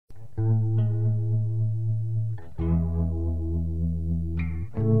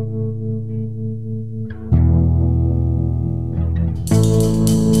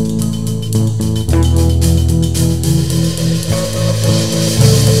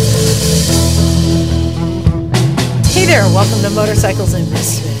there. Welcome to Motorcycles and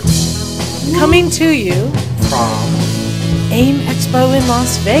Misfits. Coming to you From, AIM Expo in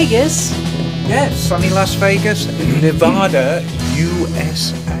Las Vegas. yes, sunny Las Vegas, Nevada,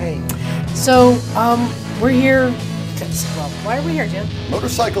 USA. So, we're here. Well, why are we here, Jim?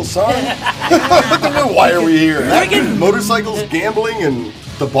 Motorcycle, son. Why are we here? Motorcycles, gambling, and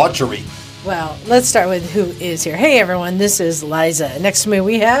debauchery. Well, let's start with who is here. Hey, everyone, this is Liza. Next to me,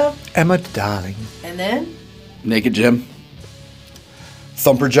 we have, Emma Darling. and then, Naked Jim.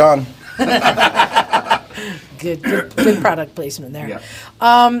 Thumper John. good product placement there.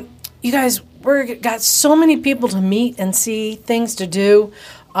 You guys, we've got so many people to meet and see, things to do.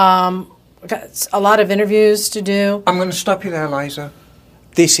 We've got a lot of interviews to do. I'm going to stop you there, Liza.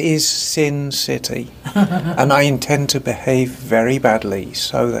 This is Sin City, and I intend to behave very badly,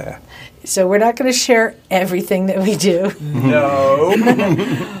 so there. So we're not going to share everything that we do. No.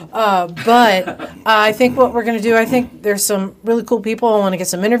 But I think what we're going to do, I think there's some really cool people I want to get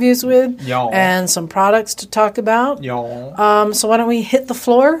some interviews with Yeah. and some products to talk about. Y'all. So why don't we hit the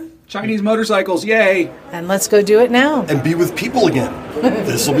floor Chinese motorcycles, yay! and let's go do it now. And be with people again.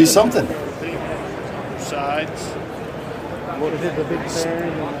 This will be something. Sides. What is it, the big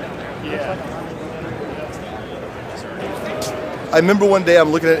fan? Yeah. I remember one day I'm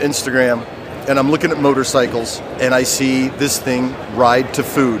looking at Instagram, and I'm looking at motorcycles, and I see this thing, Ride to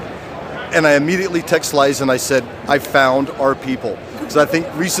Food. And I immediately text Liza and I said, I found our people. Because I think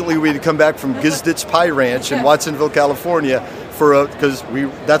recently we had come back from Gizditch Pie Ranch in Watsonville, California, because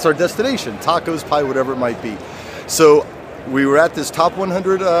that's our destination, tacos, pie, whatever it might be. So we were at this Top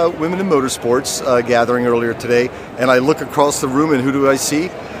 100 Women in Motorsports gathering earlier today, and I look across the room, and who do I see?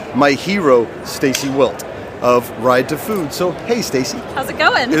 My hero, Stacy Wilt of Ride to Food. So, hey, Stacy. How's it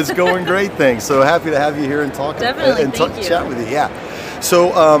going? It's going great, thanks. So happy to have you here and talk Definitely, and thank you. chat with you. Yeah.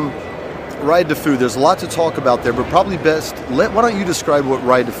 So, Ride to Food. There's a lot to talk about there, but probably best. Why don't you describe what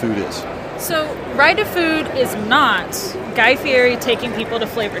Ride to Food is? So, Ride to Food is not Guy Fieri taking people to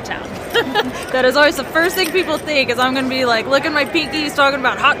Flavortown. That is always the first thing people think is I'm going to be like looking at my pinkies, talking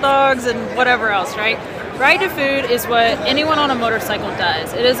about hot dogs and whatever else, right? Ride to Food is what anyone on a motorcycle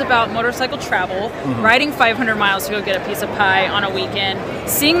does. It is about motorcycle travel, riding 500 miles to go get a piece of pie on a weekend,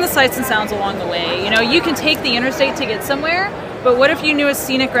 seeing the sights and sounds along the way. You know, you can take the interstate to get somewhere, but what if you knew a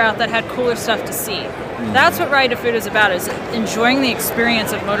scenic route that had cooler stuff to see? That's what Ride to Food is about, is enjoying the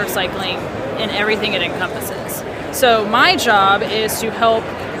experience of motorcycling and everything it encompasses. So my job is to help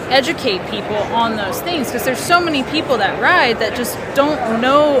educate people on those things, because there's so many people that ride that just don't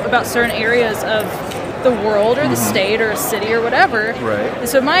know about certain areas of the world or the state or a city or whatever. Right. And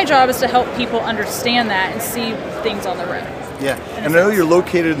so my job is to help people understand that and see things on the road. Yeah. And I know you're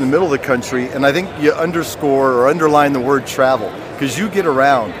located in the middle of the country, and I think you underscore or underline the word travel, because you get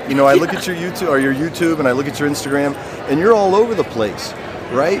around. You know, I look at your YouTube and I look at your Instagram, and you're all over the place,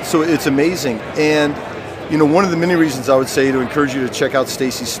 right? So it's amazing. And you know, one of the many reasons I would say to encourage you to check out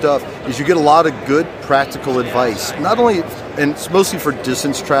Stacy's stuff is you get a lot of good practical advice. Not only, and it's mostly for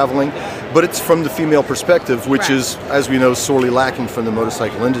distance traveling, but it's from the female perspective, which Right. is, as we know, sorely lacking from the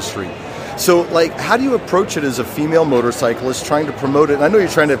motorcycle industry. So, like, how do you approach it as a female motorcyclist trying to promote it? And I know you're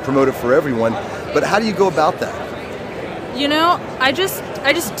trying to promote it for everyone, but how do you go about that? You know, I just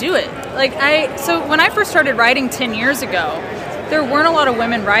do it. So when I first started riding 10 years ago, there weren't a lot of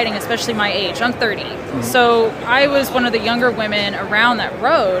women riding, especially my age. I'm 30. So I was one of the younger women around that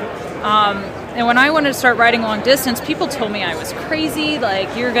road. And when I wanted to start riding long distance, people told me I was crazy,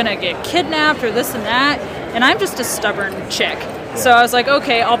 like, you're going to get kidnapped or this and that. And I'm just a stubborn chick. So I was like,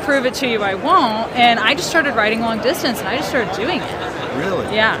 okay, I'll prove it to you I won't. And I just started riding long distance, and I just started doing it.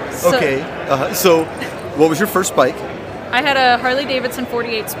 Really? Yeah. So Okay. So, what was your first bike? I had a Harley Davidson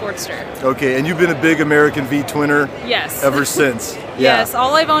 48 Sportster. Okay, and you've been a big American V-twinner Yes. ever since. Yes,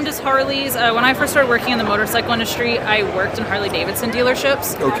 all I've owned is Harleys. When I first started working in the motorcycle industry, I worked in Harley Davidson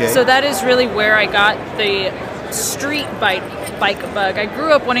dealerships. Okay. So that is really where I got the street bike bug. I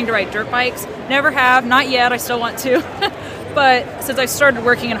grew up wanting to ride dirt bikes. Never have, not yet. I still want to. But since I started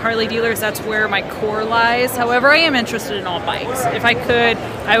working in Harley dealers, that's where my core lies. However, I am interested in all bikes. If I could,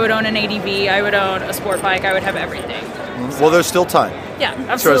 I would own an ADV, I would own a sport bike, I would have everything. Well, there's still time. Yeah,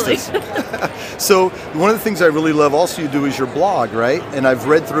 absolutely. Trust us. So one of the things I really love also you do is your blog, right? And I've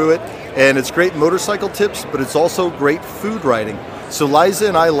read through it, and it's great motorcycle tips, but it's also great food writing. So Liza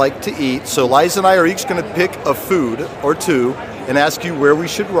and I like to eat. So Liza and I are each going to pick a food or two and ask you where we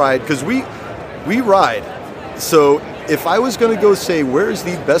should ride, because we ride. So if I was going to go say, where's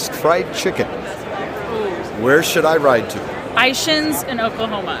the best fried chicken? Where should I ride to? Ishins in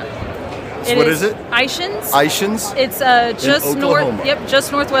Oklahoma. What is it? Ishins. Ishins? It's just Oklahoma.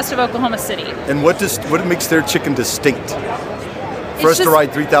 just northwest of Oklahoma City. And what makes their chicken distinct for us to just-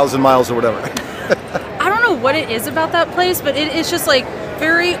 ride 3,000 miles or whatever? I don't know what it is about that place, but it's just like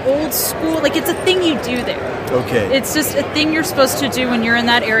very old school. Like it's a thing you do there. Okay. It's just a thing you're supposed to do when you're in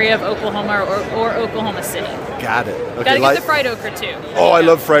that area of Oklahoma or Oklahoma City. Got it. Okay, Gotta get the fried okra too. Oh, I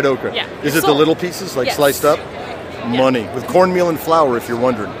love fried okra. Yeah. Is it the Salt. little pieces, like Yes. sliced up? Money. With cornmeal and flour, if you're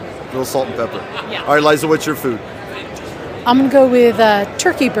wondering. A little salt and pepper. Yeah. All right, Liza, what's your food? I'm going to go with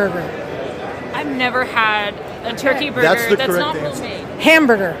turkey burger. I've never had a turkey burger That's the that's correct not answer. homemade.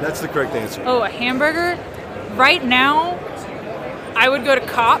 Hamburger. That's the correct answer. Oh, a hamburger? Right now, I would go to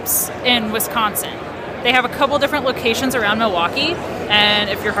Kopp's in Wisconsin. They have a couple different locations around Milwaukee, and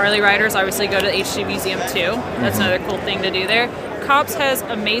if you're Harley riders, obviously go to the HC Museum too. That's another cool thing to do there. Kopp's has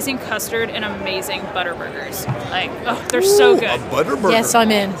amazing custard and amazing butter burgers. Like, oh, they're so A good. butter burger. Yes, I'm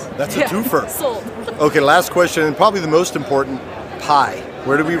in. That's a twofer. Sold. Okay, last question, and probably the most important, pie.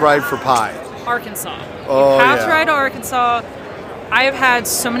 Where do we ride for pie? Arkansas. Oh, you have yeah. to ride to Arkansas. I have had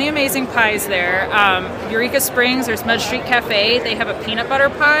so many amazing pies there. Eureka Springs, there's Mud Street Cafe. They have a peanut butter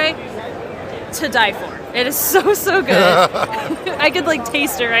pie to die for. It is so, so good. I could like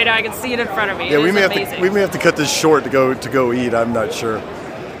taste it right now. I can see it in front of me. Yeah, It we is may amazing. have to cut this short to go eat. I'm not sure.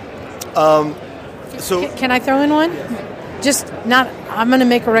 So Can I throw in one? I'm going to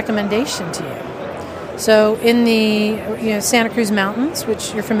make a recommendation to you. So in the Santa Cruz Mountains,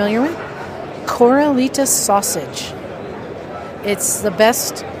 which you're familiar with, Corralita sausage. It's the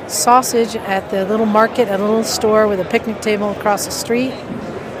best sausage at the little market, at a little store with a picnic table across the street.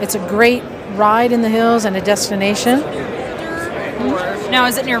 It's a great ride in the hills and a destination. Now,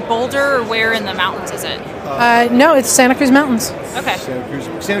 is it near Boulder or where in the mountains is it? No, it's Santa Cruz Mountains. Okay.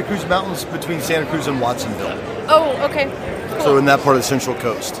 Santa Cruz Mountains between Santa Cruz and Watsonville. Oh, okay. Cool. So in that part of the Central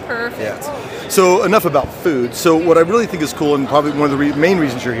Coast. Perfect. Yeah. So enough about food. So what I really think is cool, and probably one of the main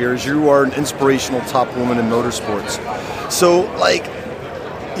reasons you're here, is you are an inspirational top woman in motorsports. So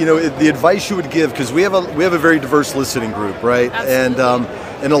the advice you would give, because we have a very diverse listening group, right? Absolutely.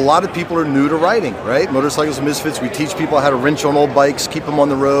 And a lot of people are new to riding, right? Motorcycles and Misfits. We teach people how to wrench on old bikes, keep them on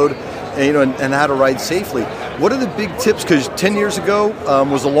the road, and how to ride safely. What are the big tips? Because 10 years ago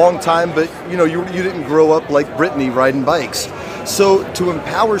was a long time, but you didn't grow up like Brittany riding bikes. So to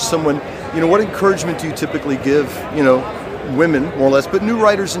empower someone, what encouragement do you typically give, women more or less, but new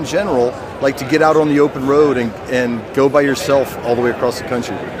riders in general, like to get out on the open road and go by yourself all the way across the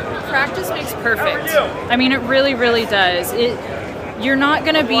country? Practice makes perfect. I mean, it really, really does. You're not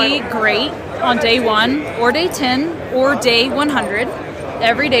going to be great on day 1 or day 10 or day 100.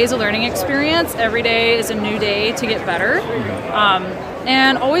 Every day is a learning experience. Every day is a new day to get better.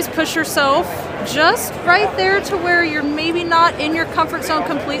 And always push yourself just right there to where you're maybe not in your comfort zone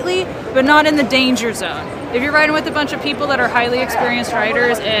completely, but not in the danger zone. If you're riding with a bunch of people that are highly experienced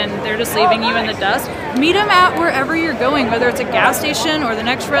riders and they're just leaving you in the dust, meet them at wherever you're going, whether it's a gas station or the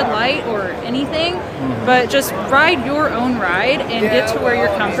next red light or anything, but just ride your own ride and get to where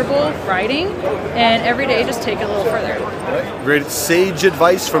you're comfortable riding, and every day just take it a little further. Great sage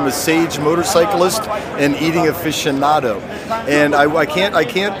advice from a sage motorcyclist and eating aficionado. And I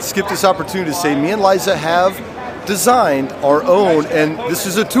can't skip this opportunity to say me and Liza have designed our own, and this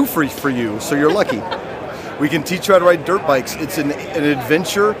is a two-free for you, so you're lucky. We can teach you how to ride dirt bikes. It's an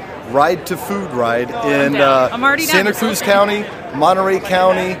adventure ride-to-food ride in I'm already down Santa to Cruz something. County, Monterey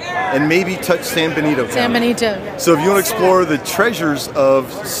County, and maybe touch San Benito County. San Benito. So if you want to explore the treasures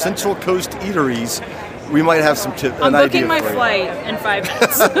of Central Coast eateries, we might have some I'm idea booking my for you. flight in 5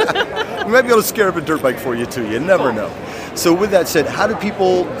 minutes. We might be able to scare up a dirt bike for you too. You never know. So with that said, how do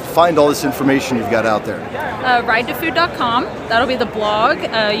people find all this information you've got out there? Ridetofood.com. That'll be the blog.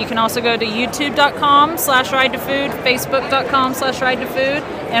 You can also go to youtube.com/ridetofood, facebook.com/ridetofood,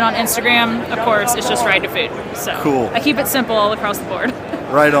 and on Instagram, of course, it's just Ride to Food. So Cool. I keep it simple all across the board.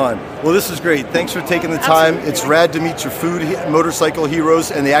 Right on. Well, this is great. Thanks for taking the time. Absolutely. It's rad to meet your motorcycle heroes,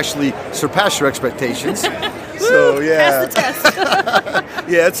 and they actually surpass your expectations. So yeah, Pass the test.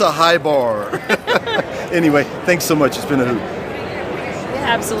 yeah, it's a high bar. Anyway, thanks so much. It's been a hoot.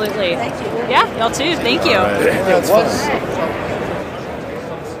 Absolutely. Thank you. Yeah, y'all too. Thank you. That's fun.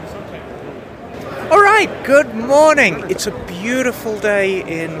 All right, good morning. It's a beautiful day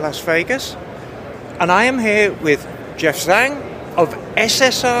in Las Vegas, and I am here with Jeff Zhang of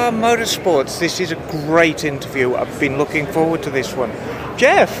SSR Motorsports. This is a great interview. I've been looking forward to this one.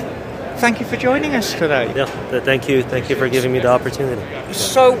 Jeff, thank you for joining us today. Yeah, thank you. Thank you for giving me the opportunity.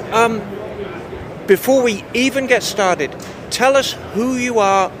 So, before we even get started, tell us who you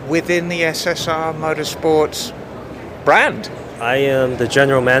are within the SSR Motorsports brand. I am the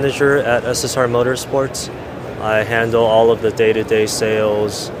general manager at SSR Motorsports. I handle all of the day-to-day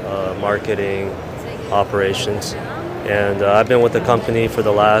sales, marketing, operations, and I've been with the company for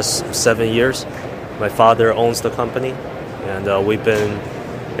the last 7 years. My father owns the company, and we've been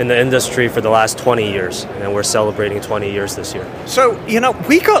in the industry for the last 20 years, and we're celebrating 20 years this year. So,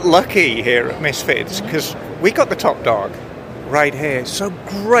 we got lucky here at Misfits because we got the top dog right here. So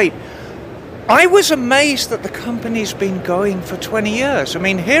great. I was amazed that the company's been going for 20 years. I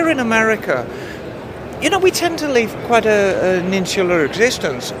mean, here in America, we tend to live quite an insular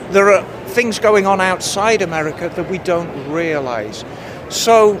existence. There are things going on outside America that we don't realize.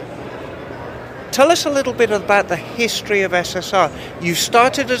 So, tell us a little bit about the history of SSR. You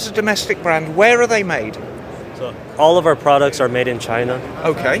started as a domestic brand. Where are they made? So all of our products are made in China.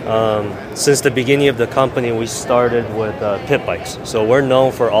 Okay. Since the beginning of the company, we started with pit bikes. So we're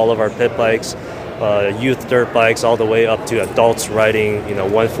known for all of our pit bikes, youth dirt bikes, all the way up to adults riding,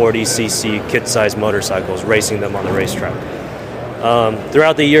 140cc kit-sized motorcycles, racing them on the racetrack.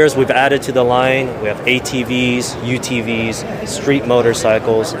 Throughout the years, we've added to the line. We have ATVs, UTVs, street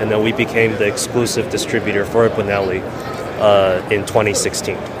motorcycles, and then we became the exclusive distributor for Benelli in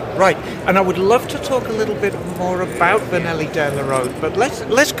 2016. Right, and I would love to talk a little bit more about Benelli down the road, but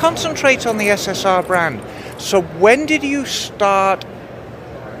let's concentrate on the SSR brand. So when did you start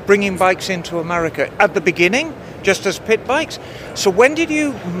bringing bikes into America? At the beginning, just as pit bikes? So when did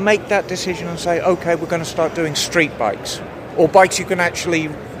you make that decision and say, okay, we're going to start doing street bikes, or bikes you can actually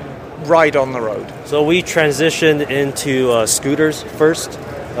ride on the road? So we transitioned into scooters first.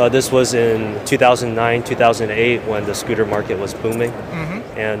 This was in 2009, 2008 when the scooter market was booming. Mm-hmm.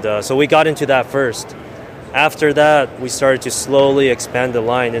 And so we got into that first. After that, we started to slowly expand the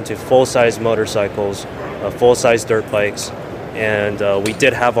line into full-size motorcycles, full-size dirt bikes. And we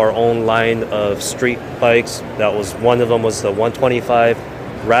did have our own line of street bikes. That was one of them was the 125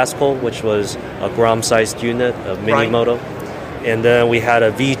 Rascal, which was a Grom-sized unit of mini moto. And then we had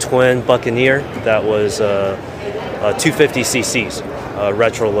a V-twin Buccaneer that was 250 cc's, a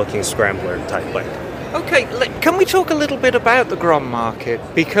retro-looking scrambler type bike. Okay, can we talk a little bit about the Grom market?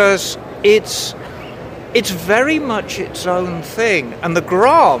 Because it's very much its own thing. And the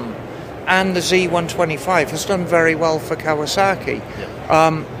Grom and the Z125 has done very well for Kawasaki.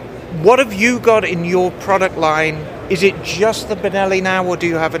 Yeah. What have you got in your product line? Is it just the Benelli now, or do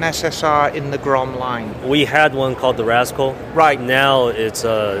you have an SSR in the Grom line? We had one called the Rascal. Right. Now it's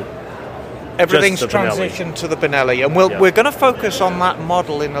everything's transitioned to the Benelli, and we're going to focus on that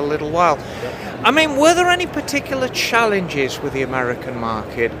model in a little while. I mean, were there any particular challenges with the American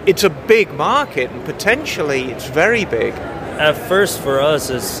market? It's a big market, and potentially it's very big. At first, for us,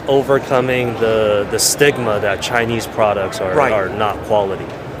 it's overcoming the stigma that Chinese products are not quality.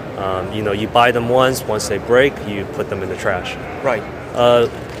 You buy them once they break, you put them in the trash. Right.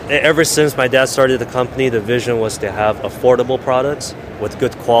 Ever since my dad started the company, the vision was to have affordable products with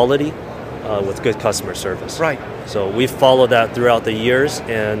good quality, with good customer service. Right. So we've followed that throughout the years,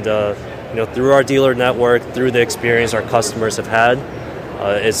 and through our dealer network, through the experience our customers have had,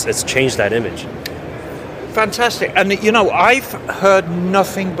 it's changed that image. Fantastic. And, I've heard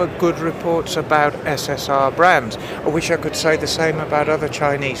nothing but good reports about SSR brands. I wish I could say the same about other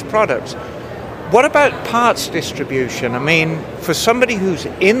Chinese products. What about parts distribution? I mean, for somebody who's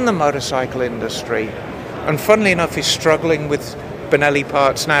in the motorcycle industry, and funnily enough is struggling with Benelli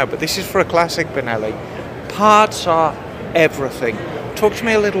parts now, but this is for a classic Benelli, parts are everything. Talk to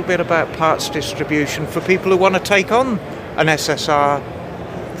me a little bit about parts distribution for people who want to take on an SSR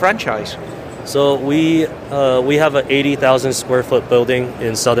franchise. So we have an 80,000 square foot building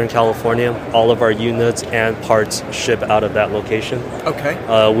in Southern California. All of our units and parts ship out of that location.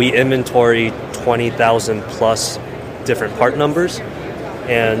 Okay. We inventory 20,000 plus different part numbers,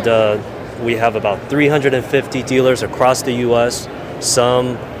 and we have about 350 dealers across the U.S.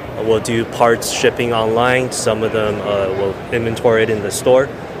 Some will do parts shipping online. Some of them will inventory it in the store.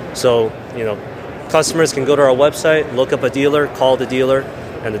 So, customers can go to our website, look up a dealer, call the dealer,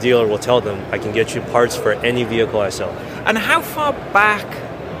 and the dealer will tell them, I can get you parts for any vehicle I sell. And how far back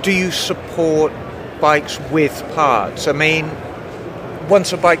do you support bikes with parts? I mean,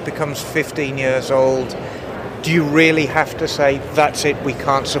 once a bike becomes 15 years old, do you really have to say, that's it, we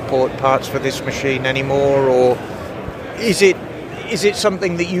can't support parts for this machine anymore? Or is it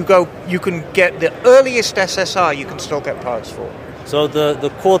something that you can get the earliest SSR you can still get parts for? So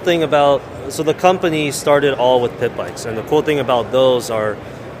the cool thing so the company started all with pit bikes, and the cool thing about those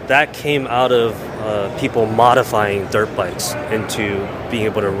that came out of people modifying dirt bikes into being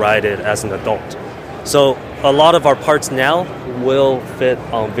able to ride it as an adult. So a lot of our parts now will fit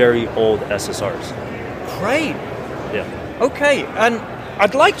on very old SSRs. Great. Yeah. Okay, and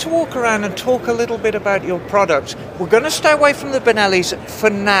I'd like to walk around and talk a little bit about your products. We're going to stay away from the Benellis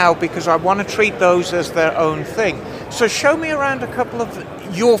for now because I want to treat those as their own thing. So show me around a couple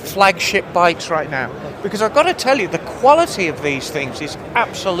of your flagship bikes right now, because I've got to tell you, the quality of these things is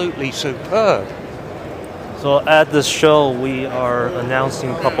absolutely superb. So at this show, we are announcing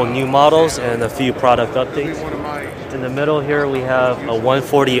a couple new models and a few product updates. In the middle here, we have a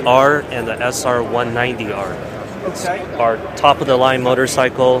 140R and the SR 190R. Okay. Our top-of-the-line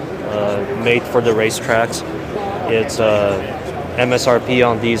motorcycle made for the racetracks. It's MSRP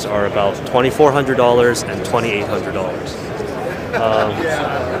on these are about $2,400 and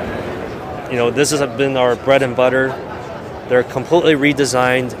 $2,800. This has been our bread and butter. They're completely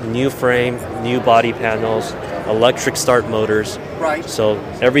redesigned, new frame, new body panels, electric start motors. Right. So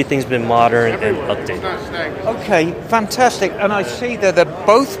everything's been modern and updated. Okay, fantastic. And I see that they're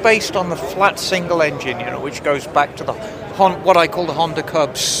both based on the flat single engine, which goes back to the what I call the Honda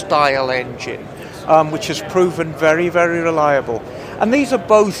Cub style engine, which has proven very, very reliable. And these are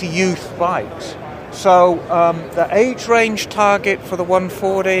both youth bikes. So the age range target for the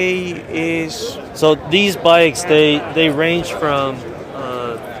 140 is... So these bikes, they range from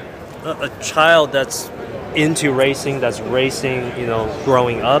a child that's into racing, that's racing,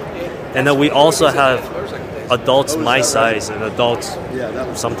 growing up. And then we also have adults my size and adults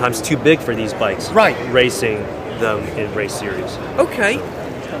sometimes too big for these bikes. Right. Racing them in race series. Okay.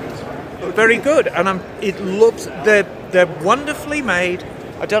 Very good. And it looks... They're wonderfully made.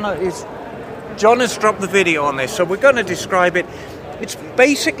 I don't know, John has dropped the video on this, so we're going to describe it. It's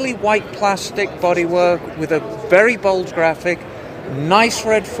basically white plastic bodywork with a very bold graphic, nice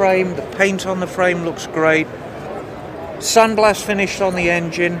red frame, the paint on the frame looks great, sandblast finished on the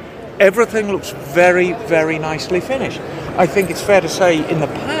engine, everything looks very, very nicely finished. I think it's fair to say in the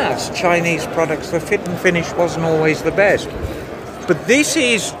past, Chinese products, the fit and finish wasn't always the best. But this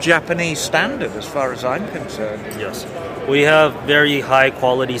is Japanese standard as far as I'm concerned. Yes. We have very high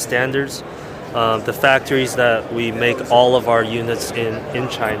quality standards. The factories that we make all of our units in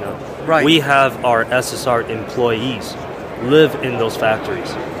China, right. We have our SSR employees live in those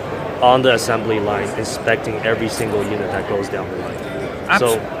factories on the assembly line, inspecting every single unit that goes down the line.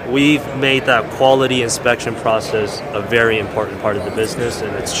 So we've made that quality inspection process a very important part of the business,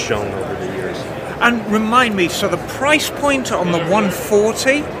 and it's shown over the years. And remind me, so the price point on the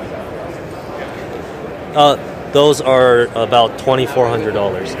 140? Those are about $2,400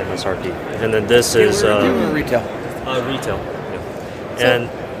 MSRP, and then this is retail. Retail, yeah.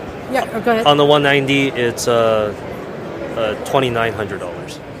 Go ahead. On the 190, it's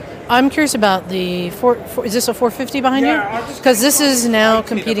 $2,900. I'm curious about the is this a 450 behind you? Because this is now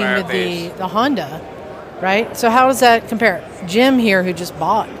competing with the Honda, right? So how does that compare? Jim here, who just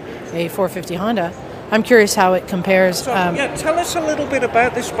bought a 450 Honda, I'm curious how it compares. So, tell us a little bit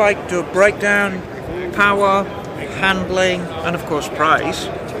about this bike. Do a breakdown, power, handling, and of course price.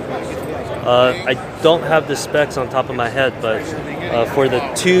 I don't have the specs on top of my head, but for the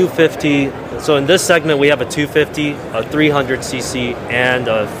 250, so in this segment we have a 250, a 300cc, and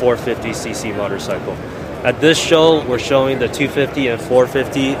a 450cc motorcycle. At this show, we're showing the 250 and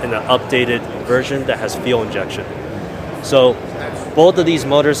 450 in an updated version that has fuel injection. So both of these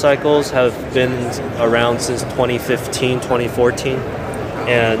motorcycles have been around since 2015, 2014,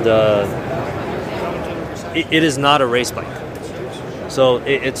 and it is not a race bike. So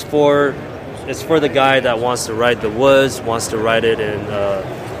it's for the guy that wants to ride the woods, wants to ride it, and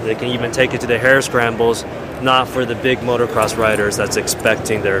they can even take it to the hare scrambles. Not for the big motocross riders that's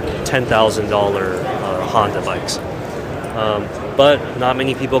expecting their $10,000 Honda bikes. But not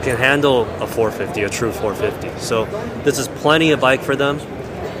many people can handle a 450, a true 450. So this is plenty of bike for them.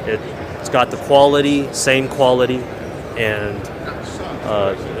 It's got the quality, same quality, and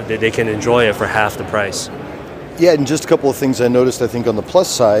they can enjoy it for half the price. Yeah, and just a couple of things I noticed, I think, on the plus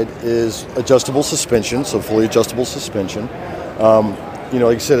side is adjustable suspension, so fully adjustable suspension. Like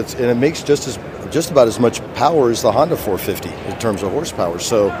I said, it makes just about as much power as the Honda 450 in terms of horsepower.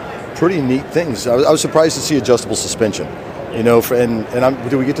 So pretty neat things. I was surprised to see adjustable suspension.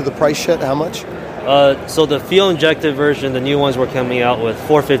 Do we get to the price yet? How much? So the fuel injected version, the new ones we're coming out with,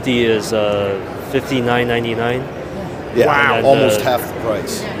 450 is $59.99. Yeah, wow, almost half the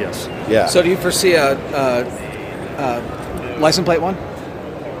price. Yes. Yeah. So do you foresee a license plate one?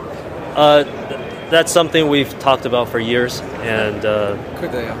 That's something we've talked about for years, and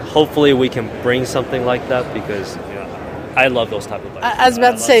hopefully we can bring something like that because I love those type of bikes. I was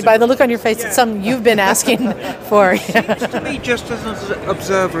about to say, by the look on your face, it's something you've been asking for. To me, just as an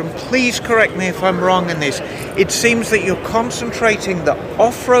observer, and please correct me if I'm wrong in this, it seems that you're concentrating the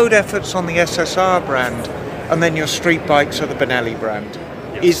off-road efforts on the SSR brand and then your street bikes are the Benelli brand.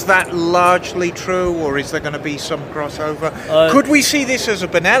 Is that largely true, or is there going to be some crossover? Could we see this as a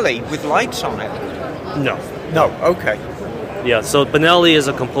Benelli with lights on it? No. No, okay. Yeah, so Benelli is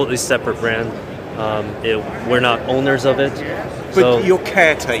a completely separate brand. We're not owners of it. But you're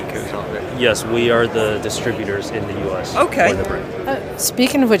caretakers of it? Yes, we are the distributors in the U.S. Okay. for the brand.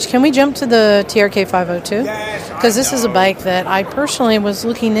 Speaking of which, can we jump to the TRK 502? Because this is a bike that I personally was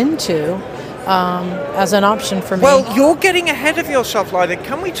looking into as an option for me. Well, you're getting ahead of yourself, Lida.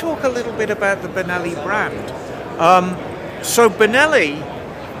 Can we talk a little bit about the Benelli brand? So Benelli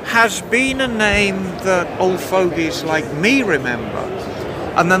has been a name that old fogies like me remember.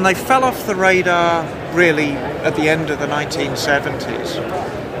 And then they fell off the radar, really, at the end of the 1970s.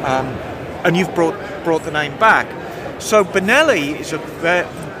 And you've brought the name back. So Benelli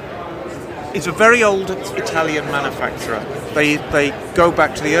is a very old Italian manufacturer. They go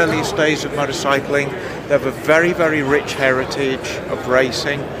back to the earliest days of motorcycling. They have a very, very rich heritage of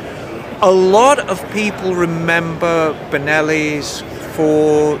racing. A lot of people remember Benelli's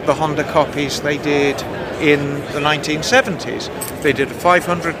for the Honda copies they did in the 1970s. They did a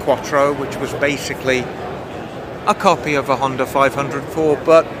 500 Quattro, which was basically a copy of a Honda 504,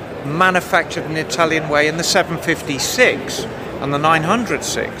 but manufactured in the Italian way, in the 756 and the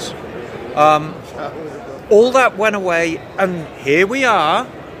 906. All that went away, and here we are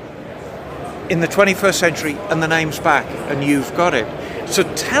in the 21st century, and the name's back, and you've got it. So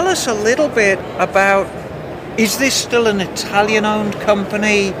tell us a little bit about, is this still an Italian-owned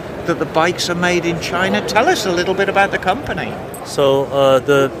company, that the bikes are made in China? Tell us a little bit about the company. So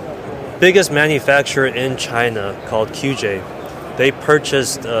the biggest manufacturer in China, called QJ, they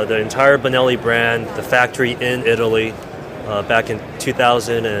purchased the entire Benelli brand, the factory in Italy, back in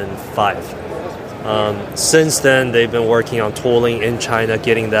 2005. Since then, they've been working on tooling in China,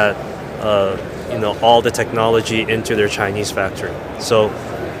 getting that, all the technology into their Chinese factory. So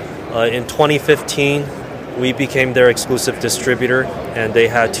in 2015, we became their exclusive distributor, and they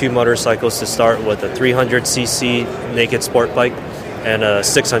had two motorcycles to start with, a 300cc naked sport bike and a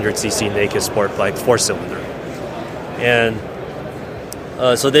 600cc naked sport bike, 4-cylinder. And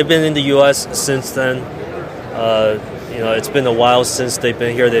so they've been in the U.S. since then. It's been a while since they've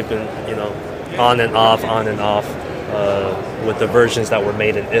been here. They've been, on and off with the versions that were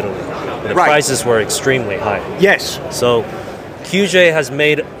made in Italy. The prices were extremely high. Yes. So QJ has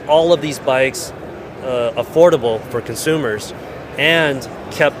made all of these bikes affordable for consumers and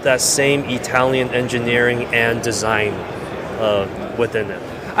kept that same Italian engineering and design within it.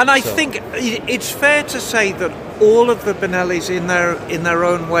 And I think it's fair to say that all of the Benellis in their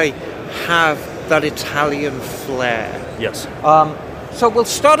own way have that Italian flair. Yes. So we'll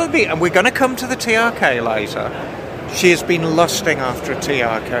start at the beginning, and we're going to come to the TRK later. She has been lusting after a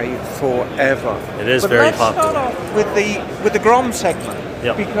TRK forever. It is very popular. Let's start off with the Grom segment,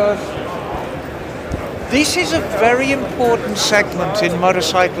 because this is a very important segment in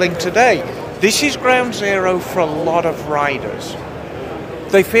motorcycling today. This is ground zero for a lot of riders.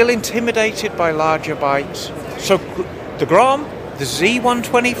 They feel intimidated by larger bikes. So the Grom, the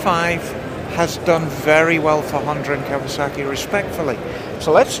Z125, has done very well for Honda and Kawasaki, respectfully.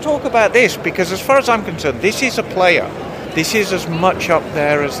 So let's talk about this, because as far as I'm concerned, this is a player. This is as much up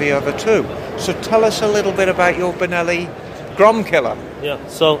there as the other two. So tell us a little bit about your Benelli Grom Killer. Yeah,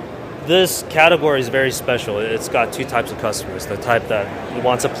 so this category is very special. It's got two types of customers. The type that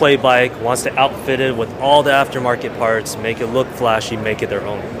wants a play bike, wants to outfit it with all the aftermarket parts, make it look flashy, make it their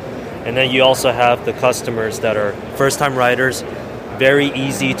own. And then you also have the customers that are first-time riders, very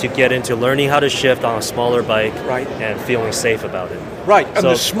easy to get into learning how to shift on a smaller bike and feeling safe about it. Right, and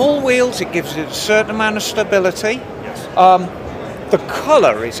the small wheels, it gives it a certain amount of stability. Yes. The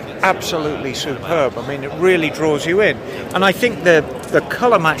colour is absolutely superb. I mean, it really draws you in. And I think the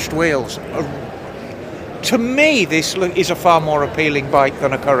colour-matched wheels, to me, this is a far more appealing bike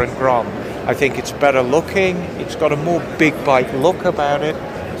than a current Grom. I think it's better looking. It's got a more big bike look about it.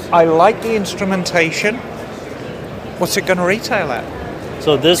 I like the instrumentation. What's it going to retail at?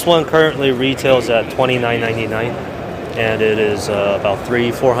 So this one currently retails at $29.99, and it is about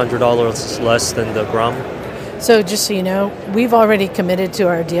 $300-$400 less than the Grom. So just so you know, we've already committed to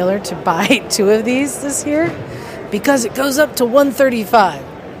our dealer to buy two of these this year, because it goes up to $135.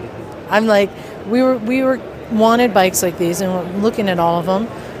 I'm like, we were wanted bikes like these, and we're looking at all of them,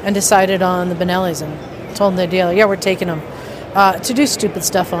 and decided on the Benellis, and told the dealer, we're taking them to do stupid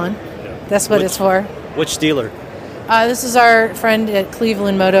stuff on. That's what it's for. Which dealer? This is our friend at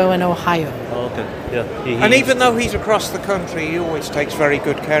Cleveland Moto in Ohio. Oh, okay. Yeah. And even though he's across the country, he always takes very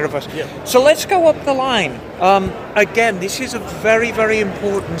good care of us. Yeah. So let's go up the line. Again, this is a very, very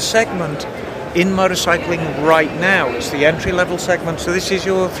important segment. in motorcycling right now. It's the entry-level segment. So this is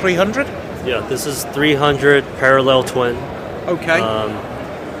your 300? Yeah, this is 300 parallel twin. Okay.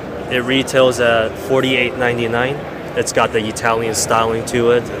 It retails at $48.99. It's got the Italian styling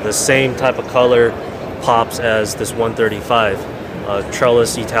to it. The same type of color pops as this 135.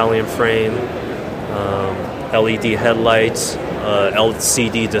 Trellis Italian frame, LED headlights,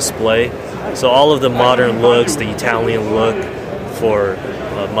 LCD display. So all of the modern looks, the Italian look, for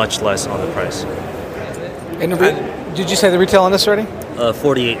much less on the price. And did you say the retail on this already?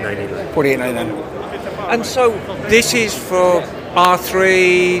 $48.99. $48.99. And so this is for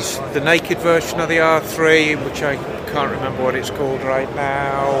R3s, the naked version of the R3, which I can't remember what it's called right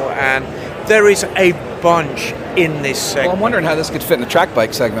now, and there is a bunch in this segment. Well, I'm wondering how this could fit in the track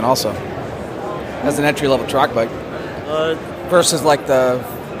bike segment also, as an entry-level track bike, versus like the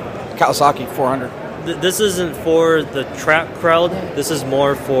Kawasaki 400. This isn't for the track crowd. This is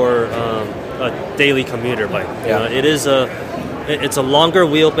more for a daily commuter bike. Yeah. It's a longer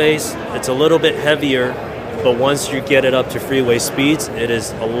wheelbase. It's a little bit heavier, but once you get it up to freeway speeds, it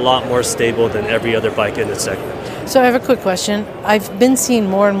is a lot more stable than every other bike in the segment. So I have a quick question. I've been seeing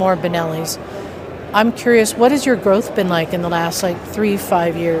more and more Benellis. I'm curious, what has your growth been like in the last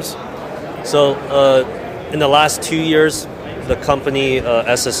 3-5 years? So in the last 2 years, the company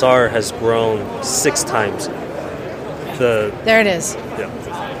SSR has grown 6 times. There it is.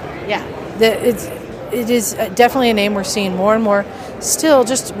 Yeah. It is definitely a name we're seeing more and more. Still,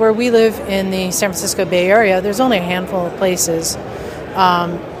 just where we live in the San Francisco Bay Area, there's only a handful of places.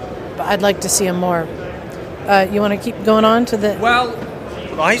 But I'd like to see them more. You want to keep going on to the... Well,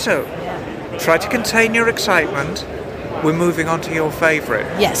 Liza, try to contain your excitement. We're moving on to your favourite.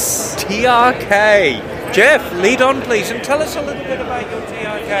 Yes. TRK. Jeff, lead on, please, and tell us a little bit about your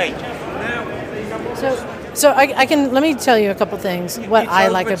TRK. So I can, let me tell you a couple things, what I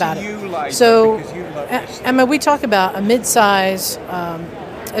like about it. So, Emma, we talk about a mid-size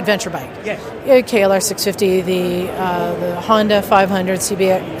adventure bike. Yes. KLR 650, the Honda 500,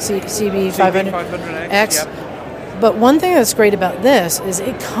 CB 500X. Yep. But one thing that's great about this is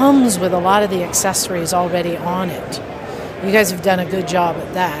it comes with a lot of the accessories already on it. You guys have done a good job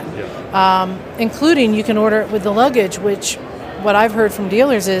at that. Yeah. Including you can order it with the luggage, which what I've heard from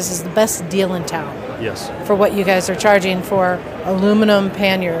dealers is the best deal in town. Yes. For what you guys are charging for aluminum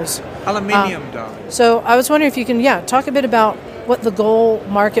panniers. Aluminium, darling. So I was wondering if you can, talk a bit about what the goal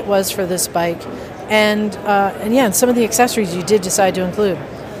market was for this bike, and some of the accessories you did decide to include.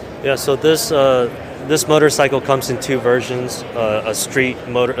 Yeah. So this motorcycle comes in 2 versions: a street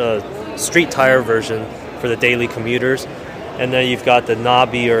tire version for the daily commuters, and then you've got the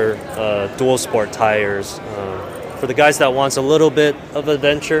knobbier dual sport tires for the guys that wants a little bit of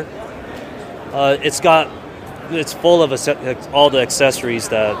adventure. It's full of all the accessories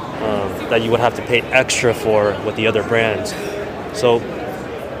that you would have to pay extra for with the other brands. So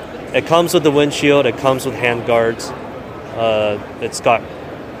it comes with the windshield, it comes with hand guards, it's got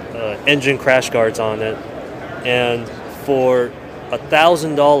engine crash guards on it, and for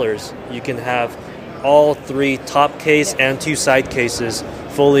 $1,000 you can have all 3 top case and 2 side cases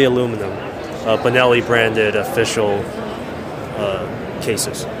fully aluminum, Benelli branded official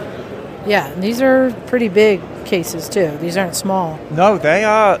cases. Yeah, and these are pretty big cases too. These aren't small. No, they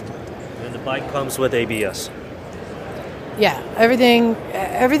are. And the bike comes with ABS. Yeah, everything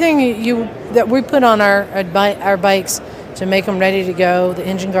that we put on our bikes to make them ready to go, the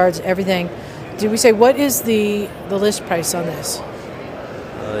engine guards, everything. Did we say what is the list price on this?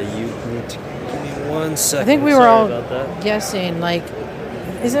 You need to give me 1 second. I think we were Sorry all about that. guessing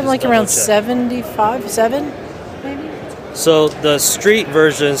is it Just around double check. 7 maybe? So the street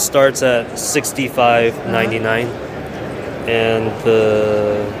version starts at $65.99, and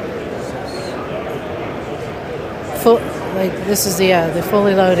the Full, this is the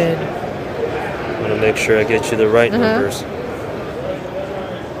fully loaded. I'm gonna make sure I get you the right numbers.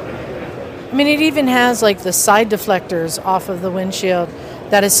 I mean, it even has the side deflectors off of the windshield.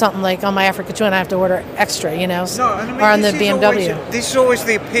 That is something on my Africa Twin I have to order extra, No, and I mean, or on the this is BMW. this is always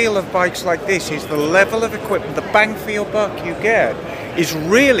the appeal of bikes like this, is the level of equipment, the bang for your buck you get is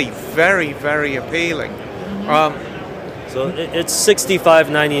really very, very appealing. So it's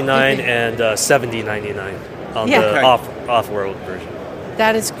 $65.99 and $70.99 on the off-road version.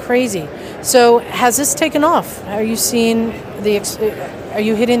 That is crazy. So has this taken off? Are you seeing are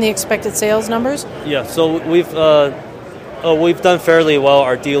you hitting the expected sales numbers? Yeah, so we've done fairly well.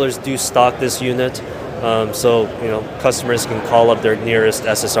 Our dealers do stock this unit, so customers can call up their nearest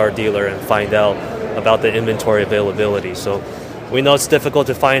SSR dealer and find out about the inventory availability. So we know it's difficult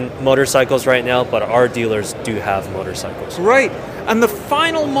to find motorcycles right now, but our dealers do have motorcycles. Great. And the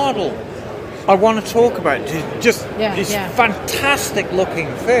final model I want to talk about it. Just this yeah. fantastic looking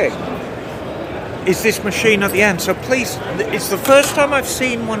thing is this machine at the end. So please, it's the first time I've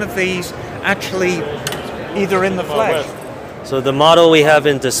seen one of these actually either in the flesh. So the model we have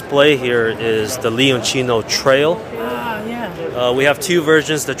in display here is the Leoncino Trail. Yeah. We have two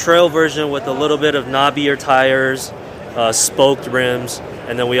versions, the trail version with a little bit of knobbier tires, spoked rims,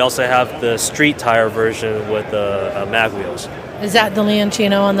 and then we also have the street tire version with the mag wheels. Is that the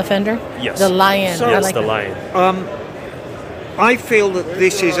Leoncino on the fender? Yes. The Lion. So- I Yes, like the that. Lion. I feel that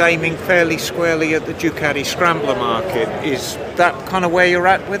this is aiming fairly squarely at the Ducati Scrambler market. Is that kind of where you're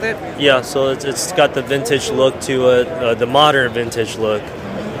at with it? Yeah, so it's got the vintage look to it, the modern vintage look.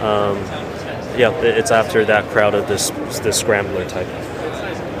 It's after that crowd of this Scrambler type.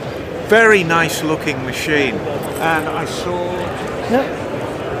 Very nice looking machine. And I saw...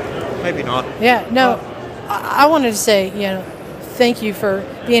 No. Maybe not. Yeah, no. I wanted to say, thank you for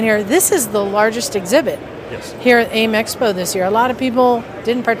being here. This is the largest exhibit here at AIM Expo this year. A lot of people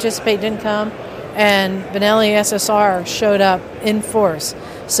didn't participate, didn't come, and Benelli SSR showed up in force.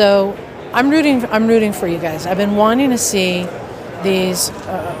 So I'm rooting for you guys. I've been wanting to see these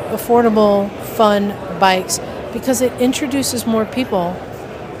affordable, fun bikes because it introduces more people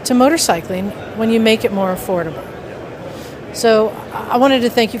to motorcycling when you make it more affordable. So I wanted to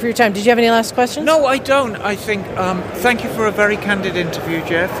thank you for your time. Did you have any last questions? No, I don't. I think, thank you for a very candid interview,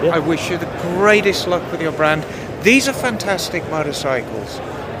 Jeff. Yeah. I wish you the greatest luck with your brand. These are fantastic motorcycles.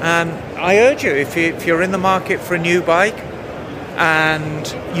 And I urge you, if you're in the market for a new bike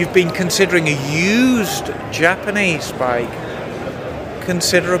and you've been considering a used Japanese bike,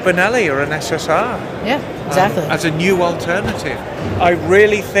 consider a Benelli or an SSR. Yeah, exactly. As a new alternative. I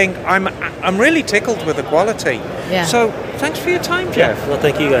really think, I'm really tickled with the quality. Yeah. So thanks for your time, Jeff. Well,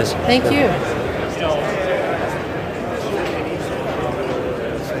 thank you guys. Thank you.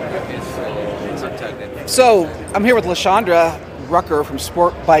 So I'm here with LaShondra Rucker from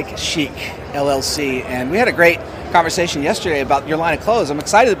Sport Bike Chic LLC, and we had a great conversation yesterday about your line of clothes. I'm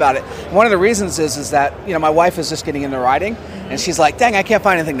excited about it. One of the reasons is that my wife is just getting into riding, and she's like, "Dang, I can't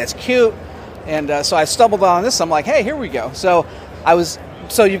find anything that's cute." And so I stumbled on this. I'm like, "Hey, here we go." So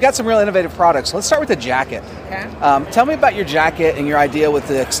you've got some real innovative products. Let's start with the jacket. Okay. Tell me about your jacket and your idea with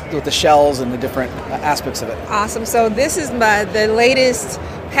the shells and the different aspects of it. Awesome. So this is the latest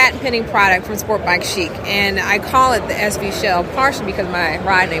patent pending product from Sport Bike Chic, and I call it the SV Shell partially because my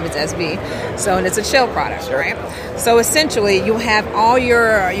ride name is SV. So, and it's a shell product, right? So essentially, you have all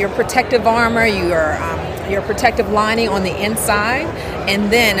your protective armor, your protective lining on the inside,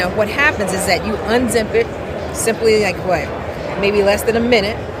 and then what happens is that you unzip it simply maybe less than a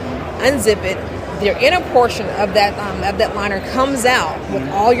minute. Unzip it. The inner portion of that liner comes out with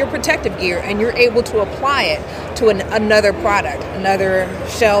all your protective gear, and you're able to apply it to another product. Another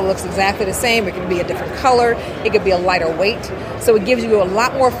shell looks exactly the same. It can be a different color. It could be a lighter weight. So it gives you a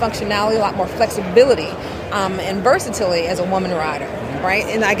lot more functionality, a lot more flexibility, and versatility as a woman rider, right?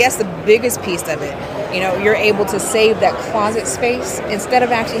 And I guess the biggest piece of it, you're able to save that closet space. Instead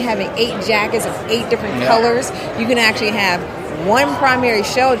of actually having 8 jackets of 8 different colors, you can actually have one primary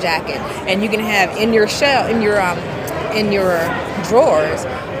shell jacket, and you can have in your drawers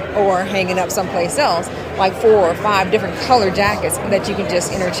or hanging up someplace else like 4 or 5 different color jackets that you can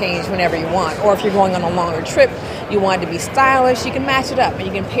just interchange whenever you want. Or if you're going on a longer trip, you want it to be stylish, you can match it up and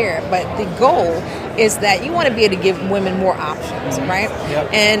you can pair it. But the goal is that you want to be able to give women more options, right?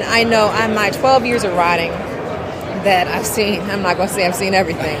 Yep. And I know in my 12 years of riding that I've seen, I'm not going to say I've seen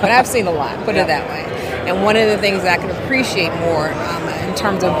everything, but I've seen a lot, put it that way. And one of the things that I can appreciate more in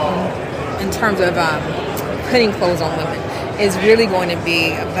terms of putting clothes on women is really going to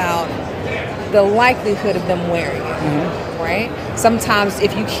be about the likelihood of them wearing it, right? Sometimes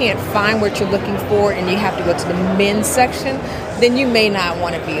if you can't find what you're looking for and you have to go to the men's section, then you may not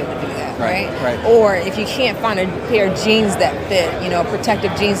want to be able to do that, right? Or if you can't find a pair of jeans that fit,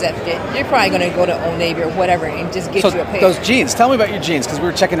 protective jeans that fit, you're probably going to go to Old Navy or whatever and just get you a pair. Those jeans, tell me about your jeans, because we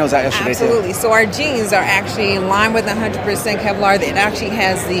were checking those out yesterday. Absolutely. So our jeans are actually lined with 100% Kevlar. It actually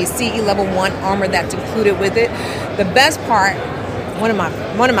has the CE Level 1 armor that's included with it. The best part, one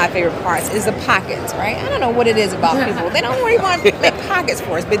of my favorite parts is the pockets, right? I don't know what it is about people. They don't really want to make pockets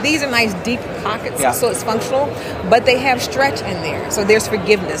for us, but these are nice deep pockets, so it's functional, but they have stretch in there. So there's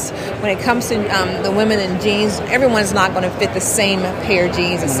forgiveness. When it comes to the women in jeans, everyone's not going to fit the same pair of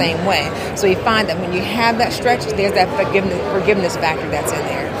jeans the same way. So you find that when you have that stretch, there's that forgiveness factor that's in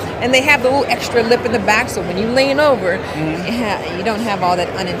there. And they have the little extra lip in the back, so when you lean over, you don't have all that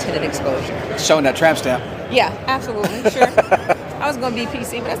unintended exposure. Showing that tramp stamp. Yeah, absolutely, sure. I was going to be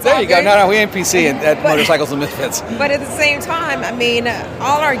PC, but that's There all you go. good. No, we ain't PC at Motorcycles and Misfits. But at the same time, I mean,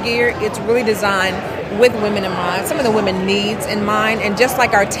 all our gear, it's really designed with women in mind, some of the women needs in mind, and just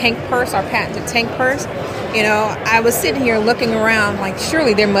like our tank purse, our patented tank purse, you know, I was sitting here looking around like,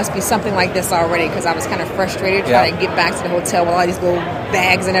 surely there must be something like this already, because I was kind of frustrated trying to get back to the hotel with all these little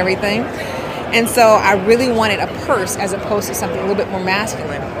bags and everything. And so I really wanted a purse as opposed to something a little bit more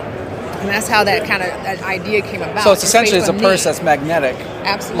masculine. And that's how that idea came about. So it's essentially based a on purse need. that's magnetic.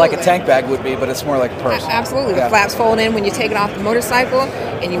 Absolutely. Like a tank bag would be, but it's more like a purse. Absolutely. Yeah. The flaps fold in when you take it off the motorcycle,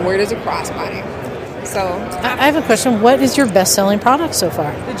 and you wear it as a crossbody. So I have a question. What is your best-selling product so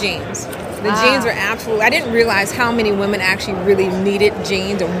far? the jeans. The jeans are absolutely... I didn't realize how many women actually really needed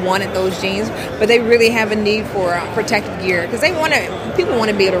jeans and wanted those jeans, but they really have a need for protective gear because people want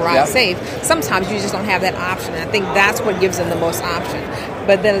to be able to ride safe. Sometimes you just don't have that option. And I think that's what gives them the most option.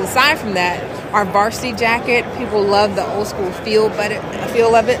 But then aside from that, our varsity jacket, people love the old school feel of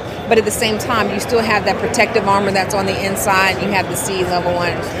it, but at the same time, you still have that protective armor that's on the inside. You have the C level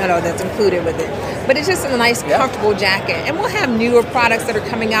one, that's included with it. But it's just a nice, comfortable jacket. And we'll have newer products that are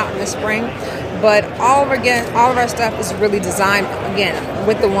coming out in the spring. But all of our stuff is really designed, again,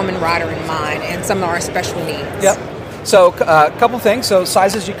 with the woman rider in mind and some of our special needs. Yep. So a couple things. So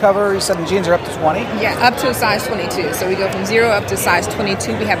sizes you cover, you said the jeans are up to 20? Yeah, up to size 22. So we go from 0 up to size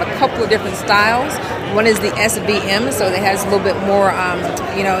 22. We have a couple of different styles. One is the SVM, so that has a little bit more,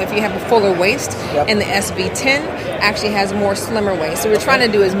 if you have a fuller waist. Yep. And the SV10 actually has more slimmer waist. So we're trying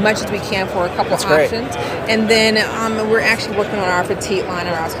to do as much as we can for a couple That's great. options. And then we're actually working on our petite line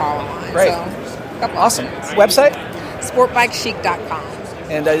and our taller line. Great. So, a couple Awesome. options. Website? Sportbikechic.com.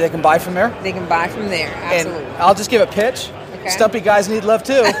 And they can buy from there? They can buy from there, absolutely. And I'll just give a pitch. Okay. Stumpy guys need love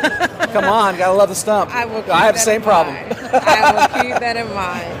too. Come on, gotta love the stump. I will keep have the that same in problem. mind. I will keep that in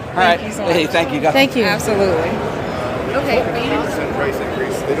mind. All right. Thank you so much. Hey, thank you. Go. Thank you. Absolutely. Okay. 50% price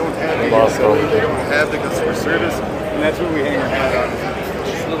increase. They don't have the facility, they don't have the customer service, and that's what we hang our hat on.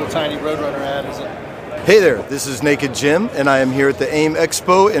 This little tiny Roadrunner ad is it? Hey there, this is Naked Jim, and I am here at the AIM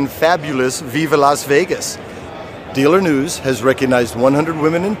Expo in fabulous Viva Las Vegas. Dealer News has recognized 100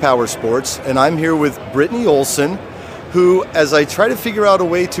 women in power sports, and I'm here with Brittany Olson, who, as I try to figure out a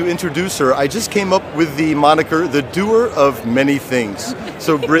way to introduce her, I just came up with the moniker, the doer of many things.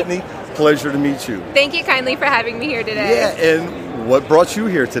 So Brittany, pleasure to meet you. Thank you kindly for having me here today. Yeah, and what brought you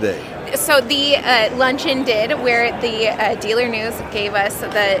here today? So the luncheon did, where the Dealer News gave us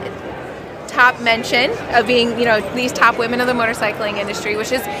the top mention of being, these top women of the motorcycling industry,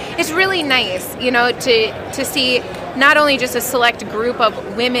 which is it's really nice, to see not only just a select group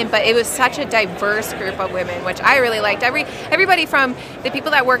of women, but it was such a diverse group of women, which I really liked. Everybody from the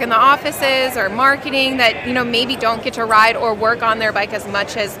people that work in the offices or marketing that, maybe don't get to ride or work on their bike as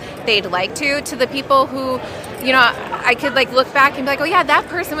much as they'd like to the people who, I could look back and be like, oh yeah, that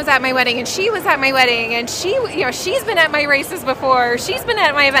person was at my wedding and she was at my wedding and she's been at my races before, she's been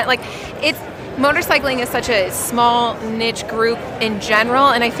at my event. Motorcycling is such a small niche group in general,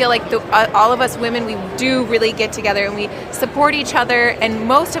 and I feel like all of us women, we do really get together and we support each other, and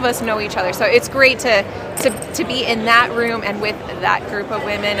most of us know each other. So it's great to be in that room and with that group of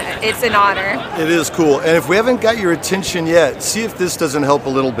women. It's an honor. It is cool. And if we haven't got your attention yet, see if this doesn't help a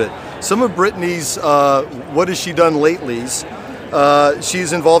little bit. Some of Brittany's what has she done lately's,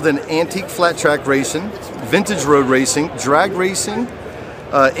 she's involved in antique flat track racing, vintage road racing, drag racing,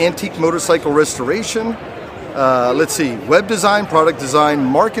 antique motorcycle restoration, web design, product design,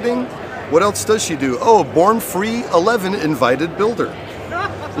 marketing. What else does she do? Oh, Born Free 11 invited builder.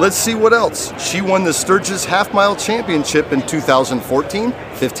 Let's see what else. She won the Sturgis Half Mile Championship in 2014,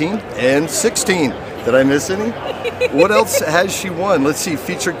 15, and 16. Did I miss any? What else has she won? Let's see,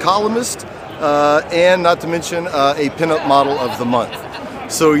 featured columnist, and not to mention a pinup model of the month.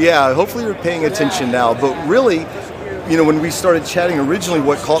 So yeah, hopefully you're paying attention now, but really, when we started chatting originally,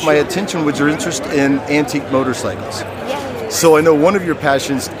 what caught my attention was your interest in antique motorcycles. Yes. So I know one of your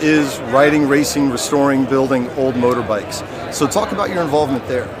passions is riding, racing, restoring, building old motorbikes. So talk about your involvement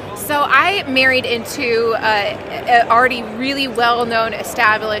there. So I married into an already really well-known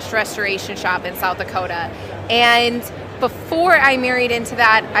established restoration shop in South Dakota. And before I married into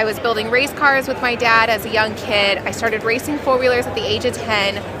that, I was building race cars with my dad as a young kid. I started racing four-wheelers at the age of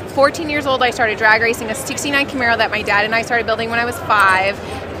 10. 14 years old, I started drag racing a 69 Camaro that my dad and I started building when I was 5.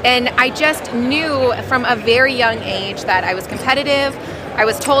 And I just knew from a very young age that I was competitive. I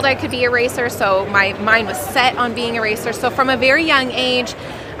was told I could be a racer, so my mind was set on being a racer. So from a very young age,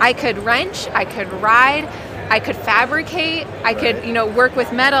 I could wrench, I could ride, I could fabricate, I could, work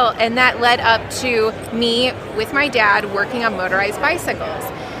with metal, and that led up to me with my dad working on motorized bicycles.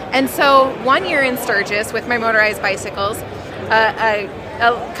 And so one year in Sturgis with my motorized bicycles,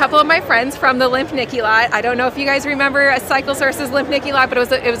 a couple of my friends from the Limp Nicky lot. I don't know if you guys remember Cycle Source's Limp Nicky lot, but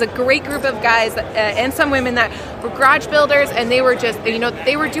it was a great group of guys and some women that were garage builders, and they were just,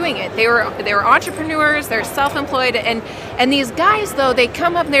 they were doing it. They were entrepreneurs, they're self-employed, and these guys though, they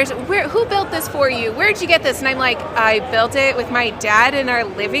come up and there's, who built this for you? Where'd you get this? And I'm like, I built it with my dad in our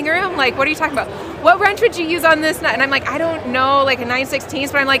living room. Like, what are you talking about? What wrench would you use on this nut? And I'm like, I don't know, like a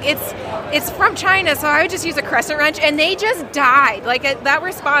 9/16, but I'm like, it's from China, so I would just use a crescent wrench. And they just died. Like at that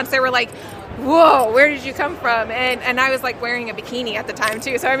response, they were like, whoa, where did you come from? And I was like wearing a bikini at the time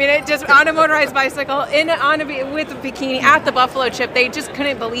too. So I mean, it just on a motorized bicycle, with a bikini at the Buffalo Chip, they just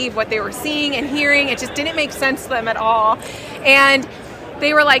couldn't believe what they were seeing and hearing. It just didn't make sense to them at all. And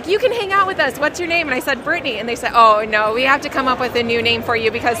they were like, you can hang out with us. What's your name? And I said, Brittany. And they said, oh, no, we have to come up with a new name for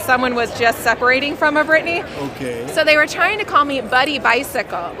you because someone was just separating from a Brittany. Okay. So they were trying to call me Buddy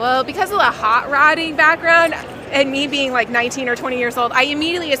Bicycle. Well, because of the hot rodding background and me being like 19 or 20 years old, I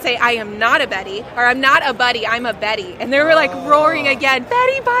immediately say I am not a Betty, or I'm not a Buddy, I'm a Betty. And they were like roaring again,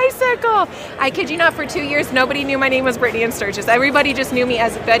 Betty Bicycle. I kid you not, for 2 years, nobody knew my name was Brittany in Sturgis. Everybody just knew me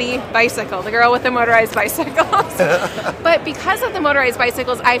as Betty Bicycle, the girl with the motorized bicycles. But because of the motorized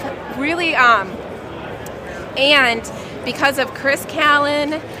bicycles, I've really, and because of Chris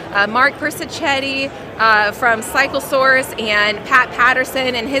Callan, Mark Persichetti from Cycle Source, and Pat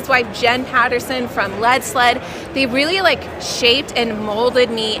Patterson and his wife Jen Patterson from Lead Sled, they really like shaped and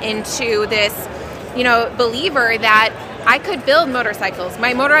molded me into this, believer that I could build motorcycles.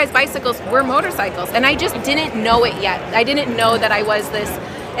 My motorized bicycles were motorcycles, and I just didn't know it yet. I didn't know that I was this.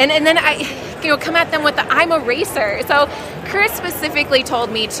 And then I come at them with I'm a racer. So Chris specifically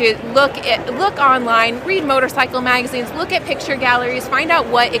told me to look online, read motorcycle magazines, look at picture galleries, find out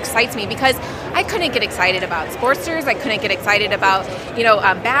what excites me, because I couldn't get excited about Sportsters. I couldn't get excited about,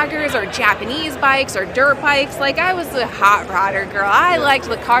 baggers or Japanese bikes or dirt bikes. Like, I was a hot rodder girl. I liked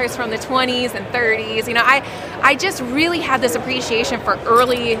the cars from the 20s and 30s. I just really had this appreciation for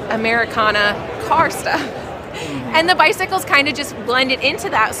early Americana car stuff. And the bicycles kind of just blended into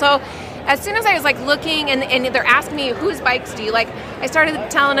that. So as soon as I was like looking and they're asking me, whose bikes do you like? I started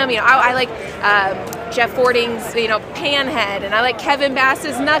telling them, I like Jeff Fording's, Panhead, and I like Kevin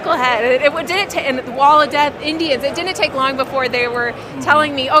Bass's Knucklehead. And the Wall of Death Indians. It didn't take long before they were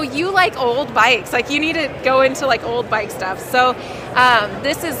telling me, oh, you like old bikes. Like, you need to go into like old bike stuff. So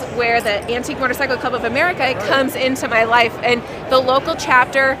this is where the Antique Motorcycle Club of America comes into my life. And the local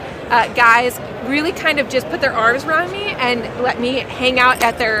chapter guys really kind of just put their arms around me and let me hang out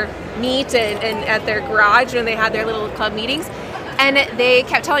at their meet and at their garage when they had their little club meetings. And they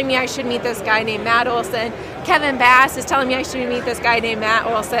kept telling me I should meet this guy named Matt Olson. Kevin Bass is telling me I should meet this guy named Matt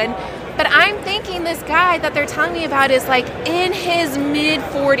Olson. But I'm thinking this guy that they're telling me about is like in his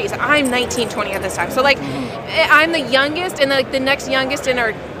mid-40s. I'm 19, 20 at this time. So like I'm the youngest, and like the next youngest in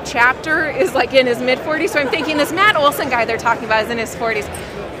our chapter is like in his mid-40s. So I'm thinking this Matt Olson guy they're talking about is in his 40s.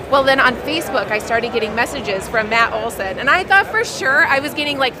 Well, then on Facebook, I started getting messages from Matt Olson. And I thought for sure I was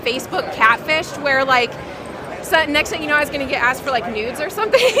getting like Facebook catfished, where like, so next thing you know, I was going to get asked for like nudes or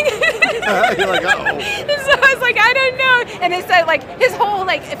something. You're like, oh. And so I was like, I don't know. And it said like his whole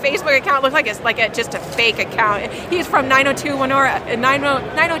like Facebook account looked like it's like just a fake account. He's from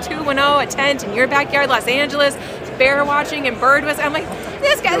 90210, a tent in your backyard, Los Angeles, bear watching and bird was. I'm like,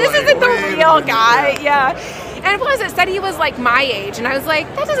 this guy, this isn't the real guy. Yeah. And plus it said he was like my age. And I was like,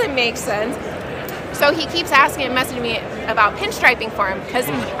 that doesn't make sense. So he keeps asking and messaging me about pinstriping for him, because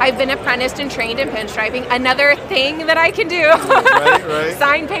I've been apprenticed and trained in pinstriping. Another thing that I can do. Right.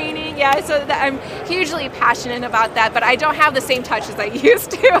 Sign painting, yeah. So that I'm hugely passionate about that, but I don't have the same touch as I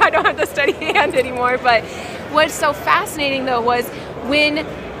used to. I don't have the steady hand anymore. But what's so fascinating though was when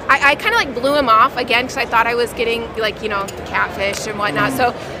I kind of like blew him off again, because I thought I was getting like, catfish and whatnot.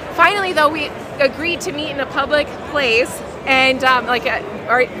 So finally though, we agreed to meet in a public place, and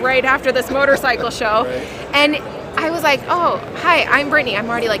right after this motorcycle show. And I was like, oh, hi, I'm Brittany. I'm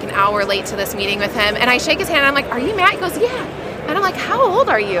already like an hour late to this meeting with him. And I shake his hand and I'm like, are you Matt? He goes, yeah. And I'm like, how old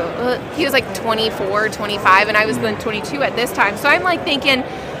are you? He was like 24, 25, and I was then 22 at this time. So I'm like thinking,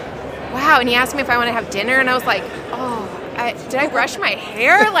 wow. And he asked me if I want to have dinner, and I was like, oh, did I brush my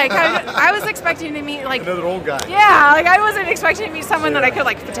hair? Like, I was expecting to meet like another old guy. Yeah, like I wasn't expecting to meet someone that I could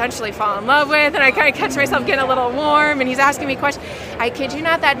like potentially fall in love with. And I kind of catch myself getting a little warm, and he's asking me questions. I kid you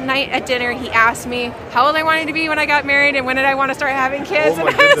not, that night at dinner he asked me how old I wanted to be when I got married and when did I want to start having kids. And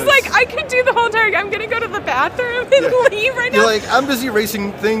I was like, I could do the whole entire. I'm gonna go to the bathroom and leave right now. You're like, I'm busy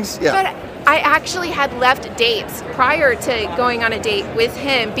racing things. Yeah. I actually had left dates prior to going on a date with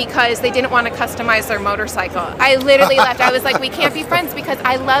him because they didn't want to customize their motorcycle. I literally left. I was like, we can't be friends because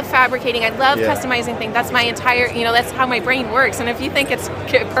I love fabricating. I love customizing things. That's my entire, that's how my brain works. And if you think it's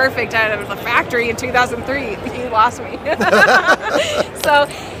perfect out of the factory in 2003, you lost me. So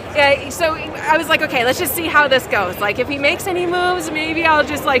I was like, okay, let's just see how this goes. Like, if he makes any moves, maybe I'll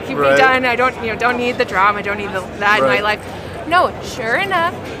just like be done. I don't need the drama. I don't need that in my life. No, sure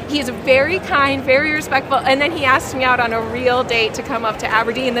enough, he's very kind, very respectful, and then he asked me out on a real date to come up to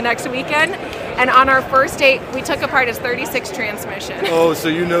Aberdeen the next weekend. And on our first date, we took apart his 36 transmission. Oh, so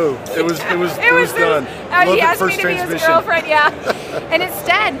you knew it was done. He asked me to be his girlfriend, And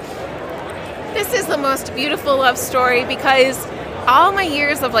instead, this is the most beautiful love story because all my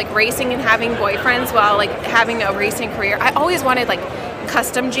years of like racing and having boyfriends while like having a racing career, I always wanted like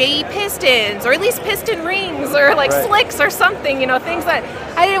custom JE pistons or at least piston rings or like slicks or something, things that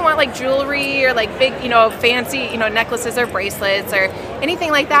I didn't want like jewelry or like big, fancy, necklaces or bracelets or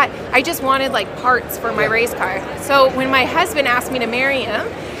anything like that. I just wanted like parts for my race car. So when my husband asked me to marry him,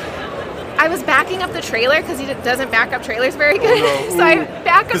 I was backing up the trailer because he doesn't back up trailers very good. Oh, no. So I back up the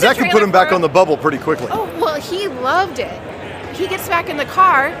trailer. Because that can put him back on the bubble pretty quickly. Oh, well, he loved it. He gets back in the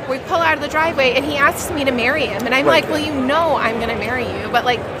car, we pull out of the driveway, and he asks me to marry him. And I'm like, well, I'm going to marry you. But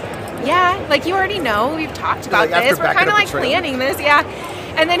like, you already know. We've talked about this. We're kind of like planning this,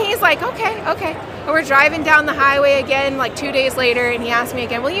 And then he's like, okay. And we're driving down the highway again, like 2 days later, and he asked me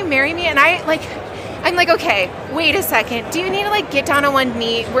again, will you marry me? And I'm like, okay, wait a second. Do you need to like get down on one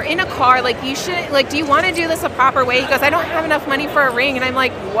knee? We're in a car. Like, you should, like, do you want to do this a proper way? He goes, I don't have enough money for a ring. And I'm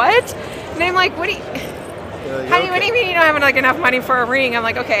like, what? And I'm like, what do you mean you don't have like enough money for a ring? I'm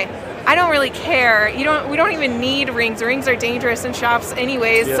like, okay, I don't really care. We don't even need rings. Rings are dangerous in shops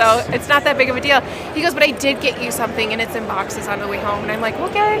anyways, so it's not that big of a deal. He goes, but I did get you something and it's in boxes on the way home. And I'm like,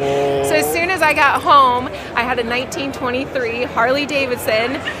 okay. So as soon as I got home, I had a 1923 Harley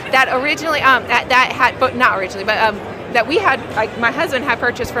Davidson that originally, that we had, like, my husband had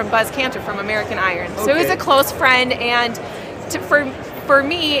purchased from Buzz Cantor from American Iron. So it was a close friend, and for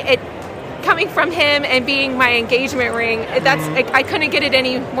me, it coming from him and being my engagement ring, I couldn't get it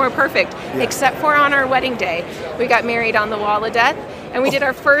any more perfect, except for on our wedding day. We got married on the Wall of Death, and we did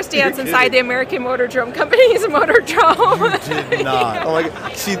our first dance inside the American Motordrome Company's Motordrome. You did not. Oh my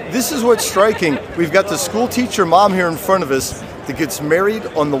God. See, this is what's striking. We've got the school teacher mom here in front of us that gets married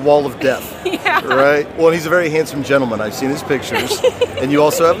on the Wall of Death. Right? Well, he's a very handsome gentleman. I've seen his pictures. And you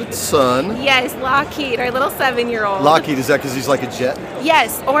also have a son. Yes, Lockheed, our little 7-year-old. Lockheed, is that because he's like a jet?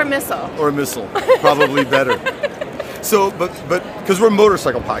 Yes, or a missile. Or a missile. Probably better. So, but because we're a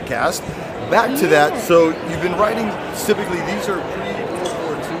motorcycle podcast, back to that. So you've been riding, typically these are pre-World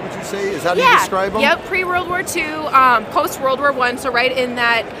War II, would you say? Is that how you describe them? Yep, pre-World War II, post-World War I. So right in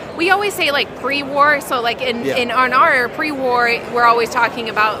that, we always say like pre-war. So like on our pre-war, we're always talking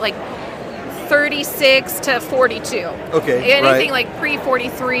about like 36 to 42. Okay, anything like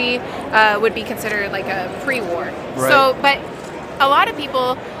pre-43 would be considered like a pre-war. Right. So, but a lot of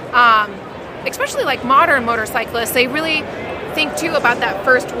people, especially like modern motorcyclists, they really think too about that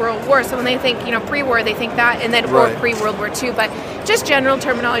First World War. So when they think, pre-war, they think that, and then pre-World War II. But just general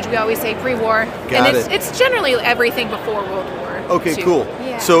terminology, we always say pre-war. It's generally everything before World War. Okay, II. cool.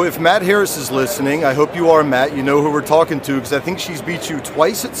 Yeah. So if Matt Harris is listening, I hope you are, Matt. You know who we're talking to, because I think she's beat you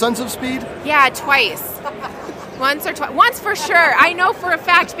twice at Sons of Speed? Yeah, twice. Once or twice. Once for sure. I know for a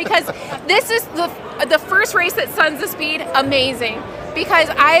fact, because this is the first race at Sons of Speed. Amazing. Because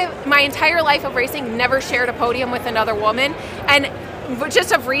my entire life of racing never shared a podium with another woman. And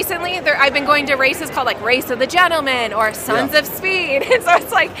just of recently, I've been going to races called like Race of the Gentleman or Sons of Speed. And so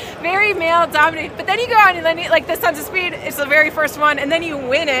it's like very male dominated. But then you go on and then like the Sons of Speed, it's the very first one, and then you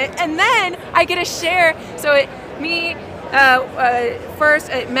win it. And then I get a share. So me first,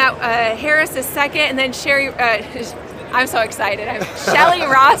 Matt Harris is second, and then Sherry, I'm so excited. Shelly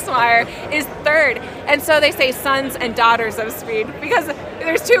Rossmeyer is third. And so they say sons and daughters of speed because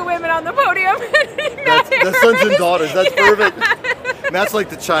there's two women on the podium. That's sons and daughters. That's perfect. Matt's like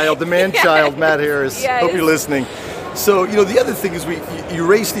the child, the man-child, Matt Harris. Yes. Hope you're listening. So, the other thing is you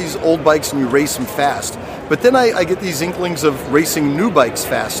race these old bikes and you race them fast. But then I get these inklings of racing new bikes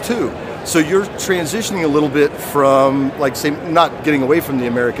fast, too. So you're transitioning a little bit from, like, say, not getting away from the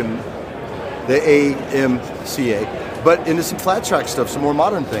AMCA, but into some flat track stuff, some more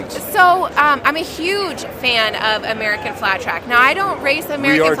modern things. So I'm a huge fan of American flat track. Now, I don't race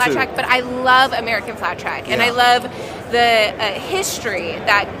American flat track, but I love American flat track. And I love the history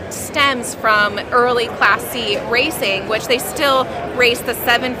that stems from early Class C racing, which they still race the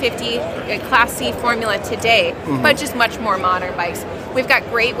 750 Class C formula today, but just much more modern bikes. We've got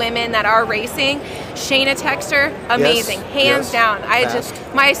great women that are racing. Shayna Texter, amazing, hands down.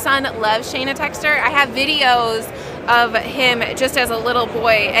 My son loves Shayna Texter. I have videos of him just as a little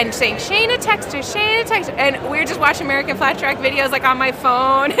boy and saying Shayna Texter, and we're just watching American Flat Track videos like on my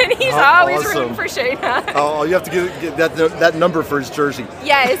phone, and he's always rooting for Shayna. Oh, you have to get that number for his jersey.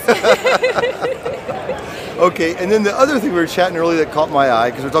 Yes. Okay, and then the other thing we were chatting earlier that caught my eye,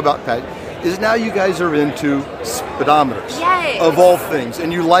 because we're talking about Pat, is now you guys are into speedometers. Yes. Of all things,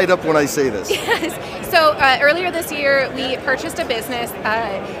 and you light up when I say this. Yes. So earlier this year, we purchased a business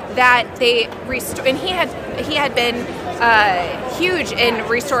that they and he had been huge in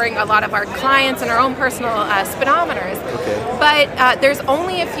restoring a lot of our clients and our own personal speedometers. Okay. But there's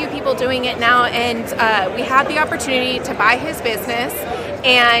only a few people doing it now, and we had the opportunity to buy his business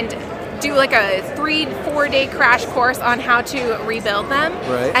and do like a 3-4 day crash course on how to rebuild them.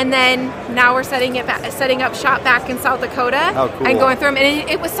 Right. And then now we're setting up shop back in South Dakota. How cool. And going through them. And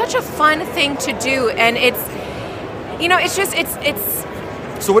it was such a fun thing to do. And it's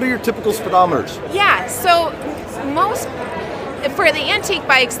So what are your typical speedometers? Yeah, so for the antique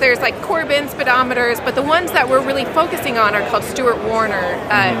bikes, there's like Corbin speedometers, but the ones that we're really focusing on are called Stuart Warner,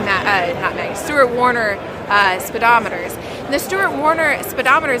 Stuart Warner speedometers. And the Stuart Warner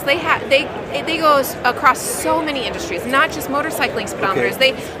speedometers, they go across so many industries, not just motorcycling speedometers.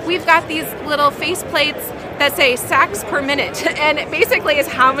 Okay. We've got these little face plates that say sacks per minute, and it basically is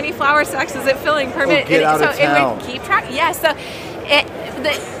how many flour sacks is it filling per minute. Get out of town. It would keep track. Yeah. So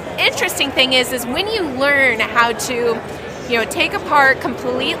the interesting thing is when you learn how to take apart,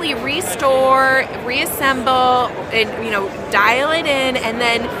 completely restore, reassemble, and dial it in, and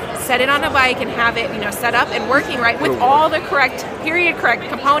then set it on a bike and have it set up and working right with all the correct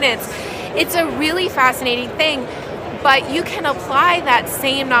components. It's a really fascinating thing, but you can apply that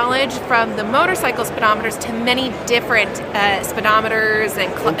same knowledge from the motorcycle speedometers to many different speedometers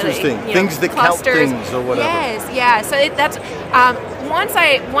and things that clusters. Count things or whatever. Yes, yeah. So that's once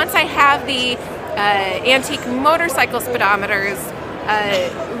I have the antique motorcycle speedometers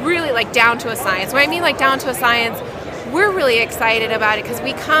really like down to a science. When I mean like down to a science, we're really excited about it because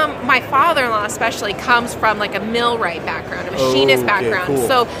my father-in-law especially comes from like a millwright background, a machinist background. Cool.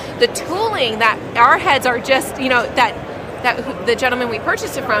 So the tooling that our heads are just, that the gentleman we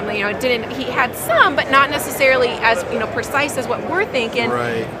purchased it from, he had some, but not necessarily as, precise as what we're thinking.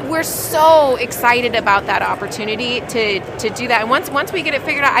 Right. We're so excited about that opportunity to do that. And once we get it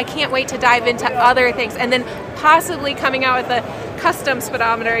figured out, I can't wait to dive into other things. And then possibly coming out with a custom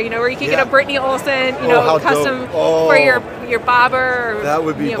speedometer, where you can get a Brittany Olsen, custom for your bobber, or, that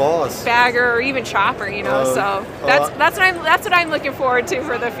would be boss, bagger, or even chopper, So that's what I'm looking forward to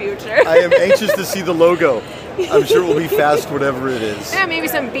for the future. I am anxious to see the logo. I'm sure it will be fast, whatever it is. Yeah, maybe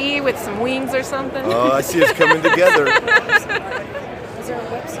some bee with some wings or something. Oh, I see us coming together. Is there a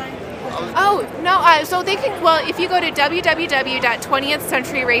website? Oh, no, so they can, if you go to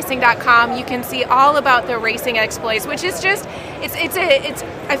www.20thcenturyracing.com, you can see all about the racing exploits, which is just,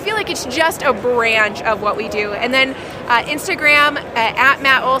 I feel like it's just a branch of what we do. And then Instagram, at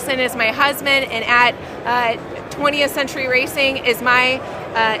Matt Olson is my husband, and at 20th Century Racing is my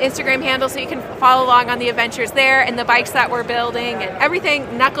Instagram handle, so you can follow along on the adventures there and the bikes that we're building and everything.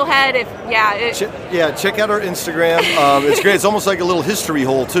 Knucklehead, check out our Instagram. It's great. It's almost like a little history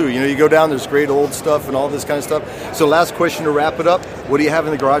hole too. You go down, there's great old stuff and all this kind of stuff. So last question to wrap it up: what do you have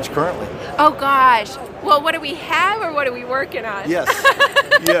in the garage currently? Oh gosh. Well, what do we have, or what are we working on? Yes.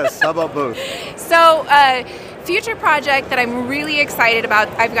 How about both? So, future project that I'm really excited about,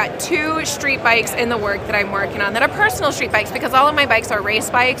 I've got 2 street bikes in the work that I'm working on that are personal street bikes, because all of my bikes are race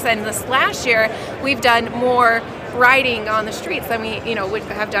bikes, and this last year we've done more riding on the streets than we would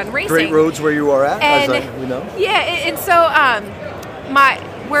have done racing. Great roads where you are at, and, Yeah, and so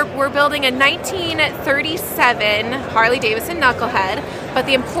we're building a 1937 Harley Davidson Knucklehead, but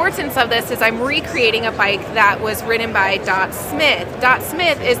the importance of this is I'm recreating a bike that was ridden by Dot Smith. Dot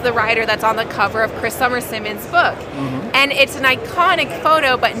Smith is the rider that's on the cover of Chris Summer Simmons' book. Mm-hmm. And it's an iconic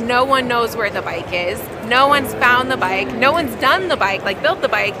photo, but no one knows where the bike is. No one's found the bike. No one's done the bike, built the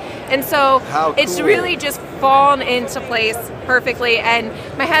bike. And so it's really just fallen into place perfectly. And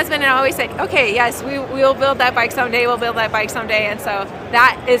my husband and I always said, okay, yes, we'll build that bike someday. We'll build that bike someday. And so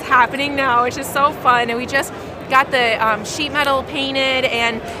that is happening now, which is so fun. And we just got the sheet metal painted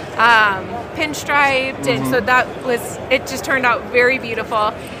and pinstriped. And so it just turned out very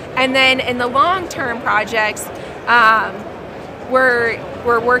beautiful. And then in the long-term projects, we're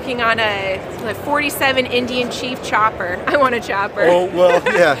working on a 47 Indian Chief chopper. I want a chopper. Oh, well,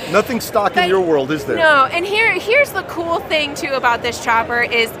 yeah. Nothing stock in your world, is there? No, and here's the cool thing, too, about this chopper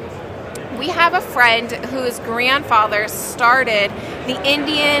is we have a friend whose grandfather started the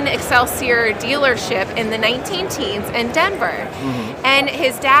Indian Excelsior dealership in the 19-teens in Denver. And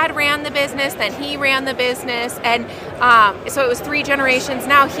his dad ran the business, then he ran the business, and so it was 3 generations.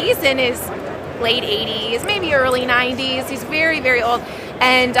 Now he's in his late 80s, maybe early 90s. He's very, very old.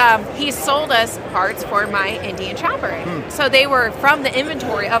 And he sold us parts for my Indian Chopper. So they were from the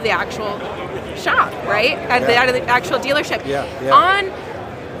inventory of the actual shop, right? At the actual dealership.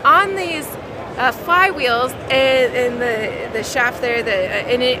 On these flywheels in the shaft there,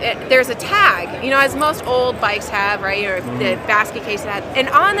 there's a tag, as most old bikes have, right? Or the basket case have. And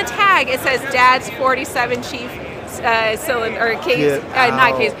on the tag, it says Dad's 47 Chief cylinder or case,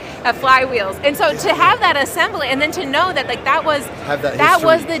 not case, flywheels. And so to have that assembly, and then to know that that was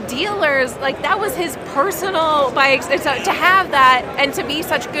the dealer's, that was his personal bikes, and so to have that and to be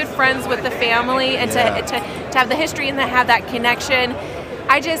such good friends with the family and to have the history and to have that connection.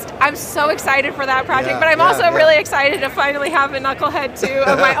 I'm so excited for that project, but I'm also really excited to finally have a knucklehead too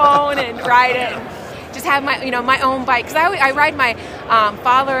of my own and ride it. And just have my own bike, because I ride my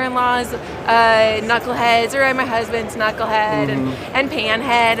father-in-law's knuckleheads, or my husband's knucklehead and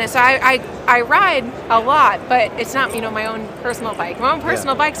panhead, and so I ride a lot, but it's not my own personal bike. My own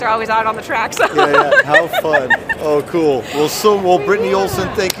personal bikes are always out on the track. So. How fun! Oh, cool. Well, Brittany Olson,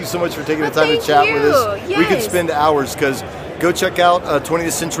 thank you so much for taking the time to chat with us. Yes. We could spend hours, because go check out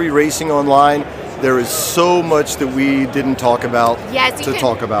 20th Century Racing online. There is so much that we didn't talk about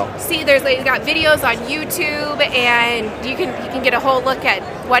talk about. See, there's got videos on YouTube, and you can get a whole look at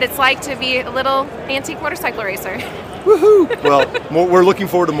what it's like to be a little antique motorcycle racer. Woohoo! Well, we're looking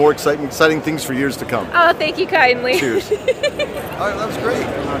forward to more exciting things for years to come. Oh, thank you kindly. Cheers. All right, that was great.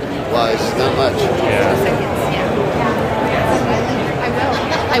 Why? It's not much.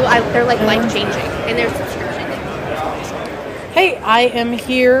 I will. They're life-changing, and they're subscription. Hey, I am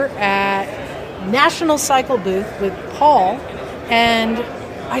here at National Cycle booth with Paul, and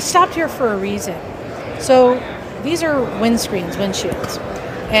I stopped here for a reason. So these are windshields,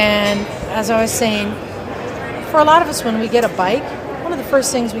 and as I was saying, for a lot of us when we get a bike, one of the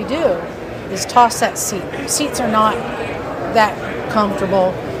first things we do is toss that seat. Seats are not that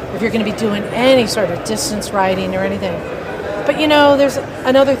comfortable if you're going to be doing any sort of distance riding or anything. But there's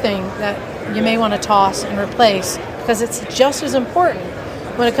another thing that you may want to toss and replace, because it's just as important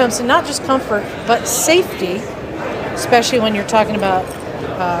when it comes to not just comfort but safety, especially when you're talking about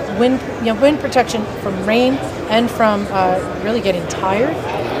wind protection from rain and from really getting tired,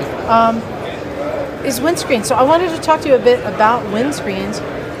 is windscreens. So I wanted to talk to you a bit about windscreens,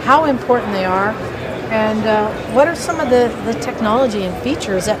 how important they are, and what are some of the technology and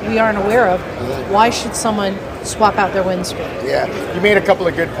features that we aren't aware of. Why should someone swap out their windscreen? Yeah, you made a couple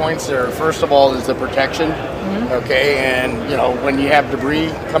of good points there. First of all is the protection. Okay, and when you have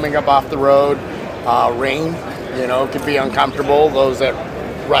debris coming up off the road, rain, can be uncomfortable. Those that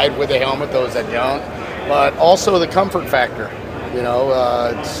ride with a helmet, those that don't. But also the comfort factor.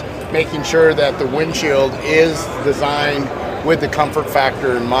 It's making sure that the windshield is designed with the comfort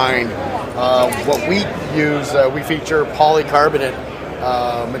factor in mind. What we use, we feature polycarbonate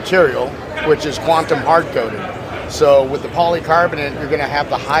material, which is quantum hard coated. So with the polycarbonate, you're going to have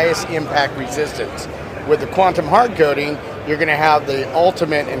the highest impact resistance. With the quantum hard coating, you're going to have the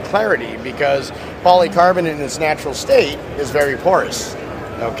ultimate in clarity, because polycarbonate in its natural state is very porous,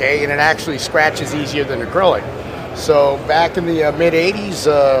 okay, and it actually scratches easier than acrylic. So back in the mid-'80s,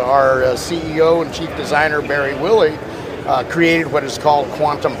 our CEO and chief designer, Barry Willey, created what is called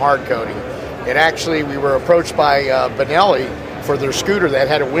quantum hard coating. We were approached by Benelli for their scooter that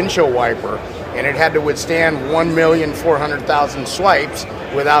had a windshield wiper, and it had to withstand 1,400,000 swipes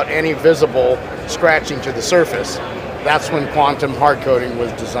without any visible scratching to the surface. That's when quantum hard coating was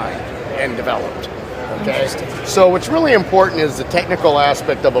designed and developed. Okay, so what's really important is the technical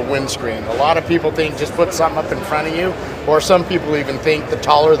aspect of a windscreen. A lot of people think just put something up in front of you, or some people even think the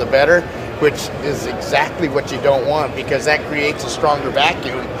taller the better, which is exactly what you don't want, because that creates a stronger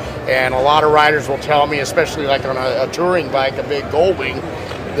vacuum. And a lot of riders will tell me, especially like on a touring bike, a big Goldwing,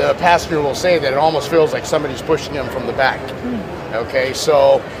 the passenger will say that it almost feels like somebody's pushing them from the back. Okay,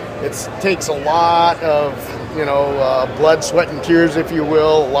 so it takes a lot of blood, sweat, and tears, if you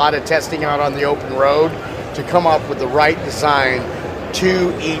will, a lot of testing out on the open road to come up with the right design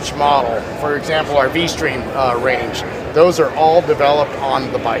to each model. For example, our V-Stream range, those are all developed on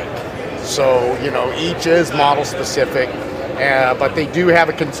the bike. So, each is model specific, but they do have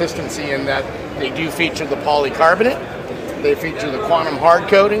a consistency in that they do feature the polycarbonate, they feature the quantum hard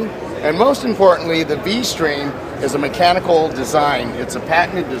coating, and most importantly, the V-Stream is a mechanical design. It's a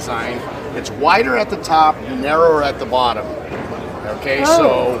patented design. It's wider at the top, narrower at the bottom. Okay, Oh.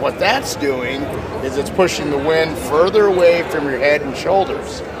 so what that's doing is it's pushing the wind further away from your head and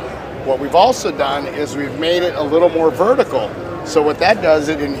shoulders. What we've also done is we've made it a little more vertical. So what that does,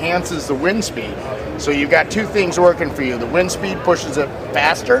 it enhances the wind speed. So you've got two things working for you. The wind speed pushes it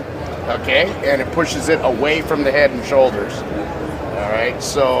faster, okay, and it pushes it away from the head and shoulders. All right,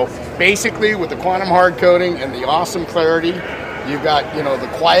 so basically with the quantum hard coating and the awesome clarity, you've got, the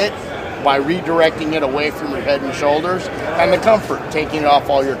quiet by redirecting it away from your head and shoulders, and the comfort, taking it off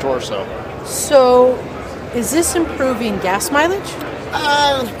all your torso. So, is this improving gas mileage?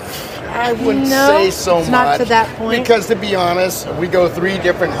 I wouldn't No, say so it's much. not to that point. Because to be honest, we go 3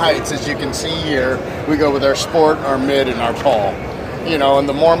 different heights, as you can see here. We go with our sport, our mid, and our tall. And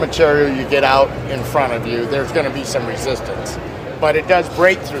the more material you get out in front of you, there's going to be some resistance. But it does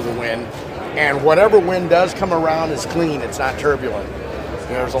break through the wind, and whatever wind does come around is clean. It's not turbulent.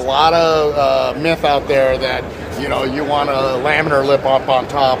 There's a lot of myth out there that, you want a laminar lip up on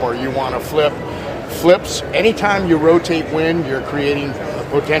top, or you want to flip. Flips, anytime you rotate wind, you're creating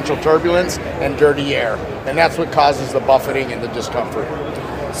potential turbulence and dirty air. And that's what causes the buffeting and the discomfort.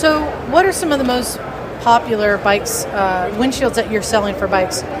 So, what are some of the most popular bikes, windshields that you're selling for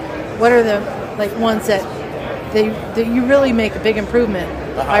bikes? What are the ones that you really make a big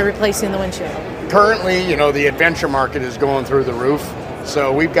improvement by replacing the windshield? Currently, the adventure market is going through the roof.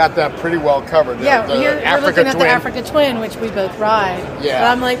 So we've got that pretty well covered. We're looking at Twin. the Africa Twin, which we both ride. Yeah. But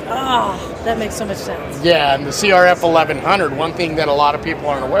I'm like, that makes so much sense. Yeah, and the CRF 1100, one thing that a lot of people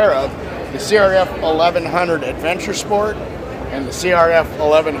aren't aware of, the CRF 1100 Adventure Sport and the CRF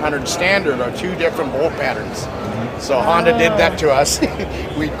 1100 Standard are 2 different bolt patterns. So Honda did that to us.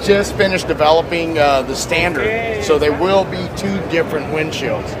 We just finished developing the Standard, so they will be 2 different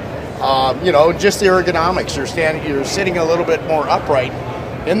windshields. Just the ergonomics. You're sitting a little bit more upright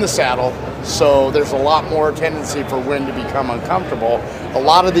in the saddle, so there's a lot more tendency for wind to become uncomfortable. A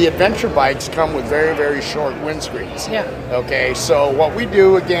lot of the adventure bikes come with very, very short windscreens. Yeah. Okay, so what we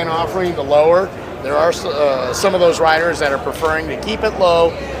do, again, offering the lower, there are some of those riders that are preferring to keep it low,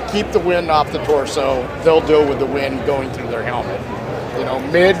 keep the wind off the torso. They'll deal with the wind going through their helmet.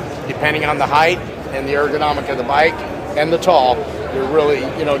 Mid, depending on the height and the ergonomic of the bike, and the tall, it really,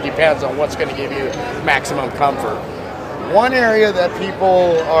 depends on what's going to give you maximum comfort. One area that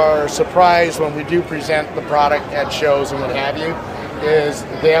people are surprised when we do present the product at shows and what have you is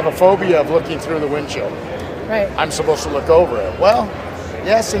they have a phobia of looking through the windshield. Right. I'm supposed to look over it. Well,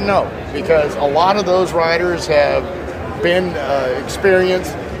 yes and no, because a lot of those riders have been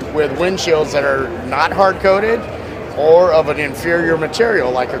experienced with windshields that are not hard-coated or of an inferior material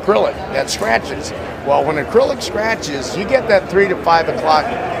like acrylic that scratches. Well, when acrylic scratches, you get that 3 to 5 o'clock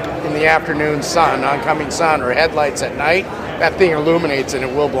in the afternoon sun, oncoming sun, or headlights at night, that thing illuminates and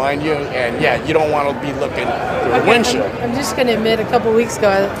it will blind you. And yeah, you don't want to be looking through the windshield. I'm just going to admit, a couple weeks ago,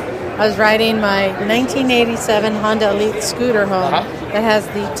 I was riding my 1987 Honda Elite scooter home that has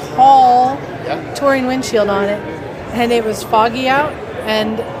the tall touring windshield on it, and it was foggy out,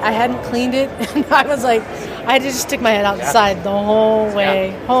 and I hadn't cleaned it, and I was like, I had to just stick my head outside the whole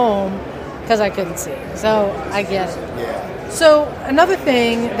way home because I couldn't see. So I get it. Yeah. So another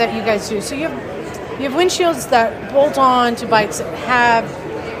thing that you guys do, so you have windshields that bolt on to bikes that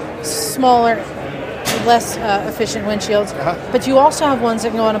have smaller, less efficient windshields, but you also have ones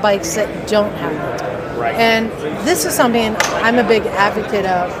that go on bikes that don't have it. Right. And this is something I'm a big advocate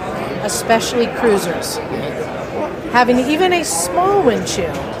of, especially cruisers. Having even a small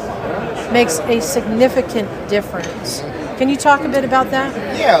windshield makes a significant difference. Can you talk a bit about that?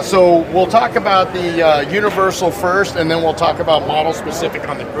 Yeah, so we'll talk about the Universal first, and then we'll talk about model specific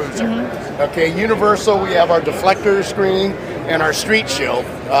on the cruiser. Okay, Universal, we have our deflector screen and our street shield.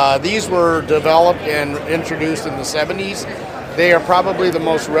 These were developed and introduced in the 70s. They are probably the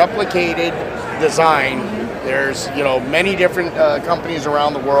most replicated design. There's many different companies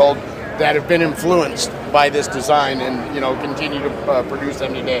around the world that have been influenced by this design and continue to produce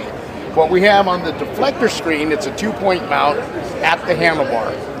them today. What we have on the deflector screen, it's a 2-point mount at the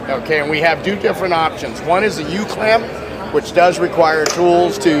handlebar. Okay, and we have 2 different options. One is a U-clamp, which does require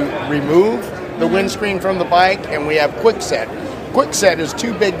tools to remove the windscreen from the bike, and we have quick set. Quick set is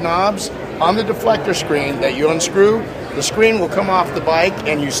 2 big knobs on the deflector screen that you unscrew. The screen will come off the bike,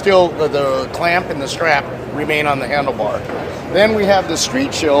 and you still, the clamp and the strap remain on the handlebar. Then we have the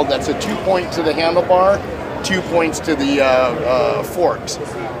street shield, that's a 2-point to the handlebar, 2 points to the forks.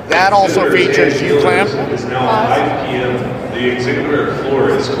 That also features U-clamp. It is now 5 p.m. The exhibitor floor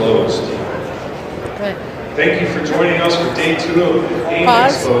is closed. Good. Thank you for joining us for Day 2 of AIM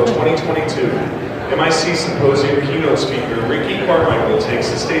Expo 2022. MIC Symposium keynote speaker Ricky Carmichael takes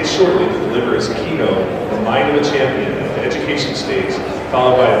the stage shortly to deliver his keynote, The Mind of a Champion, at education stage,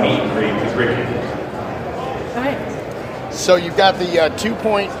 followed by a meet and greet with Ricky. All right. So you've got the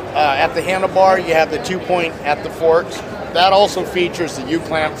 2-point at the handlebar, you have the 2-point at the forks. That also features the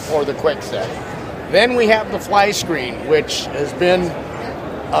U-clamp for the quick set. Then we have the fly screen, which has been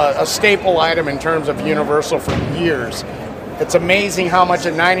a staple item in terms of Universal for years. It's amazing how much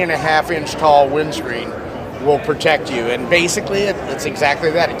a 9.5-inch tall windscreen will protect you, and basically it's exactly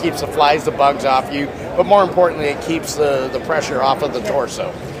that. It keeps the flies, the bugs off you, but more importantly it keeps the pressure off of the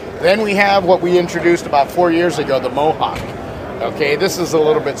torso. Then we have what we introduced about 4 years ago, the Mohawk. Okay, this is a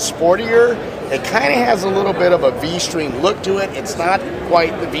little bit sportier. It kind of has a little bit of a V-Stream look to it. It's not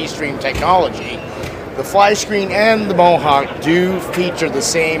quite the V-Stream technology. The fly screen and the Mohawk do feature the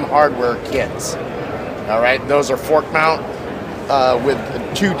same hardware kits. All right, those are fork mount with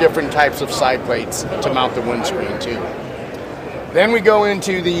 2 different types of side plates to mount the windscreen too. Then we go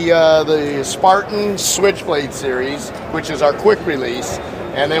into the Spartan Switchblade series, which is our quick release,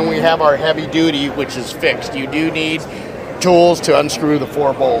 and then we have our heavy duty, which is fixed. You do need tools to unscrew the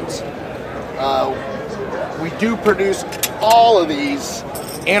 4 bolts. We do produce all of these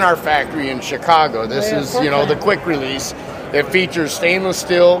in our factory in Chicago. This is, the quick release. It features stainless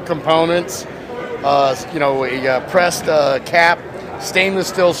steel components, a pressed cap, stainless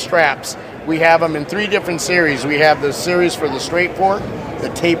steel straps. We have them in 3 different series. We have the series for the straight fork, the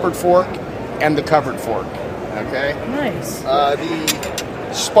tapered fork, and the covered fork. Okay? Nice.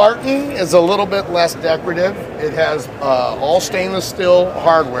 The Spartan is a little bit less decorative. It has all stainless steel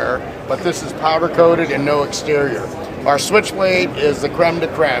hardware, but this is powder coated and no exterior. Our Switchblade is the creme de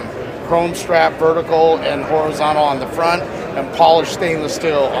creme. Chrome strap vertical and horizontal on the front, and polished stainless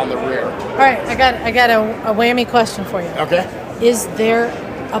steel on the rear. All right, I got a whammy question for you. Okay. Is there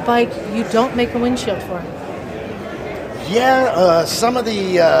a bike you don't make a windshield for? Yeah, some of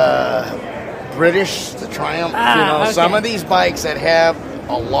the British, the Triumph, okay. Some of these bikes that have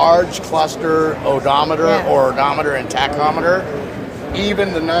a large cluster odometer or odometer and tachometer,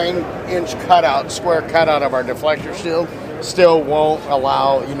 even the 9-inch square cutout of our deflector still won't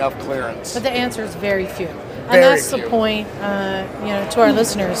allow enough clearance. But the answer is very few. And Very that's few. the point, to our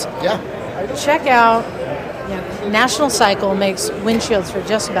listeners. Yeah. Check out, National Cycle makes windshields for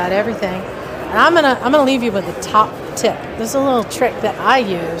just about everything. And I'm gonna leave you with a top tip. This is a little trick that I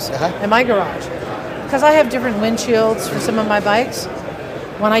use in my garage. Because I have different windshields for some of my bikes.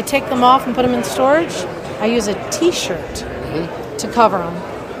 When I take them off and put them in storage, I use a T-shirt to cover them,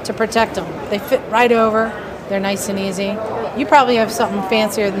 to protect them. They fit right over. They're nice and easy. You probably have something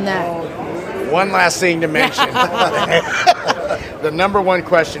fancier than that. One last thing to mention. The number one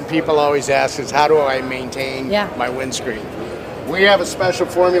question people always ask is, how do I maintain my windscreen? We have a special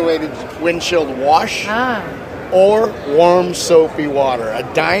formulated windshield wash or warm soapy water. A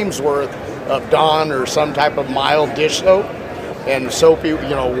dime's worth of Dawn or some type of mild dish soap and soapy,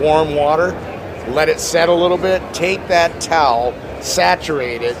 warm water. Let it set a little bit. Take that towel,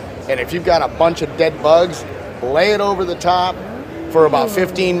 saturate it, and if you've got a bunch of dead bugs, lay it over the top for about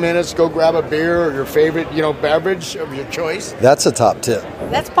 15 minutes. Go grab a beer or your favorite, beverage of your choice. That's a top tip.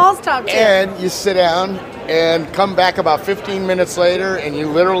 That's Paul's top tip. And you sit down and come back about 15 minutes later, and you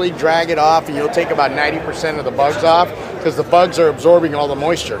literally drag it off, and you'll take about 90% of the bugs off because the bugs are absorbing all the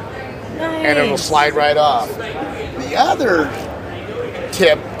moisture. Nice. And it'll slide right off. The other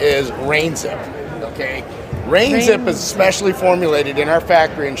tip is Rain Zip. Okay, Rain Zip is specially formulated in our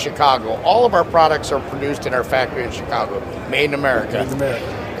factory in Chicago. All of our products are produced in our factory in Chicago, made in America.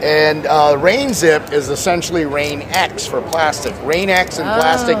 And Rain Zip is essentially Rain X for plastic. Rain X and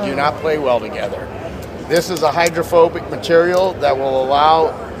plastic do not play well together. This is a hydrophobic material that will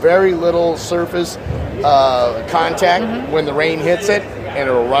allow very little surface contact when the rain hits it, and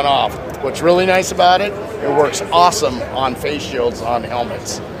it'll run off. What's really nice about it, it works awesome on face shields on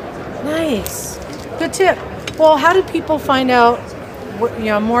helmets. Nice. Good tip. Well, how do people find out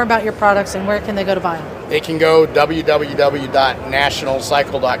more about your products, and where can they go to buy them? They can go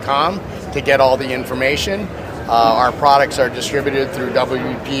www.nationalcycle.com to get all the information. Our products are distributed through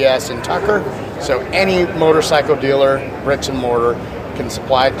WPS and Tucker, so any motorcycle dealer, bricks and mortar, can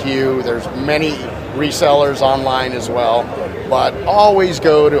supply it to you. There's many resellers online as well, but always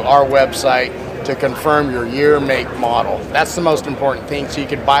go to our website to confirm your year, make, model. That's the most important thing, so you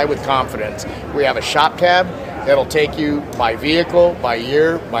can buy with confidence. We have a shop tab that'll take you by vehicle, by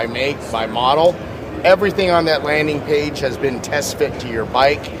year, by make, by model. Everything on that landing page has been test fit to your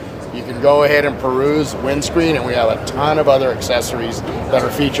bike. You can go ahead and peruse windscreen, and we have a ton of other accessories that are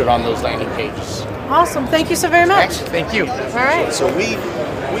featured on those landing pages. Awesome. Thank you so very much. Thank you. All right. So we go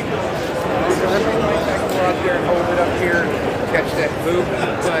out there and hold it up here, catch that loop,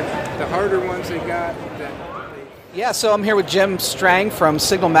 but the harder ones they got, that Yeah, so I'm here with Jim Strang from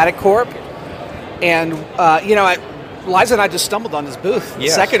Signalmatic Corp. And, Liza and I just stumbled on this booth a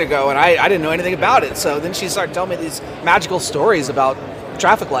second ago, and I didn't know anything about it. So then she started telling me these magical stories about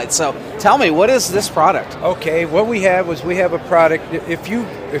traffic lights. So tell me, what is this product? Okay, what we have a product. If you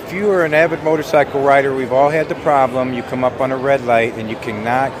are an avid motorcycle rider, we've all had the problem. You come up on a red light and you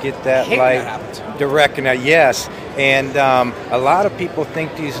cannot get that light direct. Yes, and a lot of people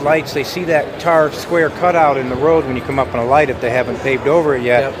think these lights. They see that tar square cutout in the road when you come up on a light. If they haven't paved over it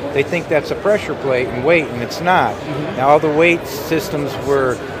yet, they think that's a pressure plate and weight, and it's not. Now all the weight systems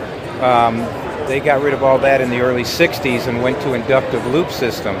were. They got rid of all that in the early 60s and went to inductive loop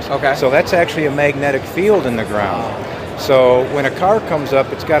systems. Okay. So that's actually a magnetic field in the ground. So when a car comes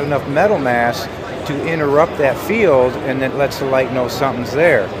up, it's got enough metal mass to interrupt that field, and then lets the light know something's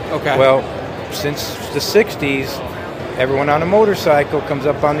there. Okay. Well, since the 60s, everyone on a motorcycle comes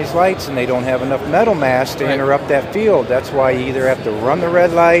up on these lights and they don't have enough metal mass to interrupt that field. That's why you either have to run the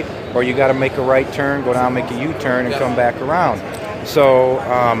red light or you got to make a right turn, go down, make a U-turn, and come back around. So,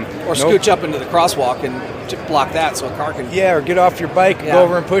 or scooch up into the crosswalk and block that so a car can. Yeah, or get off your bike and go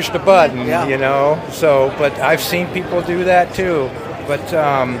over and push the button. You know. So, but I've seen people do that too. But,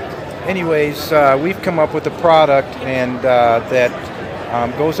 anyways, we've come up with a product and that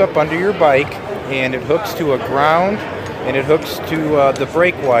goes up under your bike, and it hooks to a ground, and it hooks to the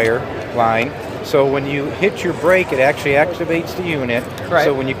brake wire line. So when you hit your brake, it actually activates the unit. Right.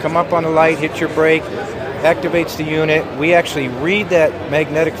 So when you come up on a light, hit your brake, activates the unit. We actually read that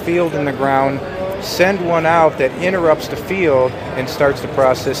magnetic field in the ground, send one out that interrupts the field and starts the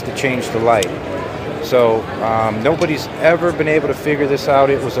process to change the light. So nobody's ever been able to figure this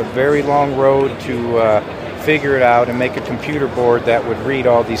out. It was a very long road to figure it out and make a computer board that would read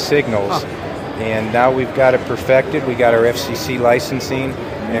all these signals. And now we've got it perfected. We got our FCC licensing,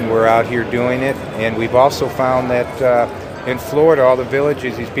 and we're out here doing it. And we've also found that in Florida, all the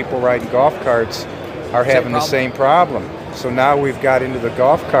villages, these people riding golf carts are having the same problem. So now we've got into the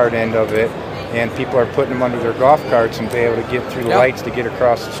golf cart end of it, and people are putting them under their golf carts and be able to get through the lights to get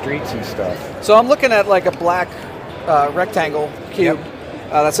across the streets and stuff. So I'm looking at like a black rectangle cube.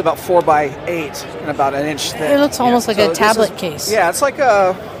 That's about 4 by 8 and about an inch thick. It looks almost like a tablet case. Yeah, it's like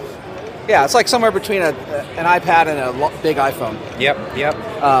it's like somewhere between an iPad and a big iPhone. Yep.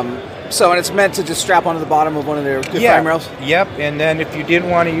 And it's meant to just strap onto the bottom of one of their frame rails? Yep, and then if you didn't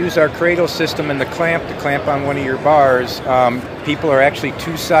want to use our cradle system and the clamp to clamp on one of your bars, people are actually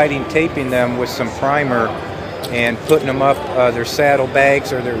two-siding taping them with some primer and putting them up their saddle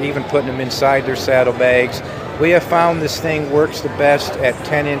bags, or they're even putting them inside their saddle bags. We have found this thing works the best at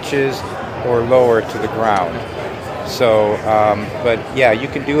 10 inches or lower to the ground. So, but yeah, you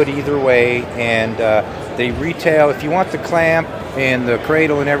can do it either way, and they retail, if you want the clamp and the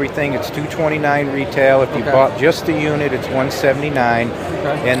cradle and everything, it's $229 retail. If you bought just the unit, it's $179,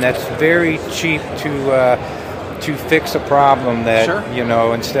 and that's very cheap to fix a problem that,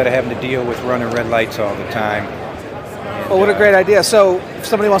 instead of having to deal with running red lights all the time. Well, what a great idea. So if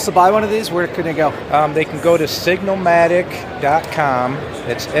somebody wants to buy one of these, where can they go? They can go to signalmatic.com.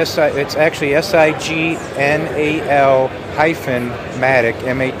 It's actually SIGNAL-Matic,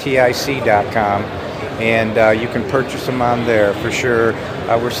 MATIC.com. And you can purchase them on there for sure.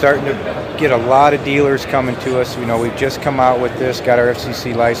 We're starting to get a lot of dealers coming to us. We've just come out with this, got our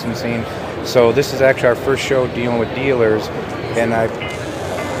FCC licensing. So this is actually our first show dealing with dealers. And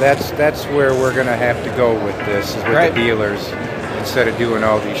that's where we're going to have to go with this, is with the dealers, instead of doing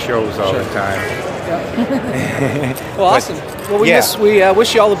all these shows all the time. Well, awesome. Well, we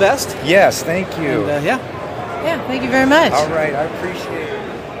wish you all the best. Yes, thank you. And, Yeah, thank you very much. All right, I appreciate it.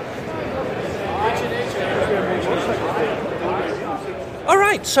 All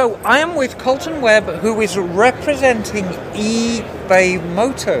right, so I am with Colton Webb, who is representing eBay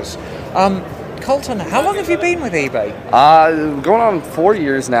Motors. Colton, how long have you been with eBay? Going on 4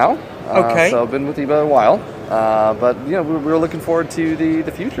 years now. Okay. So I've been with eBay a while. But we're looking forward to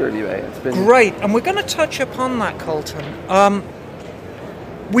the future of eBay. It's been great, and we're going to touch upon that, Colton.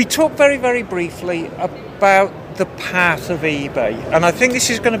 We talked very, very briefly about the path of eBay, and I think this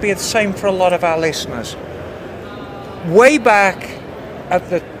is going to be the same for a lot of our listeners. Way back at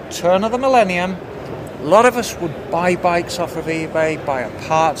the turn of the millennium, a lot of us would buy bikes off of eBay, buy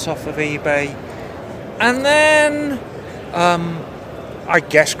parts off of eBay, and then I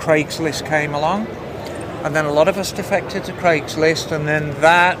guess Craigslist came along, and then a lot of us defected to Craigslist, and then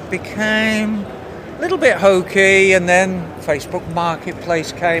that became a little bit hokey, and then Facebook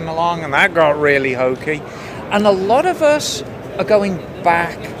Marketplace came along, and that got really hokey, and a lot of us are going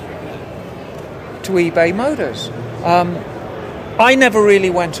back to eBay Motors. I never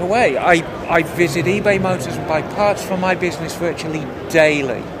really went away. I visit eBay Motors and buy parts for my business virtually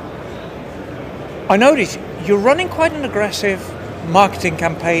daily. I notice you're running quite an aggressive marketing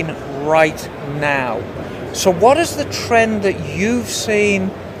campaign right now. So what is the trend that you've seen?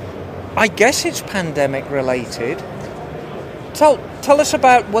 I guess it's pandemic related. Tell us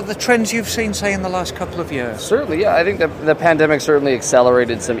about what the trends you've seen, say, in the last couple of years. Certainly, yeah. I think the pandemic certainly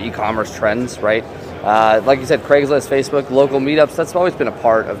accelerated some e-commerce trends, right? Like you said, Craigslist, Facebook, local meetups, that's always been a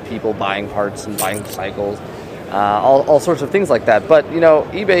part of people buying parts and buying cycles, all sorts of things like that. But,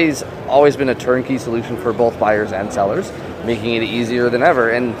 eBay's always been a turnkey solution for both buyers and sellers, making it easier than ever.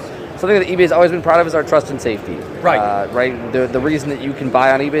 And something that eBay's always been proud of is our trust and safety. Right. Right. The reason that you can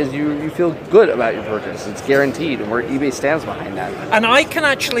buy on eBay is you feel good about your purchase. It's guaranteed, and where eBay stands behind that. And I can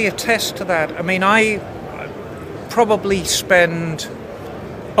actually attest to that. I mean, I probably spend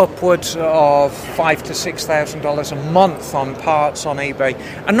upwards of $5,000 to $6,000 a month on parts on eBay,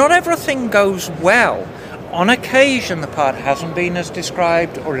 and not everything goes well. On occasion, the part hasn't been as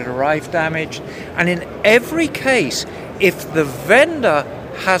described, or it arrived damaged, and in every case, if the vendor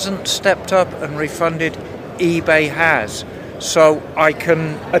hasn't stepped up and refunded, eBay has. So I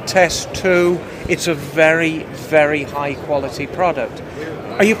can attest to it's a very, very high quality product.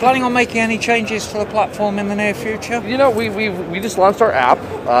 Are you planning on making any changes to the platform in the near future? We just launched our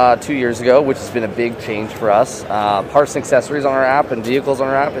app 2 years ago, which has been a big change for us. Parts and accessories on our app and vehicles on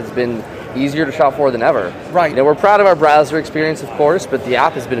our app has been easier to shop for than ever. Right. We're proud of our browser experience, of course, but the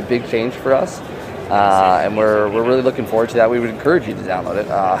app has been a big change for us. And we're really looking forward to that. We would encourage you to download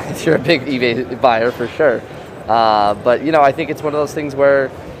it if you're a big eBay buyer, for sure. But I think it's one of those things where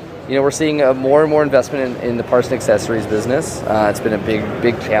we're seeing more and more investment in the parts and accessories business. It's been a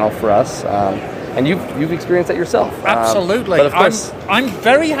big channel for us, and you've experienced that yourself. Absolutely. But of course, I'm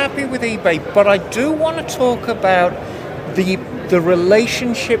very happy with eBay, but I do want to talk about the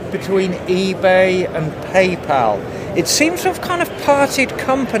relationship between eBay and PayPal. It seems to have kind of parted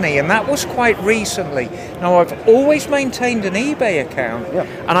company, and that was quite recently. Now, I've always maintained an eBay account,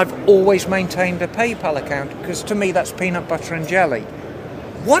 and I've always maintained a PayPal account, because to me that's peanut butter and jelly.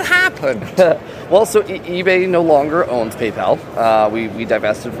 What happened? Well, so eBay no longer owns PayPal. We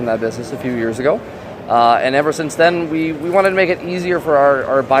divested from that business a few years ago. And ever since then, we wanted to make it easier for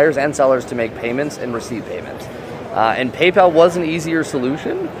our buyers and sellers to make payments and receive payments. And PayPal was an easier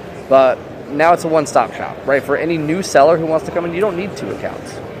solution, but now it's a one-stop shop, right? For any new seller who wants to come in, you don't need two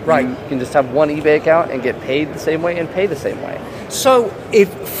accounts. Right. You can just have one eBay account and get paid the same way and pay the same way. So if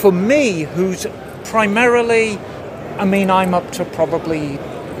for me, who's primarily, I'm up to probably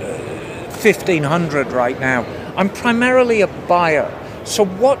 1,500 right now. I'm primarily a buyer. So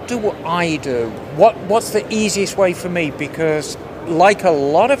what do I do? What's the easiest way for me? Because like a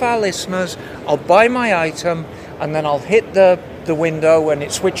lot of our listeners, I'll buy my item and then I'll hit the window and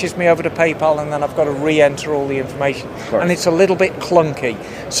it switches me over to PayPal, and then I've got to re-enter all the information. And it's a little bit clunky.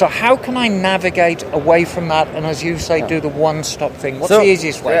 So how can I navigate away from that and, as you say, do the one-stop thing? What's the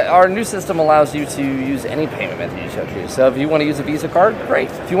easiest way? Our new system allows you to use any payment method you so choose. So if you want to use a Visa card, great.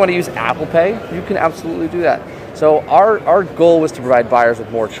 If you want to use Apple Pay, you can absolutely do that. So our goal was to provide buyers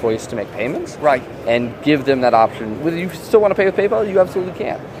with more choice to make payments. Right. And give them that option. Whether you still want to pay with PayPal, you absolutely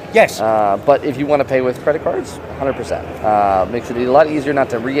can. Yes. But if you want to pay with credit cards, 100%. Makes it a lot easier not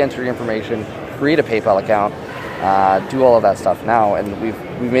to re-enter your information, create a PayPal account, do all of that stuff now, and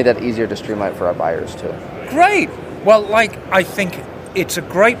we've made that easier to streamline for our buyers too. Great. Well, I think it's a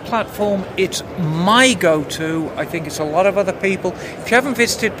great platform. It's my go-to. I think it's a lot of other people. If you haven't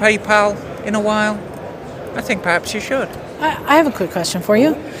visited PayPal in a while, I think perhaps you should. I have a quick question for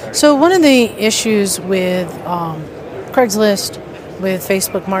you. So one of the issues with Craigslist, with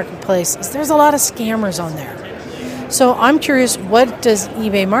Facebook Marketplace, is there's a lot of scammers on there. So I'm curious, what does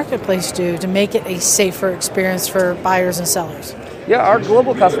eBay Marketplace do to make it a safer experience for buyers and sellers? Yeah, our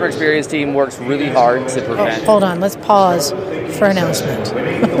global customer experience team works really hard to prevent... Hold on, let's pause for announcement.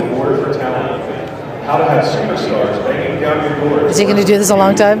 How to have superstars banging down your doors. Is he going to do this a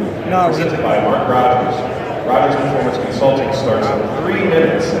long time? No. Presented by Mark Rogers. Rogers Performance Consulting starts in 3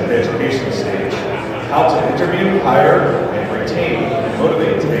 minutes at the education stage. How to interview, hire, and retain and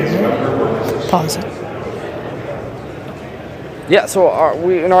motivate today's younger workers. Pause it. Yeah, so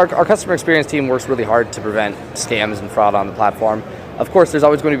our customer experience team works really hard to prevent scams and fraud on the platform. Of course, there's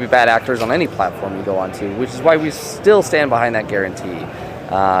always going to be bad actors on any platform you go onto, which is why we still stand behind that guarantee.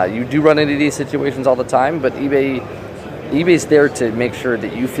 You do run into these situations all the time, but eBay's there to make sure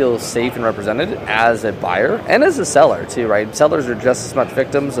that you feel safe and represented as a buyer and as a seller too, right? Sellers are just as much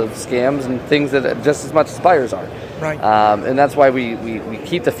victims of scams and things that just as much as buyers are. Right. And that's why we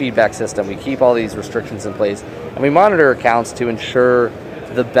keep the feedback system. We keep all these restrictions in place, and we monitor accounts to ensure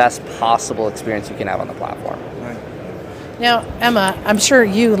the best possible experience you can have on the platform. Now, Emma, I'm sure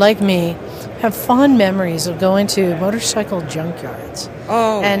you, like me, have fond memories of going to motorcycle junkyards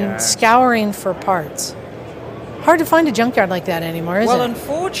and scouring for parts. Hard to find a junkyard like that anymore, is Well, it?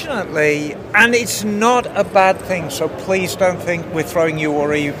 unfortunately, and it's not a bad thing, so please don't think we're throwing you or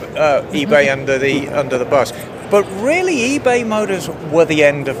eBay under the bus. But really, eBay Motors were the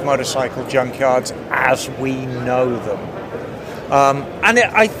end of motorcycle junkyards as we know them. And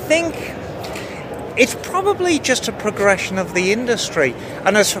I think it's probably just a progression of the industry.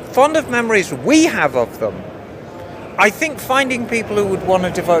 And as fond of memories we have of them, I think finding people who would want to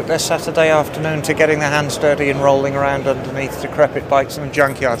devote their Saturday afternoon to getting their hands dirty and rolling around underneath decrepit bikes in the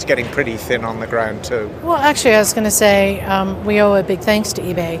junkyard's getting pretty thin on the ground too. Well, actually, I was going to say we owe a big thanks to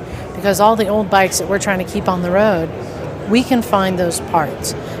eBay, because all the old bikes that we're trying to keep on the road, we can find those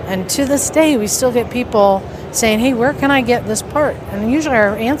parts. And to this day, we still get people saying, hey, where can I get this part? And usually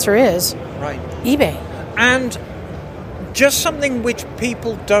our answer is eBay. And just something which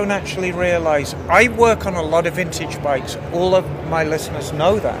people don't actually realize, I work on a lot of vintage bikes. All of my listeners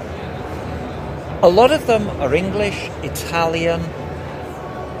know that. A lot of them are English, Italian.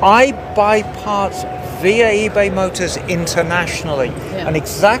 I buy parts via eBay Motors internationally, and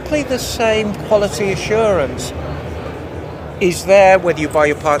exactly the same quality assurance is there whether you buy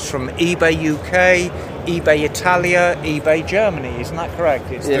your parts from eBay UK, eBay Italia, eBay Germany. Isn't that correct?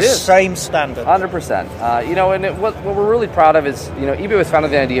 It's the same standard. 100%. What we're really proud of is, eBay was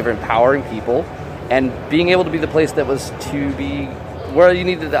founded on the idea of empowering people and being able to be the place that was to be where you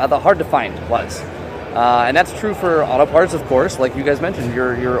needed the hard to find was. And that's true for auto parts, of course. Like you guys mentioned,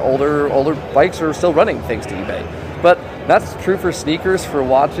 your older bikes are still running thanks to eBay. But that's true for sneakers, for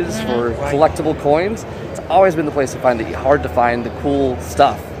watches, for collectible coins. It's always been the place to find the hard to find, the cool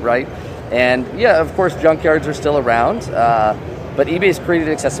stuff, right? And yeah, of course, junkyards are still around, but eBay's created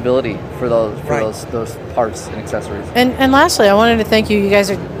accessibility for those parts and accessories. And lastly, I wanted to thank you. You guys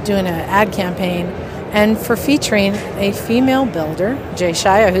are doing an ad campaign, and for featuring a female builder, Jay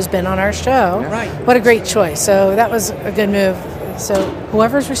Shia, who's been on our show. Right. What a great choice. So that was a good move. So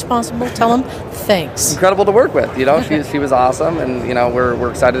whoever's responsible, tell them thanks. Incredible to work with. She was awesome, and we're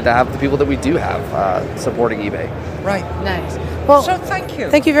excited to have the people that we do have supporting eBay. Right. Nice. Well, so thank you.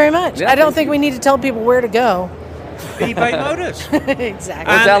 Thank you very much. Yeah, I don't think we need to tell people where to go. eBay Motors.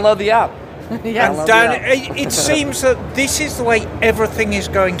 Exactly. Or download the app. It seems that this is the way everything is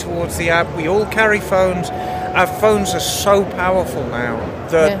going towards the app. We all carry phones. Our phones are so powerful now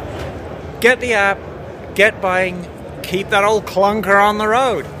that get the app, get buying, keep that old clunker on the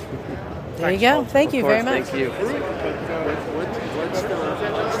road. There you go. Thank you very much. Thank you.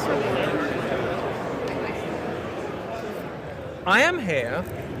 I am here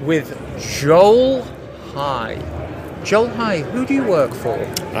with Joel High. Joel High, who do you work for?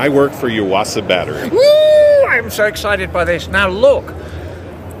 I work for Yuasa Battery. Woo! I'm so excited by this. Now look,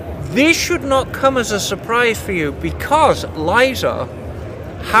 this should not come as a surprise for you because, Liza,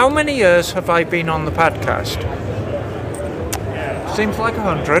 how many years have I been on the podcast? Seems like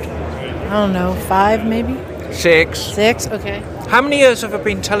 100. I don't know, 5 maybe? 6. 6, okay. How many years have I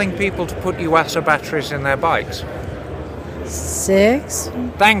been telling people to put Yuasa batteries in their bikes? 6.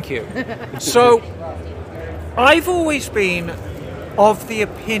 Thank you. So, I've always been of the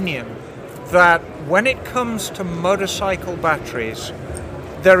opinion that when it comes to motorcycle batteries,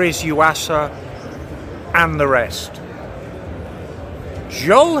 there is Yuasa and the rest.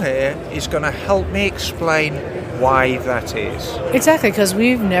 Joel here is going to help me explain why that is. Exactly, because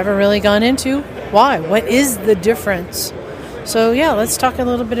we've never really gone into why. What is the difference? So, yeah, let's talk a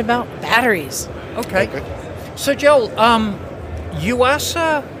little bit about batteries. Okay. So, Joel,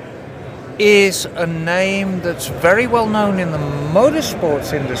 Yuasa is a name that's very well known in the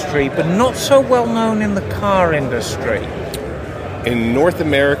motorsports industry, but not so well known in the car industry. In North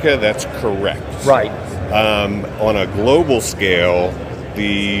America, that's correct. Right. On a global scale,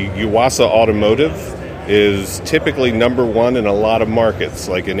 the Yuasa Automotive is typically number one in a lot of markets,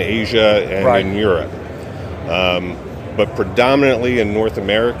 like in Asia and in Europe. But predominantly in North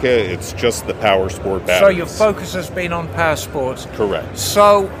America, it's just the power sport batteries. So your focus has been on power sports. Correct.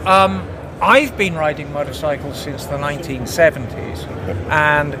 So I've been riding motorcycles since the 1970s.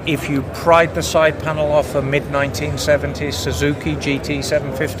 And if you pried the side panel off a mid-1970s Suzuki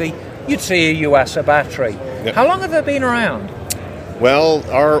GT750, you'd see a Yuasa battery. Yep. How long have they been around? Well,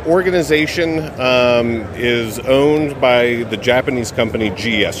 our organization is owned by the Japanese company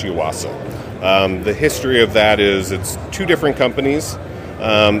GS Yuasa. The history of that is it's two different companies.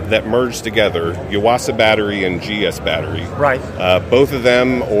 that merged together, Yuasa Battery and GS Battery. Right. Both of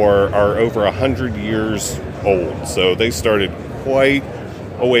them are over 100 years old, so they started quite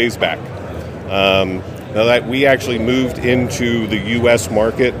a ways back. Now that we actually moved into the U.S.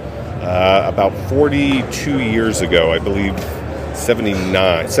 market about 42 years ago, I believe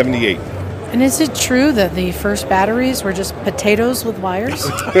 78. And is it true that the first batteries were just potatoes with wires?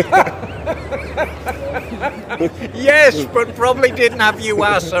 Yes, but probably didn't have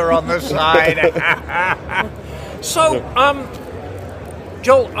Yuasa on the side. So,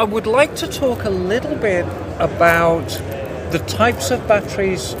 Joel, I would like to talk a little bit about the types of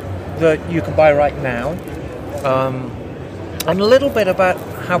batteries that you can buy right now, and a little bit about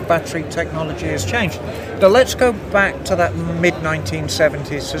how battery technology has changed. Now, let's go back to that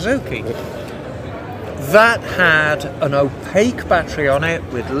mid-1970s Suzuki. That had an opaque battery on it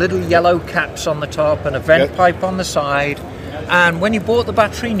with little yellow caps on the top and a vent pipe on the side. And when you bought the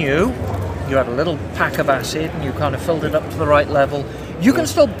battery new, you had a little pack of acid and you kind of filled it up to the right level. You can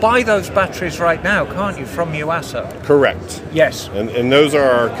still buy those batteries right now, can't you, from Yuasa? Correct. Yes. And those are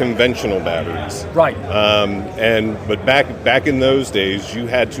our conventional batteries. Right. But back in those days, you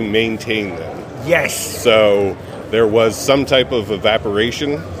had to maintain them. Yes. So there was some type of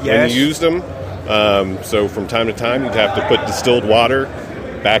evaporation when you used them. So from time to time, you'd have to put distilled water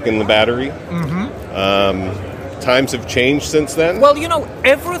back in the battery. Times have changed since then. Well,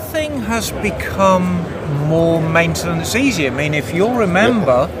 everything has become more maintenance easy. I mean, if you'll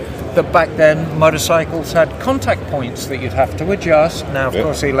remember that back then motorcycles had contact points that you'd have to adjust. Now, of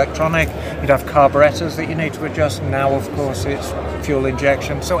course, electronic, you'd have carburetors that you need to adjust. Now, of course, it's fuel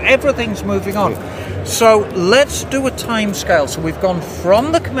injection. So everything's moving on. So let's do a time scale. So we've gone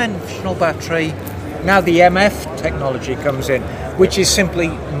from the conventional battery, now the MF technology comes in, which is simply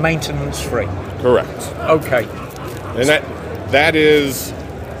maintenance free. Correct. Okay. And that is,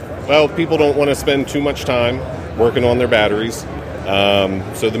 well, people don't want to spend too much time working on their batteries.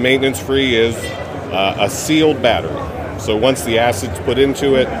 So the maintenance free is a sealed battery. So once the acid's put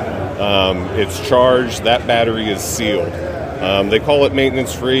into it, it's charged, that battery is sealed. They call it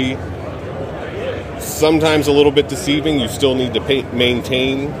maintenance free. Sometimes a little bit deceiving. You still need to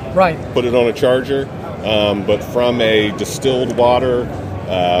maintain, put it on a charger. But from a distilled water,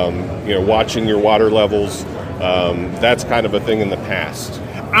 watching your water levels, that's kind of a thing in the past.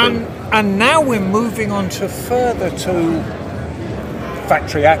 And now we're moving on to further to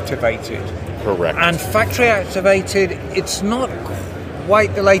factory activated. Correct. And factory activated, it's not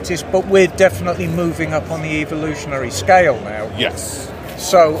quite the latest, but we're definitely moving up on the evolutionary scale now. Yes.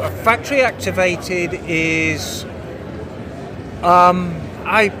 So a factory activated is,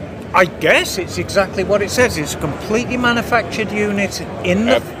 I guess it's exactly what it says. It's a completely manufactured unit in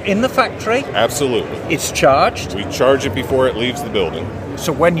the factory. Absolutely. It's charged. We charge it before it leaves the building.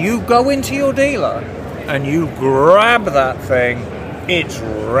 So when you go into your dealer and you grab that thing, it's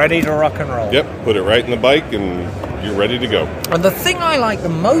ready to rock and roll. Yep, put it right in the bike and you're ready to go. And the thing I like the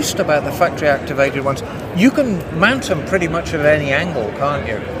most about the factory activated ones, you can mount them pretty much at any angle, can't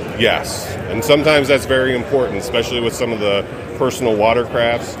you? Yes, and sometimes that's very important, especially with some of the personal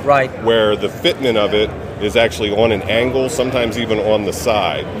watercrafts, where the fitment of it is actually on an angle, sometimes even on the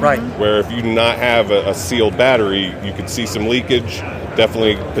side. Right. Where if you do not have a sealed battery, you could see some leakage,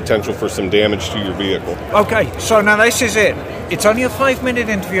 definitely potential for some damage to your vehicle. Okay, so now this is it. It's only a 5-minute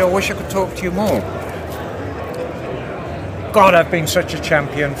interview. I wish I could talk to you more. God, I've been such a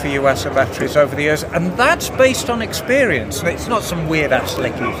champion for Yuasa batteries over the years, and that's based on experience. It's not some weird-ass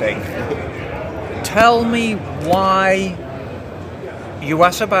slicky thing. Tell me why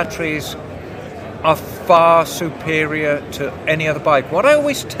Yuasa batteries are far superior to any other bike. What I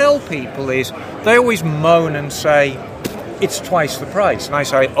always tell people is, they always moan and say, it's twice the price. And I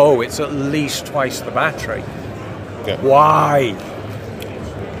say, it's at least twice the battery. Yeah. Why?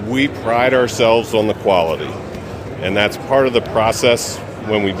 We pride ourselves on the quality. And that's part of the process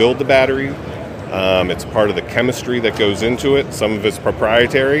when we build the battery. It's part of the chemistry that goes into it. Some of it's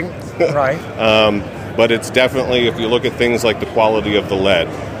proprietary. Right. But it's definitely, if you look at things like the quality of the lead,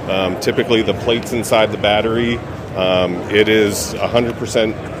 typically the plates inside the battery, it is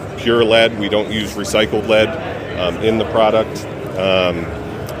 100% pure lead. We don't use recycled lead in the product.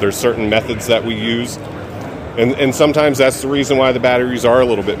 There's certain methods that we use. And sometimes that's the reason why the batteries are a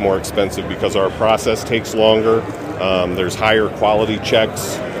little bit more expensive, because our process takes longer. There's higher quality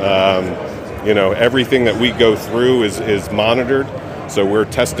checks. Everything that we go through is monitored. So we're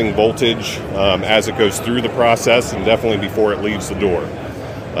testing voltage as it goes through the process, and definitely before it leaves the door.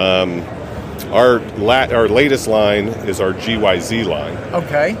 Our latest line is our GYZ line.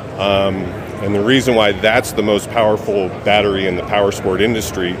 Okay. And the reason why that's the most powerful battery in the power sport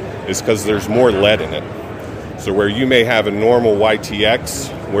industry is because there's more lead in it. So where you may have a normal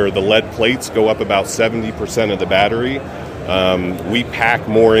YTX where the lead plates go up about 70% of the battery, we pack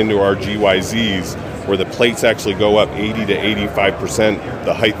more into our GYZs where the plates actually go up 80 to 85%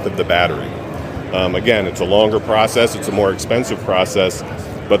 the height of the battery. Again, it's a longer process, it's a more expensive process,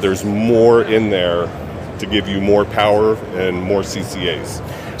 but there's more in there to give you more power and more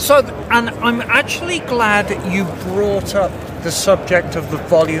CCAs. So, and I'm actually glad you brought up the subject of the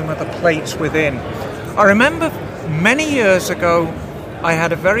volume of the plates within. I remember many years ago, I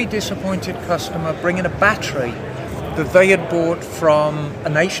had a very disappointed customer bringing a battery that they had bought from a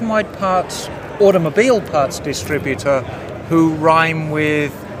nationwide automobile parts distributor who rhyme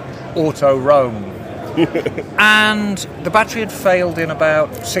with Auto Rome. And the battery had failed in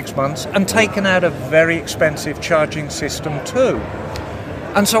about 6 months and taken out a very expensive charging system too.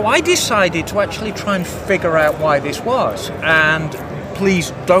 And so I decided to actually try and figure out why this was. And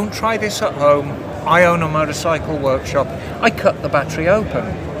please don't try this at home. I own a motorcycle workshop. I cut the battery open.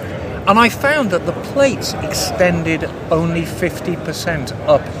 And I found that the plates extended only 50%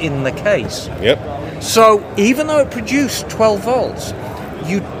 up in the case. Yep. So even though it produced 12 volts,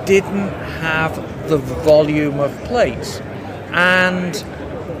 you didn't have the volume of plates. And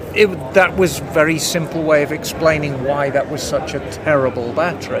that was a very simple way of explaining why that was such a terrible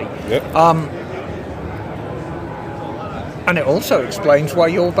battery. Yep. And it also explains why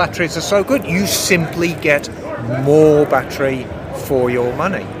your batteries are so good. You simply get more battery for your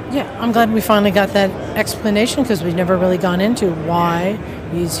money. Yeah, I'm glad we finally got that explanation because we've never really gone into why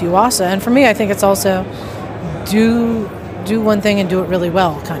use Yuasa. And for me, I think it's also do one thing and do it really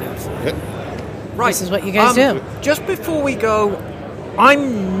well, kind of. Yep. Right. This is what you guys do. Just before we go,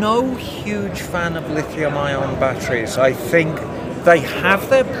 I'm no huge fan of lithium-ion batteries. I think they have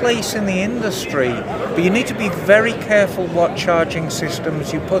their place in the industry, but you need to be very careful what charging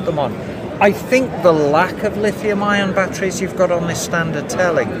systems you put them on. I think the lack of lithium-ion batteries you've got on this stand are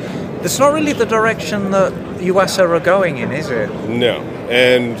telling. That's not really the direction that Yuasa are going in, is it? No,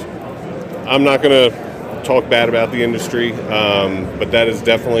 and I'm not going to talk bad about the industry, but that is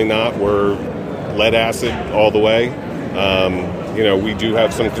definitely not. We're lead acid all the way. We do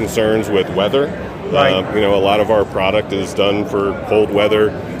have some concerns with weather. Right. A lot of our product is done for cold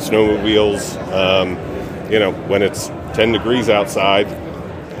weather, snowmobiles. When it's 10 degrees outside,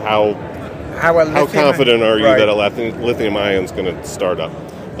 how confident are you that a lithium ion is going to start up?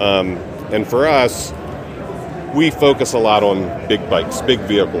 And for us, we focus a lot on big bikes, big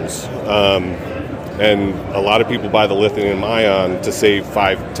vehicles. And a lot of people buy the lithium ion to save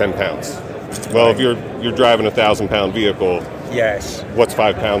 5-10 pounds. Well, if you're driving a 1,000-pound vehicle, yes, what's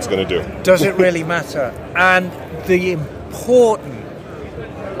 5 pounds going to do? Does it really matter? And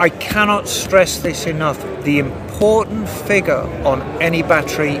I cannot stress this enough, the important figure on any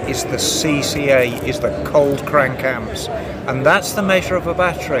battery is the CCA, is the cold crank amps. And that's the measure of a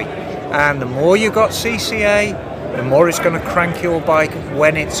battery. And the more you got CCA, the more it's going to crank your bike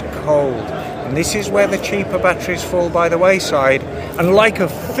when it's cold. And this is where the cheaper batteries fall by the wayside. And like a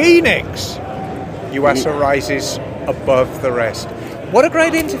phoenix, Yuasa rises above the rest. What a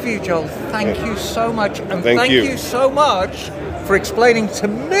great interview, Joel. Thank you so much. And thank you so much for explaining to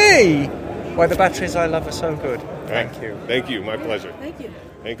me why the batteries I love are so good. Thank you. Thank you. My pleasure. Thank you.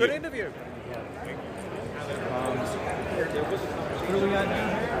 Thank Good you. interview.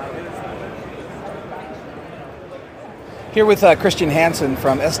 Here with Christian Hansen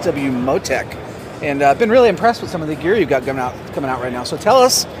from SW Motec, and I've been really impressed with some of the gear you've got coming out right now. So tell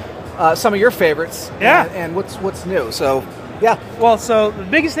us some of your favorites, and what's new. So, yeah. Well, so the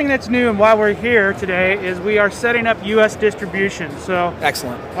biggest thing that's new and why we're here today is we are setting up U.S. distribution. So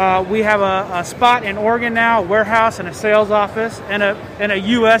excellent. We have a spot in Oregon now, a warehouse and a sales office, and a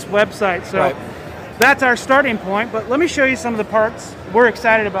U.S. website. So that's our starting point. But let me show you some of the parts we're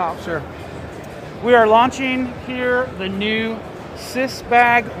excited about. Sure. We are launching here the new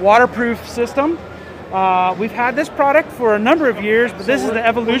SysBag waterproof system. We've had this product for a number of years, but this is the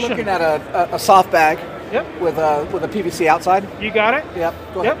evolution. We're looking at a soft bag. Yep. With a PVC outside. You got it. Yep.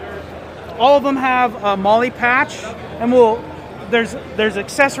 Go ahead. Yep. All of them have a MOLLE patch, and there's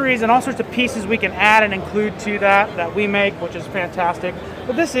accessories and all sorts of pieces we can add and include to that we make, which is fantastic.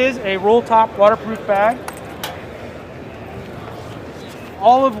 But this is a roll top waterproof bag,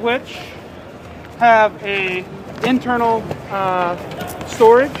 all of which have a internal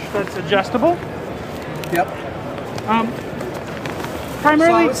storage that's adjustable. Yep.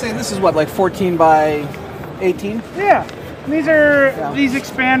 Primarily, so I would say this is what, like 14 by 18? Yeah. These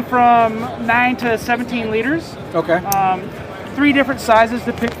expand from 9 to 17 liters. Okay. 3 different sizes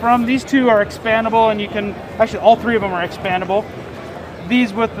to pick from. These 2 are expandable, and you can actually all 3 of them are expandable.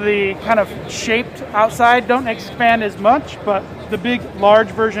 These with the kind of shaped outside don't expand as much, but the big, large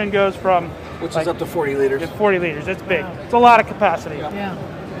version goes from which is up to 40 liters. 40 liters. It's big. Wow. It's a lot of capacity. Yeah.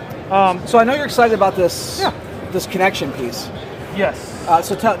 So I know you're excited about this this connection piece. Yes.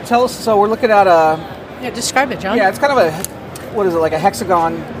 So tell us. So we're looking at a. Yeah, describe it, John. Yeah, it's kind of a, what is it, like a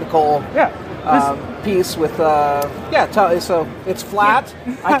hexagon, Nicole? Yeah. Piece with so it's flat.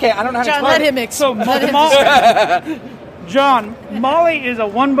 I don't know how to John, explain let it. him explain. John, Molly is a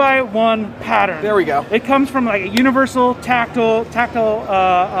 1x1 pattern. There we go. It comes from like a universal tactile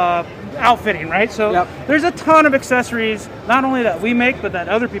outfitting, right? So there's a ton of accessories, not only that we make, but that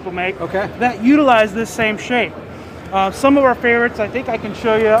other people make, that utilize this same shape. Some of our favorites, I think I can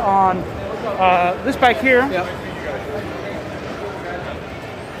show you on this bike here. Yep.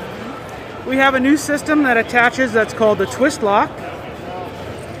 We have a new system that attaches that's called the Twist Lock.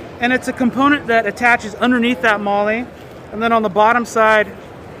 And it's a component that attaches underneath that Molly. And then on the bottom side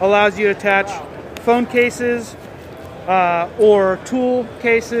allows you to attach phone cases or tool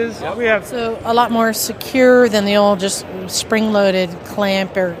cases. Yep. We have so a lot more secure than the old just spring-loaded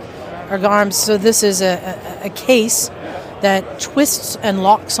clamp or arms. So this is a case that twists and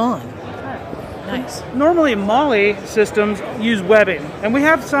locks on. Nice. Normally, Molly systems use webbing, and we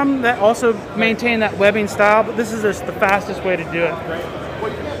have some that also maintain that webbing style, but this is just the fastest way to do it.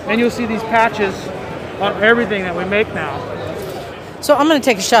 And you'll see these patches on everything that we make now. So I'm going to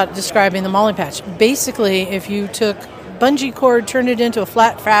take a shot at describing the Molly patch. Basically, if you took bungee cord, turned it into a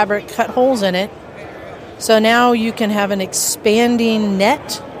flat fabric, cut holes in it, so now you can have an expanding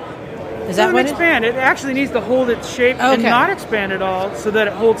net. Is that what expand? It actually needs to hold its shape and not expand at all, so that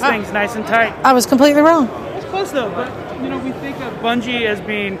it holds things nice and tight. I was completely wrong. It's close though, but we think of bungee as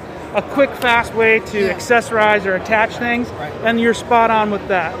being a quick, fast way to accessorize or attach things, and you're spot on with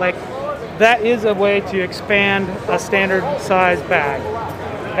that. Like, that is a way to expand a standard size bag.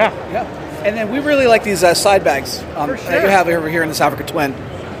 Yeah. And then we really like these side bags that you have over here in this Africa Twin.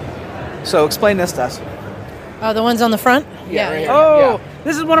 So explain this to us. The ones on the front? Yeah.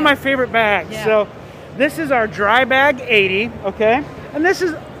 This is one of my favorite bags. Yeah. So this is our dry bag 80, okay? And this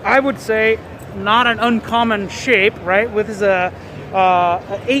is, I would say, not an uncommon shape, right? With is a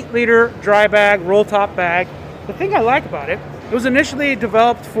 8-liter dry bag, roll top bag. The thing I like about it, it was initially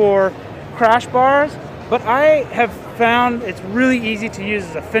developed for crash bars, but I have found it's really easy to use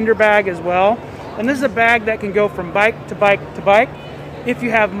as a fender bag as well. And this is a bag that can go from bike to bike to bike. If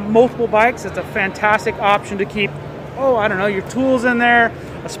you have multiple bikes, it's a fantastic option to keep, your tools in there,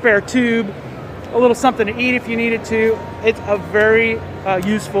 a spare tube, a little something to eat if you needed to. It's a very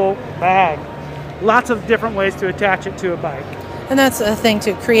useful bag. Lots of different ways to attach it to a bike. And that's a thing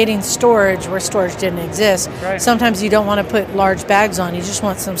too, creating storage where storage didn't exist. Right. Sometimes you don't want to put large bags on, you just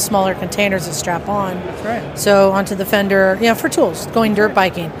want some smaller containers to strap on. That's right. So onto the fender, for tools, going dirt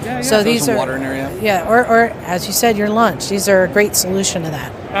biking. So these some are water in there, or as you said, your lunch. These are a great solution to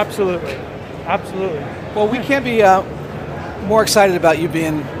that. Absolutely. Well, we can't be more excited about you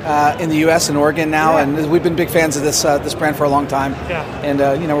being in the U.S. and Oregon now, and we've been big fans of this brand for a long time. Yeah. And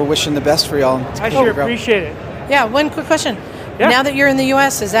we're wishing the best for y'all. I sure appreciate it. Yeah. One quick question. Yeah. Now that you're in the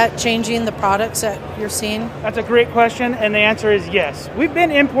U.S., is that changing the products that you're seeing? That's a great question, and the answer is yes. We've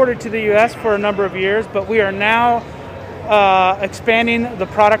been imported to the U.S. for a number of years, but we are now expanding the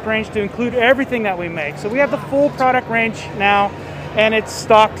product range to include everything that we make. So we have the full product range now, and it's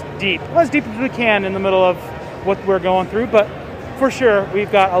stocked deep. Well, as deep as we can in the middle of what we're going through, but for sure,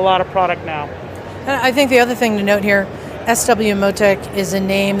 we've got a lot of product now. And I think the other thing to note here, SW Motec is a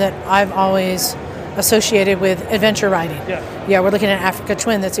name that I've always associated with adventure riding. Yeah, we're looking at Africa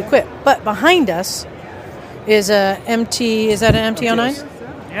Twin that's equipped. But behind us is a is that an MT-09?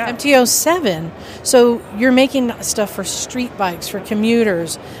 Yeah. MT-07. So you're making stuff for street bikes, for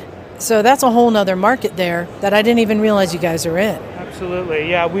commuters. So that's a whole nother market there that I didn't even realize you guys are in. Absolutely.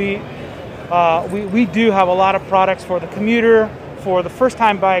 Yeah, we do have a lot of products for the commuter, for the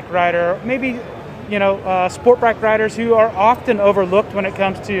first-time bike rider, maybe sport bike riders who are often overlooked when it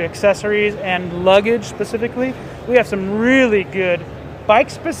comes to accessories and luggage specifically. We have some really good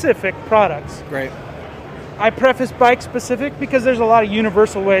bike-specific products. Great. I preface bike-specific because there's a lot of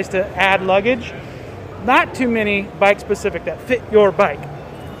universal ways to add luggage. Not too many bike-specific that fit your bike.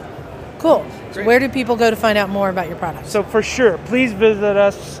 Cool. So where do people go to find out more about your products? So for sure, please visit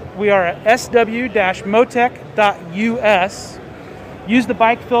us. We are at sw-motec.us. Use the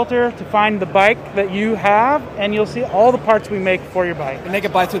bike filter to find the bike that you have, and you'll see all the parts we make for your bike. And they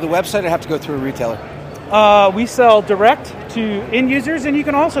can buy through the website or have to go through a retailer? We sell direct to end users, and you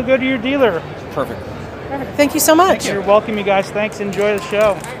can also go to your dealer. Perfect. Thank you so much. You're welcome, you guys. Thanks. Enjoy the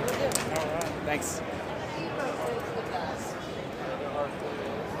show. Thanks.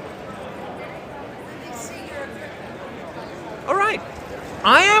 All right.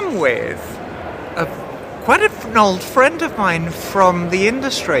 I am with quite an old friend of mine from the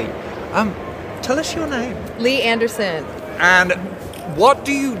industry. Tell us your name. Lee Anderson. And what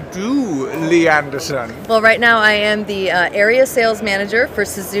do you do, Lee Anderson? Well, right now I am the area sales manager for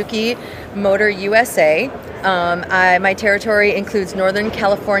Suzuki Motor USA. My territory includes Northern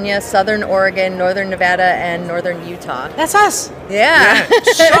California, Southern Oregon, Northern Nevada, and Northern Utah. That's us. Yeah.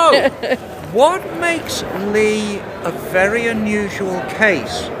 So, what makes Lee a very unusual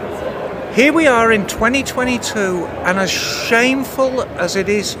case? Here we are in 2022, and as shameful as it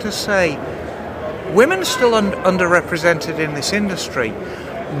is to say, women are still underrepresented in this industry.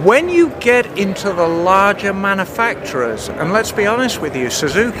 When you get into the larger manufacturers, and let's be honest with you,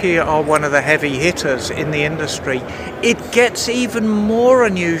 Suzuki are one of the heavy hitters in the industry, it gets even more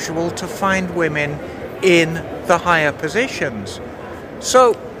unusual to find women in the higher positions.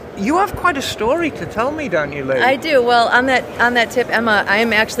 So, you have quite a story to tell me, don't you, Lee? I do. Well, on that tip, Emma, I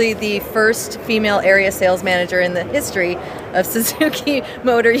am actually the first female area sales manager in the history of Suzuki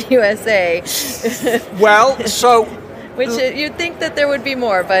Motor USA. Well, so which you'd think that there would be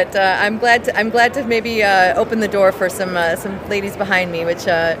more, but I'm glad to maybe open the door for some ladies behind me, which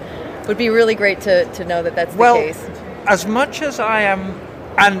would be really great to know that that's the case. As much as I am.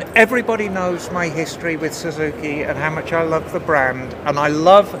 And everybody knows my history with Suzuki and how much I love the brand, and I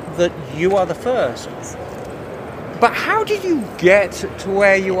love that you are the first. But how did you get to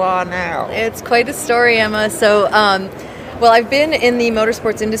where you are now? It's quite a story, Emma. So, well, I've been in the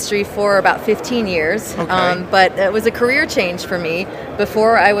motorsports industry for about 15 years, but it was a career change for me.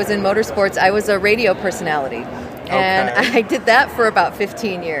 Before I was in motorsports, I was a radio personality. And I did that for about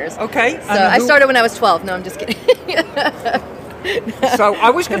 15 years. Okay. So I started when I was 12. No, I'm just kidding. So I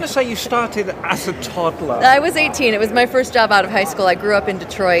was going to say you started as a toddler. I was 18. It was my first job out of high school. I grew up in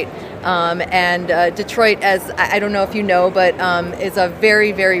Detroit. And Detroit, as I don't know if you know, but is a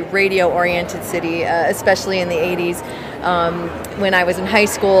very, very radio-oriented city, especially in the 80s. When I was in high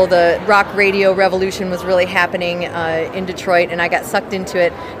school, the rock radio revolution was really happening in Detroit, and I got sucked into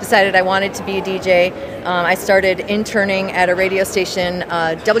it, decided I wanted to be a DJ. I started interning at a radio station,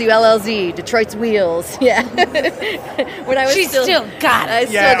 WLLZ, Detroit's Wheels. Yeah. When I was still got it. I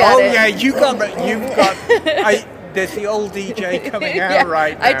still got it. Yeah, you've got there's the old DJ coming out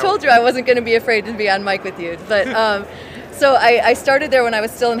right now. I told you I wasn't going to be afraid to be on mic with you. But so I started there when I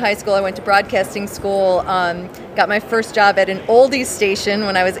was still in high school. I went to broadcasting school, got my first job at an oldies station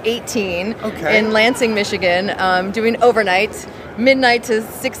when I was 18 in Lansing, Michigan, doing overnight, midnight to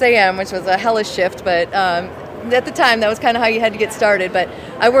 6 a.m., which was a hellish shift, but at the time that was kind of how you had to get started. But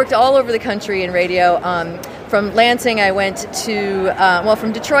I worked all over the country in radio. From Lansing, I went to,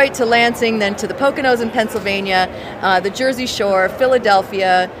 from Detroit to Lansing, then to the Poconos in Pennsylvania, the Jersey Shore,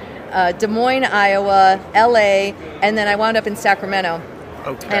 Philadelphia, Des Moines, Iowa, LA, and then I wound up in Sacramento.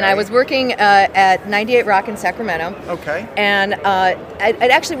 Okay. And I was working at 98 Rock in Sacramento. Okay. And I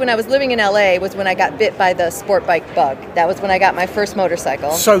actually, when I was living in LA, was when I got bit by the sport bike bug. That was when I got my first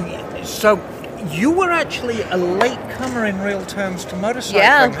motorcycle. So you were actually a latecomer in real terms to motorcycling.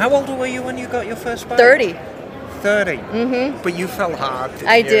 Yeah. How old were you when you got your first bike? 30. 30. Mm-hmm. But you fell hard. Didn't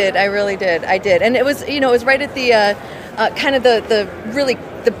I you? did. I really did. I did. And it was, it was right at the kind of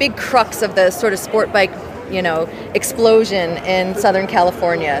the big crux of the sort of sport bike, explosion in Southern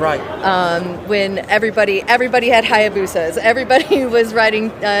California. Right. When everybody had Hayabusas, everybody was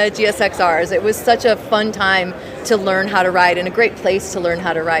riding GSXRs. It was such a fun time to learn how to ride, and a great place to learn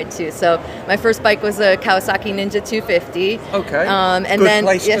how to ride too. So my first bike was a Kawasaki Ninja 250. Okay. And Good then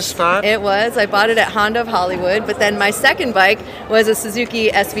place to start. It was. I bought it at Honda of Hollywood. But then my second bike was a Suzuki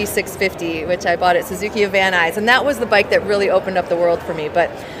SV650, which I bought at Suzuki of Van Nuys, and that was the bike that really opened up the world for me.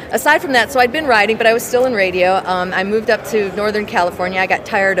 But aside from that, so I'd been riding, but I was still in radio. I moved up to Northern California. I got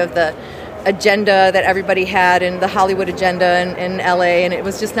tired of the agenda that everybody had and the Hollywood agenda in LA, and it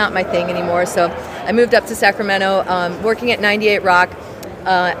was just not my thing anymore. So I moved up to Sacramento, working at 98 Rock.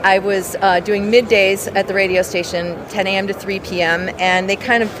 I was doing middays at the radio station, 10 a.m. to 3 p.m., and it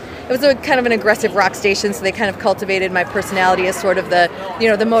was a kind of an aggressive rock station, so they kind of cultivated my personality as sort of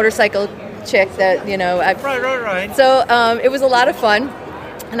the motorcycle chick that, Right. So it was a lot of fun.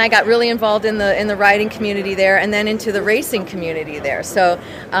 And I got really involved in the riding community there, and then into the racing community there. So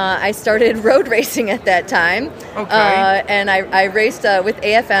I started road racing at that time. Okay. And I raced with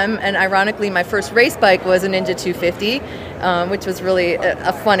AFM, and ironically, my first race bike was a Ninja 250. which was really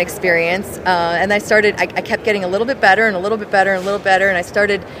a fun experience. And I kept getting a little bit better and a little bit better and a little better, and I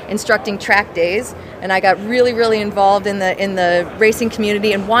started instructing track days, and I got really, really involved in the racing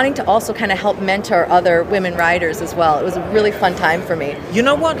community and wanting to also kind of help mentor other women riders as well. It was a really fun time for me. You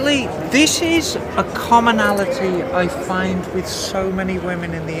know what, Lee? This is a commonality I find with so many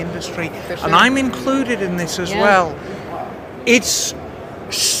women in the industry, and I'm included in this as well. It's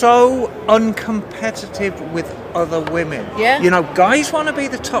so uncompetitive with other women. Yeah. You know, guys want to be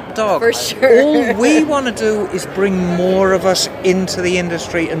the top dog. For sure. All we want to do is bring more of us into the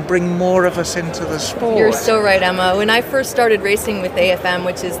industry and bring more of us into the sport. You're so right, Emma. When I first started racing with AFM,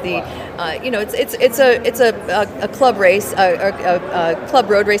 which is the, it's a club race, a club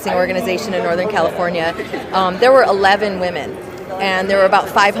road racing organization in Northern California. There were 11 women. And there were about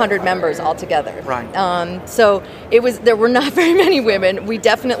 500 members altogether. Right. So there were not very many women. We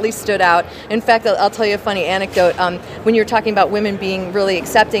definitely stood out. In fact, I'll tell you a funny anecdote. When you're talking about women being really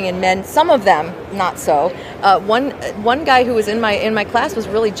accepting and men, some of them not so. One guy who was in my class was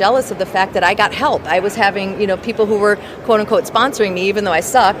really jealous of the fact that I got help. I was having people who were quote unquote sponsoring me, even though I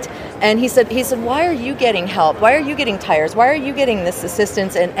sucked. And he said, why are you getting help? Why are you getting tires? Why are you getting this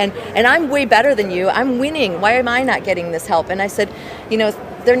assistance? And I'm way better than you. I'm winning. Why am I not getting this help? And I said,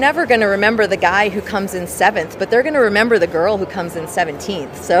 they're never going to remember the guy who comes in 7th, but they're going to remember the girl who comes in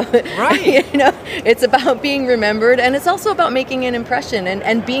 17th. So, right. It's about being remembered, and it's also about making an impression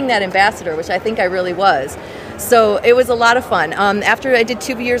and being that ambassador, which I think I really was. So it was a lot of fun. After I did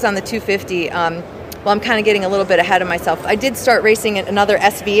 2 years on the 250, I'm kind of getting a little bit ahead of myself. I did start racing another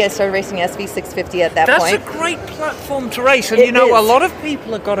SV. I started racing SV 650 at that point. That's a great platform to race. And a lot of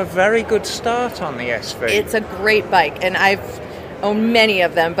people have got a very good start on the SV. It's a great bike, and I've owned many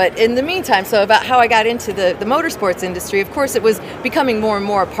of them. But in the meantime, so about how I got into the motorsports industry, of course, it was becoming more and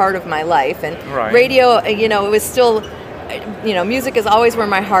more a part of my life. And radio, it was still... music is always where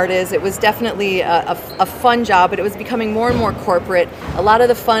my heart is. It was definitely a fun job, but it was becoming more and more corporate. A lot of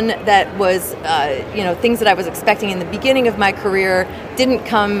the fun that was, things that I was expecting in the beginning of my career didn't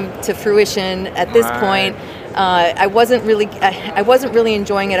come to fruition at this point. I wasn't really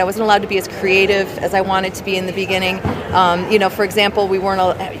enjoying it. I wasn't allowed to be as creative as I wanted to be in the beginning. For example, we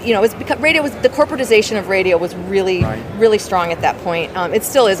weren't, radio was, the corporatization of radio was really, really strong at that point. It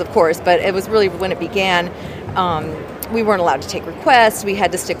still is, of course, but it was really when it began. We weren't allowed to take requests. We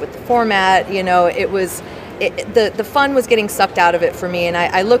had to stick with the format. The fun was getting sucked out of it for me. And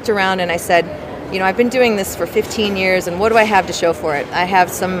I looked around and I said, I've been doing this for 15 years, and what do I have to show for it? I have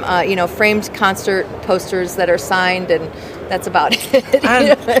some, framed concert posters that are signed, and that's about it.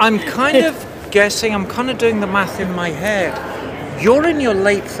 And I'm kind of guessing, I'm kind of doing the math in my head. You're in your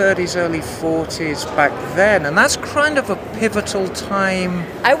late 30s, early 40s back then, and that's kind of a pivotal time.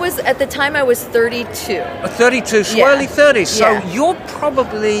 At the time I was 32. 32, so early 30s. So you're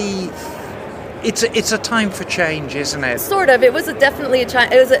probably, it's a time for change, isn't it? Sort of. It was definitely a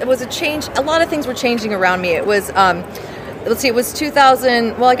change. It was a change. A lot of things were changing around me. It was, it was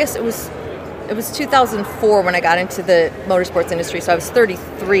 2000, well, I guess it was 2004 when I got into the motorsports industry, so I was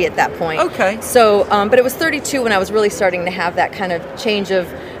 33 at that point. Okay. So, but it was 32 when I was really starting to have that kind of change of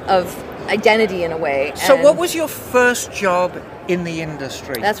identity in a way. So what was your first job in the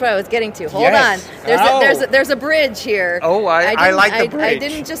industry? That's what I was getting to. Hold on. There's a bridge here. Oh, I like the bridge. I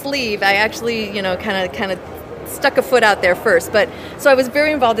didn't just leave. I actually, kind of stuck a foot out there first. But so I was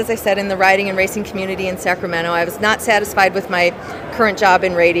very involved, as I said, in the riding and racing community in Sacramento. I was not satisfied with my current job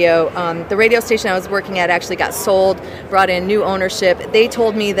in radio. The radio station I was working at actually got sold, brought in new ownership. They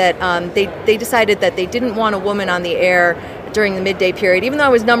told me that they decided that they didn't want a woman on the air during the midday period, even though I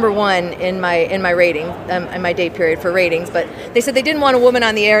was number one in my rating, in my day period for ratings. But they said they didn't want a woman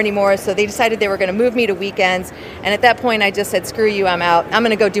on the air anymore, so they decided they were going to move me to weekends. And at that point, I just said, screw you, I'm out. I'm going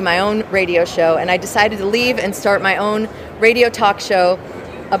to go do my own radio show. And I decided to leave and start my own radio talk show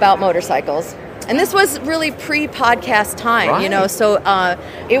about motorcycles. And this was really pre-podcast time, So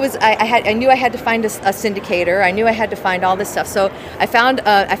it was. I knew I had to find a syndicator. I knew I had to find all this stuff. So I found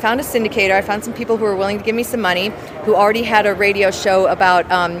a syndicator. I found some people who were willing to give me some money, who already had a radio show about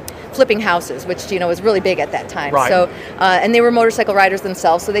flipping houses, which was really big at that time. Right. So and they were motorcycle riders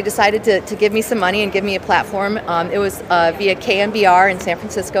themselves. So they decided to give me some money and give me a platform. It was via KMBR in San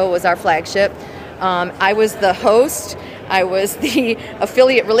Francisco was our flagship. I was the host. I was the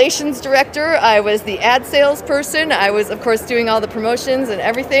affiliate relations director. I was the ad salesperson. I was, of course, doing all the promotions and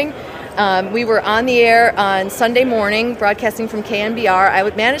everything. We were on the air on Sunday morning, broadcasting from KNBR. I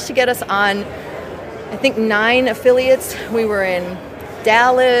would manage to get us on, I think, 9 affiliates. We were in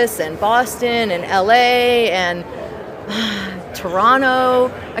Dallas and Boston and LA and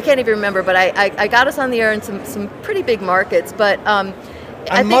Toronto. I can't even remember, but I got us on the air in some pretty big markets. But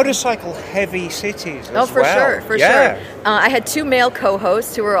and motorcycle-heavy cities as well. Oh, for sure, for sure. I had 2 male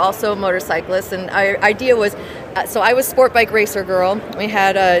co-hosts who were also motorcyclists, and our idea was, so I was sport bike racer girl. We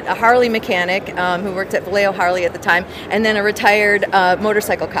had a Harley mechanic who worked at Vallejo Harley at the time, and then a retired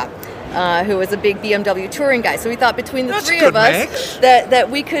motorcycle cop. Who was a big BMW touring guy. So we thought between the three of us that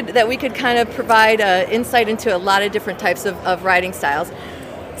we could kind of provide insight into a lot of different types of riding styles.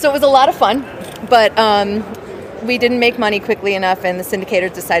 So it was a lot of fun, but we didn't make money quickly enough, and the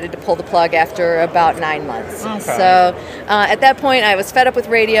syndicators decided to pull the plug after about 9 months. Okay. So at that point, I was fed up with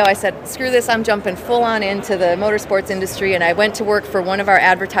radio. I said, screw this, I'm jumping full on into the motorsports industry, and I went to work for one of our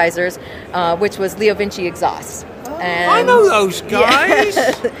advertisers, which was Leo Vinci Exhaust. And I know those guys.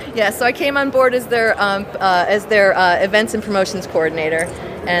 Yeah, so I came on board as their events and promotions coordinator,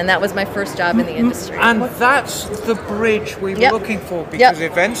 and that was my first job in the industry. And that's the bridge we were looking for, because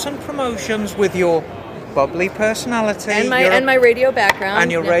events and promotions with your bubbly personality and my radio background,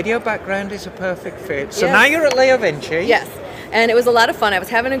 and your radio background is a perfect fit. So now you're at Leo Vinci. Yes. And it was a lot of fun. I was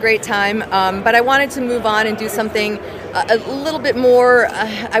having a great time, but I wanted to move on and do something a little bit more.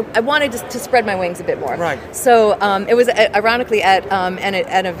 I wanted to spread my wings a bit more. Right. So it was ironically at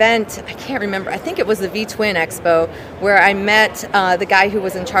an event. I can't remember. I think it was the V-Twin Expo, where I met the guy who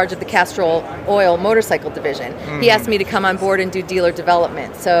was in charge of the Castrol Oil motorcycle division. He asked me to come on board and do dealer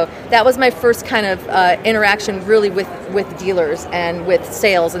development. So that was my first kind of interaction really with dealers and with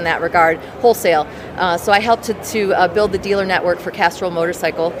sales in that regard, wholesale. So I helped to build the dealer network for Castrol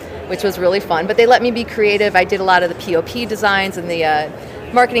Motorcycle, which was really fun. But they let me be creative. I did a lot of the POP designs and the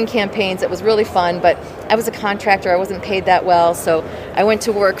marketing campaigns. It was really fun, but I was a contractor. I wasn't paid that well, so I went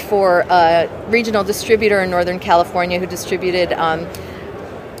to work for a regional distributor in Northern California who distributed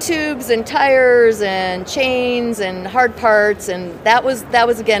tubes and tires and chains and hard parts, and that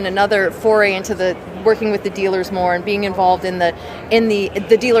was again another foray into the working with the dealers more and being involved in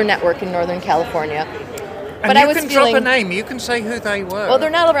the dealer network in Northern California. And you can drop a name. You can say who they were. Well, they're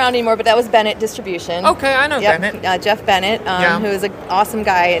not around anymore, but that was Bennett Distribution. Okay, I know Bennett. Jeff Bennett, who is an awesome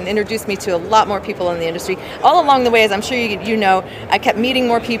guy and introduced me to a lot more people in the industry. All along the way, as I'm sure you know, I kept meeting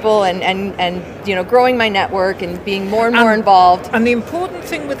more people and you know, growing my network and being more and more involved. And the important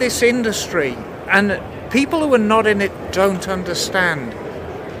thing with this industry, and people who are not in it don't understand,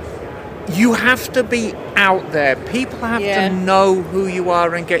 you have to be out there. People have to know who you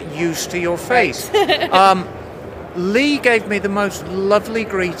are and get used to your face. Right. Lee gave me the most lovely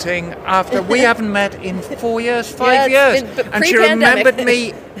greeting after we haven't met in 4 years, 5 years, and she remembered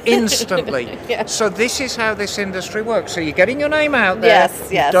me instantly. So this is how this industry works. So you're getting your name out there.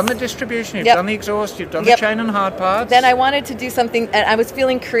 You've done the distribution, you've done the exhaust, you've done the chain and hard parts. Then I wanted to do something, and I was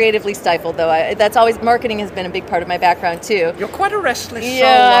feeling creatively stifled, though. That's always, marketing has been a big part of my background too. You're quite a restless soul.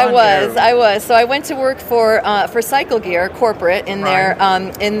 Yeah, I was. So I went to work for Cycle Gear corporate in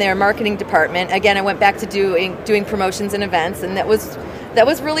their marketing department. Again, I went back to doing promotions and events, and that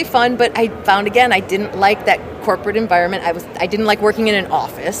was really fun. But I found again I didn't like that corporate environment. I didn't like working in an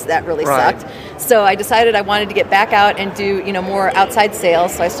office. That really sucked. So I decided I wanted to get back out and do more outside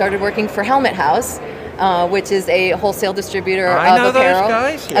sales. So I started working for Helmet House, which is a wholesale distributor of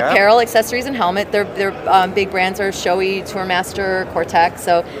apparel, apparel, accessories, and helmet. Their big brands are Shoei, Tourmaster, Cortex.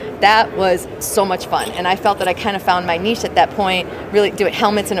 So that was so much fun, and I felt that I kind of found my niche at that point. Really doing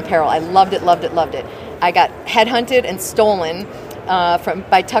helmets and apparel. I loved it. I got headhunted and stolen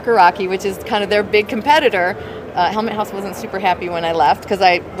by Tucker-Rocky, which is kind of their big competitor. Helmet House wasn't super happy when I left because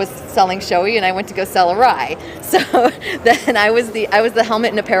I was selling Shoei and I went to go sell Arai. So then I was the helmet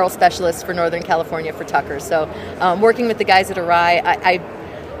and apparel specialist for Northern California for Tucker. So working with the guys at Arai,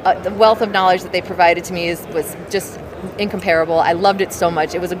 the wealth of knowledge that they provided to me was just incomparable. I loved it so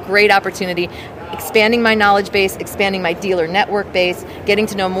much. It was a great opportunity, expanding my knowledge base, expanding my dealer network base, getting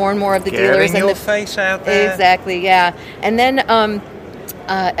to know more and more of the dealers. Getting your face out there. Exactly, yeah. And then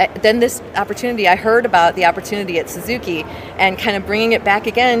this opportunity, I heard about the opportunity at Suzuki and kind of bringing it back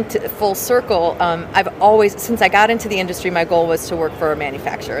again to full circle. I've always, since I got into the industry, my goal was to work for a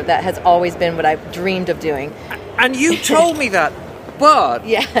manufacturer. That has always been what I've dreamed of doing. And you told me that, but...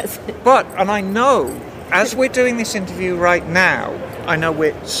 Yes. But, and I know, as we're doing this interview right now, I know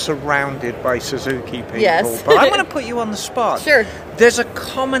we're surrounded by Suzuki people. Yes. But I'm going to put you on the spot. Sure. There's a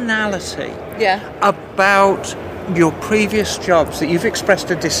commonality about your previous jobs that you've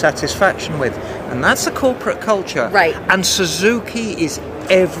expressed a dissatisfaction with, and that's the corporate culture. Right. And Suzuki is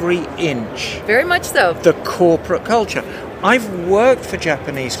every inch. Very much so. The corporate culture. I've worked for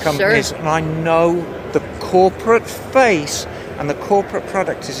Japanese companies, and I know the corporate face and the corporate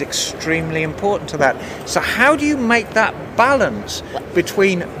product is extremely important to that. So how do you make that balance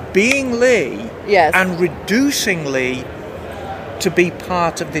between being Lee and reducing Lee to be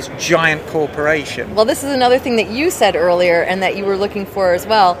part of this giant corporation? Well, this is another thing that you said earlier and that you were looking for as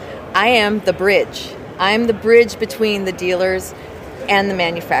well. I am the bridge. I'm the bridge between the dealers and the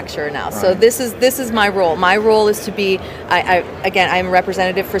manufacturer now. Right. So this is my role. My role is to be, I'm a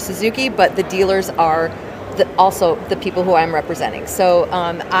representative for Suzuki, but the dealers are also the people who I'm representing. So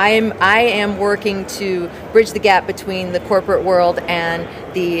I am working to bridge the gap between the corporate world and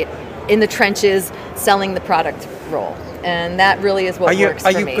the in the trenches selling the product role. And that really is what works for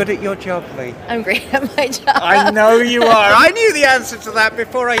me. Are you good at your job, Lee? I'm great at my job. I know you are. I knew the answer to that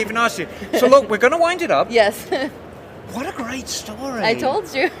before I even asked you. So look, we're going to wind it up. Yes. What a great story. I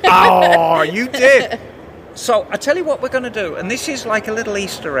told you. Oh, you did. So I tell you what we're going to do, and this is like a little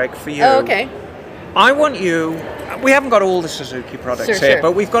Easter egg for you. Oh, okay. I want you, we haven't got all the Suzuki products here,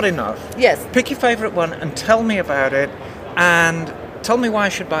 but we've got enough. Yes. Pick your favourite one and tell me about it, and tell me why I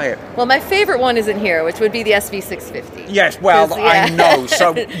should buy it. Well, my favorite one isn't here, which would be the SV650. Yes, well, I know.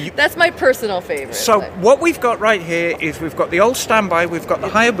 So that's my personal favorite. So what we've got right here is we've got the old standby, we've got the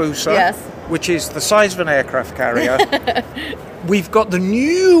Hayabusa, which is the size of an aircraft carrier. We've got the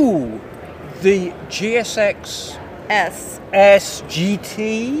GSX S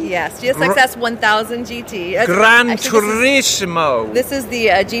GT. Yes, GSX 1000 GT. Gran Turismo. This is the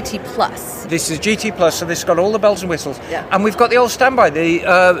GT Plus. This is GT Plus, so this has got all the bells and whistles. Yeah. And we've got the old standby, the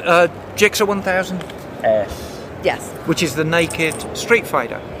Gixxer 1000 S. Yes. Which is the naked Street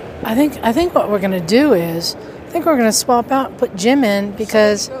Fighter. I think what we're going to do is, we're going to swap out, put Jim in,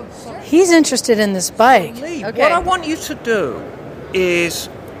 because he's interested in this bike. Lee, what I want you to do is,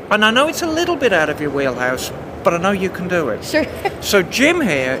 and I know it's a little bit out of your wheelhouse, but I know you can do it. Sure. So Jim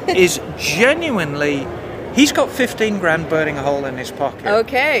here is genuinely, he's got 15 grand burning a hole in his pocket.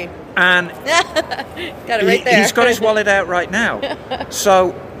 Okay. And got it right there. He's got his wallet out right now.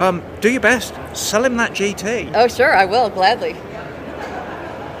 So do your best. Sell him that GT. Oh, sure, I will, gladly.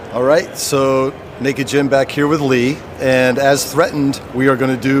 All right, so Naked Jim back here with Lee, and as threatened, we are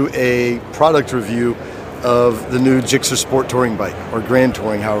going to do a product review of the new Gixxer Sport Touring bike, or Grand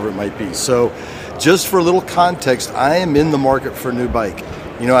Touring, however it might be. So just for a little context, I am in the market for a new bike.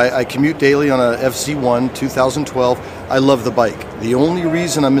 You know, I commute daily on a FC1 2012. I love the bike. The only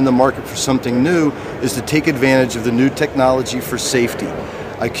reason I'm in the market for something new is to take advantage of the new technology for safety.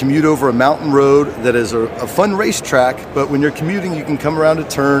 I commute over a mountain road that is a fun racetrack, but when you're commuting, you can come around a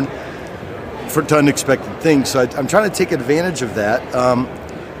turn to unexpected things. So I'm trying to take advantage of that,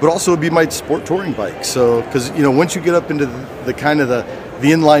 but also it'd be my sport touring bike. So, because once you get up into the kind of the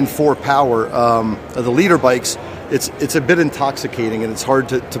inline 4 power of the leader bikes, it's a bit intoxicating and it's hard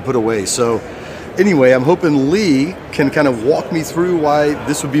to put away. So anyway, I'm hoping Lee can kind of walk me through why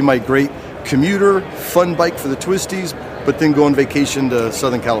this would be my great commuter, fun bike for the twisties, but then go on vacation to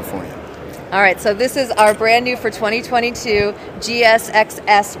Southern California. All right, so this is our brand new for 2022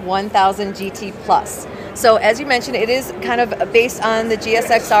 GSX 1000 GT Plus. So as you mentioned, it is kind of based on the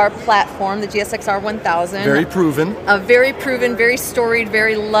GSXR platform, the GSXR 1000. Very proven. A very proven, very storied,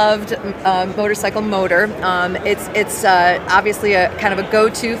 very loved motorcycle motor. It's obviously a kind of a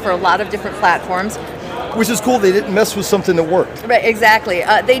go-to for a lot of different platforms. Which is cool. They didn't mess with something that worked. Right, exactly.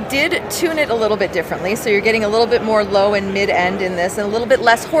 They did tune it a little bit differently, so you're getting a little bit more low and mid-end in this and a little bit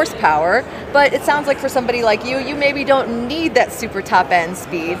less horsepower, but it sounds like for somebody like you maybe don't need that super top-end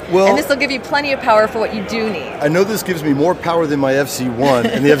speed, and this will give you plenty of power for what you do need. I know this gives me more power than my FC1,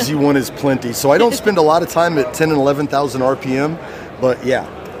 and the FC1 is plenty, so I don't spend a lot of time at 10 and 11,000 RPM, but yeah,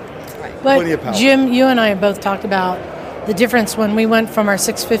 plenty of power. Jim, you and I both talked about the difference when we went from our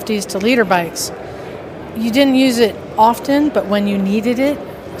 650s to leader bikes. You didn't use it often, but when you needed it,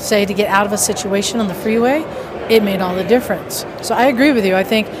 say to get out of a situation on the freeway, it made all the difference. So I agree with you. I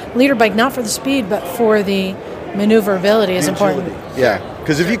think leader bike, not for the speed, but for the maneuverability is important. Yeah,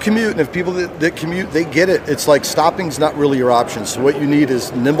 because if you commute, and if people that commute, they get it. It's like stopping's not really your option. So what you need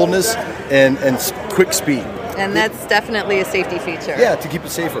is nimbleness and quick speed. And that's definitely a safety feature. Yeah, to keep it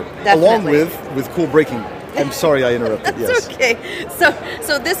safer. Definitely. Along with cool braking. I'm sorry I interrupted. That's okay.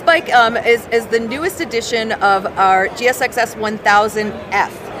 So this bike is the newest edition of our GSX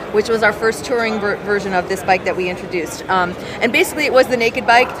 1000F, which was our first touring version of this bike that we introduced. And basically it was the naked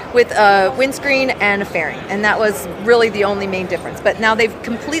bike with a windscreen and a fairing. And that was really the only main difference. But now they've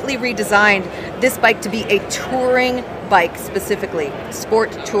completely redesigned this bike to be a touring bike specifically, sport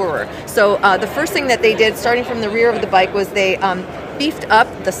tourer. So the first thing that they did, starting from the rear of the bike, was they beefed up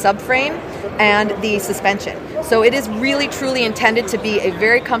the subframe and the suspension. So it is really truly intended to be a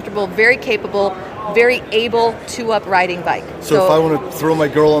very comfortable, very capable very able two-up riding bike. So if I want to throw my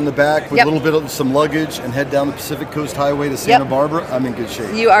girl on the back with a little bit of some luggage and head down the Pacific Coast Highway to Santa Barbara, I'm in good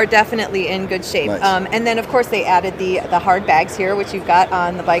shape. You are definitely in good shape. Nice. And then, of course, they added the hard bags here, which you've got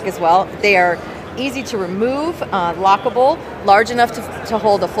on the bike as well. They are easy to remove, lockable, large enough to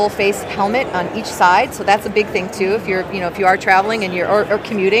hold a full face helmet on each side. So that's a big thing too. If you are traveling and or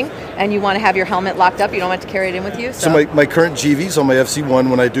commuting and you want to have your helmet locked up, you don't want to carry it in with you. So my current GVs on my FC1,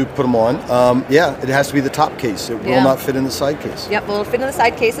 when I do put them on, it has to be the top case. It will not fit in the side case. Yep, will fit in the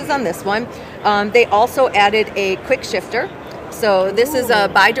side cases on this one. They also added a quick shifter. So this is a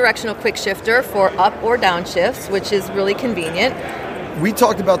bi-directional quick shifter for up or down shifts, which is really convenient. We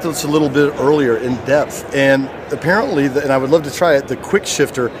talked about this a little bit earlier in depth, and apparently, and I would love to try it, the quick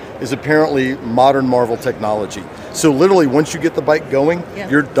shifter is apparently modern Marvel technology. So literally, once you get the bike going,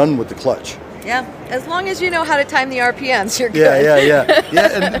 you're done with the clutch. Yeah, as long as you know how to time the RPMs, you're good.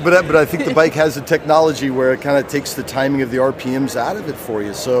 Yeah. But I think the bike has the technology where it kind of takes the timing of the RPMs out of it for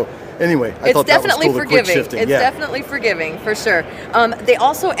you. So anyway, I thought that was cool, the quick shifting. It's definitely forgiving, for sure. They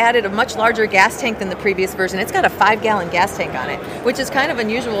also added a much larger gas tank than the previous version. It's got a 5-gallon gas tank on it, which is kind of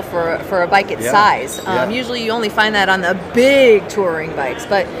unusual for a bike its size. Usually you only find that on the big touring bikes,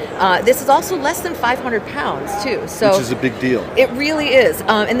 but this is also less than 500 pounds, too. So which is a big deal. It really is.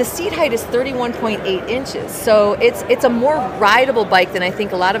 And the seat height is 31.8 inches. So it's a more rideable bike than I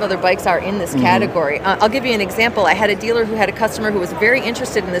think a lot of other bikes are in this category. I'll give you an example. I had a dealer who had a customer who was very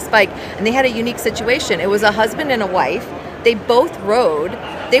interested in this bike, and they had a unique situation. It was a husband and a wife. They both rode.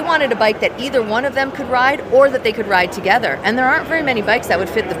 They wanted a bike that either one of them could ride or that they could ride together. And there aren't very many bikes that would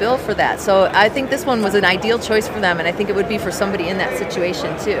fit the bill for that. So I think this one was an ideal choice for them, and I think it would be for somebody in that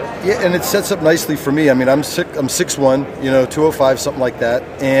situation too. Yeah, and it sets up nicely for me. I mean, I'm 6'1", 205, something like that.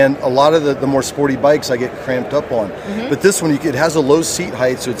 And a lot of the more sporty bikes I get cramped up on. But this one, it has a low seat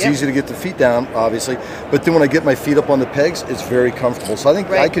height, so it's easy to get the feet down, obviously. But then when I get my feet up on the pegs, it's very comfortable. So I think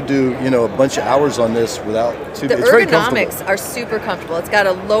I could do, a bunch of hours on this without too much. The ergonomics are super comfortable. It's got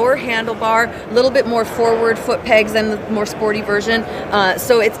a lower handlebar, a little bit more forward foot pegs than the more sporty version.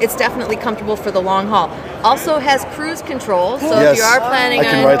 So it's definitely comfortable for the long haul. Also has cruise control, so if you are planning I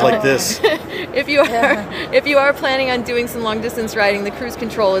can ride like this. if you are planning on doing some long distance riding, the cruise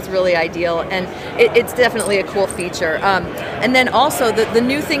control is really ideal, and it's definitely a cool feature. And then also the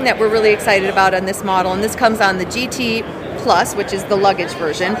new thing that we're really excited about on this model, and this comes on the GT Plus, which is the luggage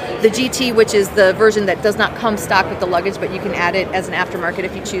version, the GT, which is the version that does not come stock with the luggage, but you can add it as an aftermarket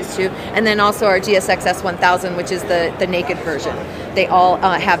if you choose to, and then also our GSX S1000, which is the naked version. They all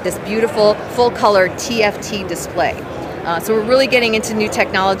have this beautiful full-color TFT display. So we're really getting into new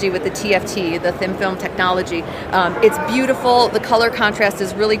technology with the TFT, the thin film technology. It's beautiful. The color contrast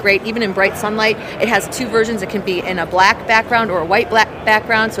is really great. Even in bright sunlight, it has two versions. It can be in a black background or a white black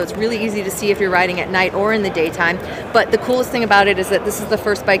background, so it's really easy to see if you're riding at night or in the daytime. But the coolest thing about it is that this is the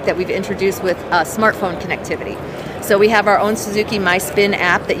first bike that we've introduced with smartphone connectivity. So we have our own Suzuki MySpin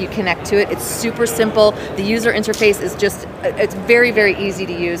app that you connect to it. It's super simple. The user interface is it's very, very easy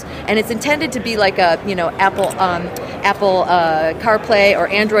to use. And it's intended to be like a, Apple CarPlay or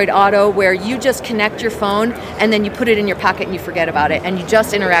Android Auto, where you just connect your phone and then you put it in your pocket and you forget about it. And you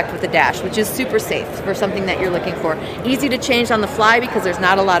just interact with the dash, which is super safe for something that you're looking for. Easy to change on the fly because there's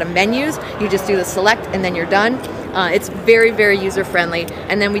not a lot of menus. You just do the select and then you're done. It's very, very user-friendly.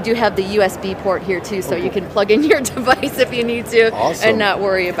 And then we do have the USB port here, too, so you can plug in your device if you need to and not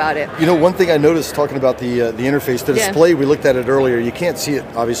worry about it. One thing I noticed talking about the interface, the display, we looked at it earlier. You can't see it,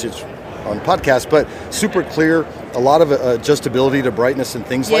 obviously it's on podcast, but super clear, a lot of adjustability to brightness and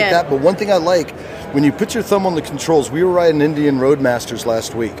things like that. But one thing I like, when you put your thumb on the controls, we were riding Indian Roadmasters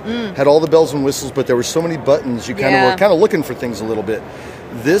last week, had all the bells and whistles, but there were so many buttons, you were kind of looking for things a little bit.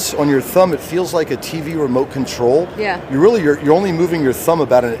 This on your thumb, it feels like a TV remote control. Yeah. You're only moving your thumb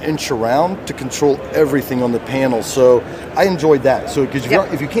about an inch around to control everything on the panel. So I enjoyed that. So because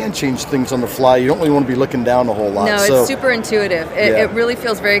if you can change things on the fly, you don't really want to be looking down a whole lot. No, it's super intuitive. It really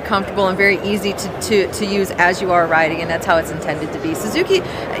feels very comfortable and very easy to use as you are riding, and that's how it's intended to be. Suzuki,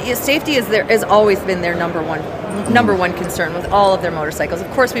 safety has always been their number one concern with all of their motorcycles. Of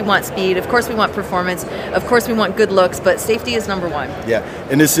course we want speed, of course we want performance, of course we want good looks, but safety is number one. Yeah,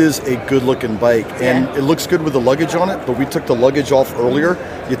 and this is a good looking bike, and it looks good with the luggage on it, but we took the luggage off earlier.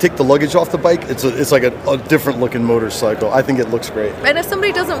 You take the luggage off the bike, it's like a different looking motorcycle. I think it looks great. And if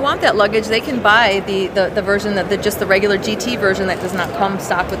somebody doesn't want that luggage, they can buy the version just the regular GT version that does not come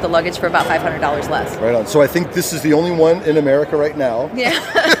stock with the luggage for about $500 less. Right on. So I think this is the only one in America right now. Yeah,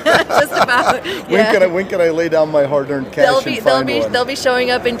 just about. When can I lay down my hard-earned cash They'll be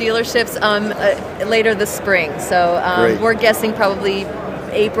showing up in dealerships later this spring. So we're guessing probably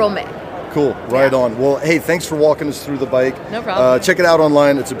April, May. Cool. Right on. Well, hey, thanks for walking us through the bike. No problem. Check it out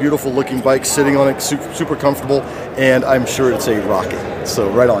online. It's a beautiful looking bike. Sitting on it, super comfortable, and I'm sure it's a rocket. So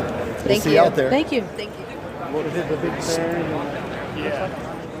right on. We'll see you out there. Thank you. Thank you.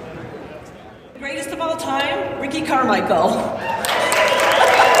 Greatest of all time, Ricky Carmichael.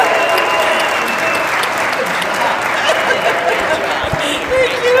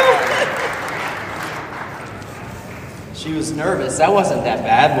 Thank you. She was nervous. That wasn't that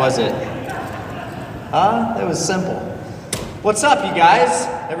bad, was it? Huh? That was simple. What's up, you guys?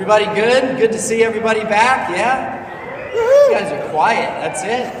 Everybody good? Good to see everybody back, yeah? You guys are quiet, that's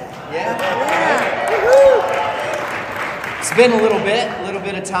it. Yeah? It's been a little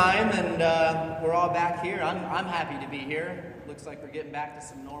bit of time, and we're all back here. I'm happy to be here. Looks like we're getting back to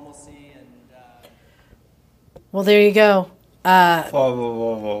some normalcy. And Well, there you go. You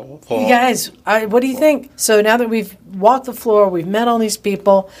guys, what do you think? So now that we've walked the floor, we've met all these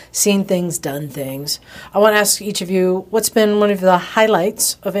people, seen things, done things, I want to ask each of you, what's been one of the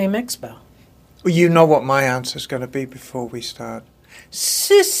highlights of AIM Expo? Well, you know what my answer's going to be before we start.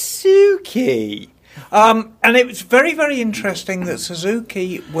 Suzuki. And it was very, very interesting that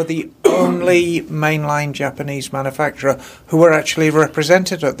Suzuki were the only mainline Japanese manufacturer who were actually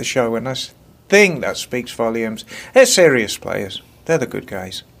represented at the show, and I think that speaks volumes. They're serious players. They're the good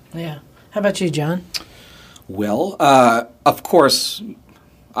guys. Yeah. How about you, John? Well, of course, and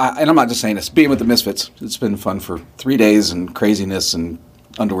I'm not just saying this, being with the Misfits, it's been fun for 3 days and craziness and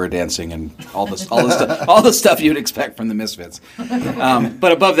underwear dancing and all the stuff you'd expect from the Misfits.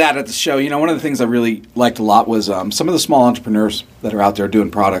 But above that, at the show, one of the things I really liked a lot was some of the small entrepreneurs that are out there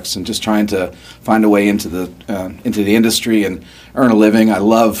doing products and just trying to find a way into the industry and earn a living. I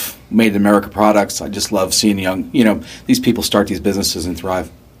love Made in America products. I just love seeing these people start these businesses and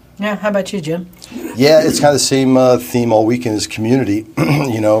thrive. Yeah. How about you, Jim? Yeah, it's kind of the same theme all weekend as community.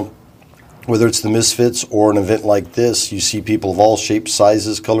 Whether it's the Misfits or an event like this, you see people of all shapes,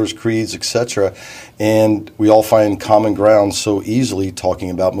 sizes, colors, creeds, etc., and we all find common ground so easily talking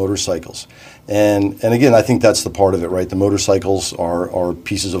about motorcycles. And again, I think that's the part of it, right? The motorcycles are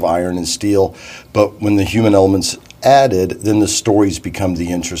pieces of iron and steel, but when the human element's added, then the stories become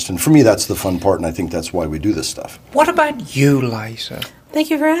the interest. And for me, that's the fun part, and I think that's why we do this stuff. What about you, Liza? Thank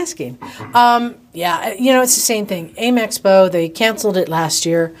you for asking. It's the same thing. AIM Expo, they canceled it last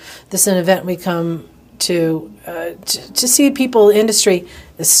year. This is an event we come to see people, industry,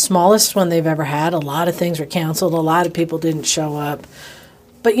 the smallest one they've ever had. A lot of things were canceled. A lot of people didn't show up.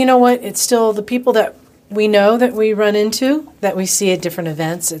 But you know what? It's still the people that we know that we run into, that we see at different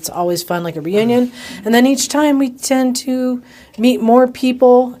events. It's always fun, like a reunion. And then each time we tend to meet more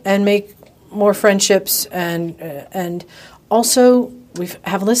people and make more friendships, and also we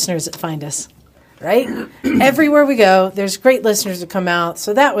have listeners that find us, right? Everywhere we go, there's great listeners that come out.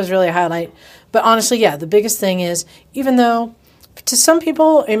 So that was really a highlight. But honestly, yeah, the biggest thing is, even though to some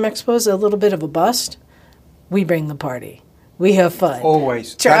people AIM Expo is a little bit of a bust, we bring the party. We have fun.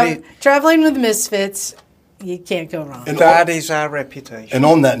 Always. Traveling with Misfits, you can't go wrong. And that is our reputation. And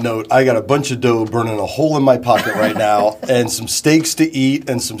on that note, I got a bunch of dough burning a hole in my pocket right now, and some steaks to eat,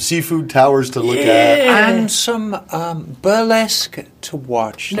 and some seafood towers to look at. And some burlesque to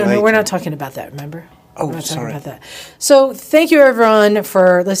watch. No, we're not talking about that, remember? Oh, sorry. About that. So thank you, everyone,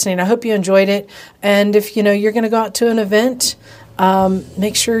 for listening. I hope you enjoyed it. And if you're going to go out to an event,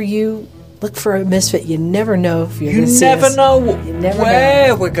 make sure you look for a Misfit. You never know if you're going to see us. You never know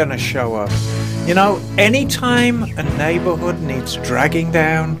where we're going to show up. Anytime a neighborhood needs dragging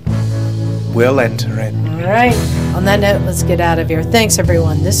down, we'll enter it. All right. On that note, let's get out of here. Thanks,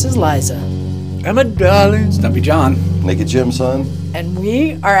 everyone. This is Liza. Emma, darling. Stumpy John. Naked Jim, son. And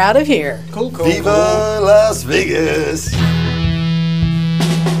we are out of here. Cool. Viva Las Vegas.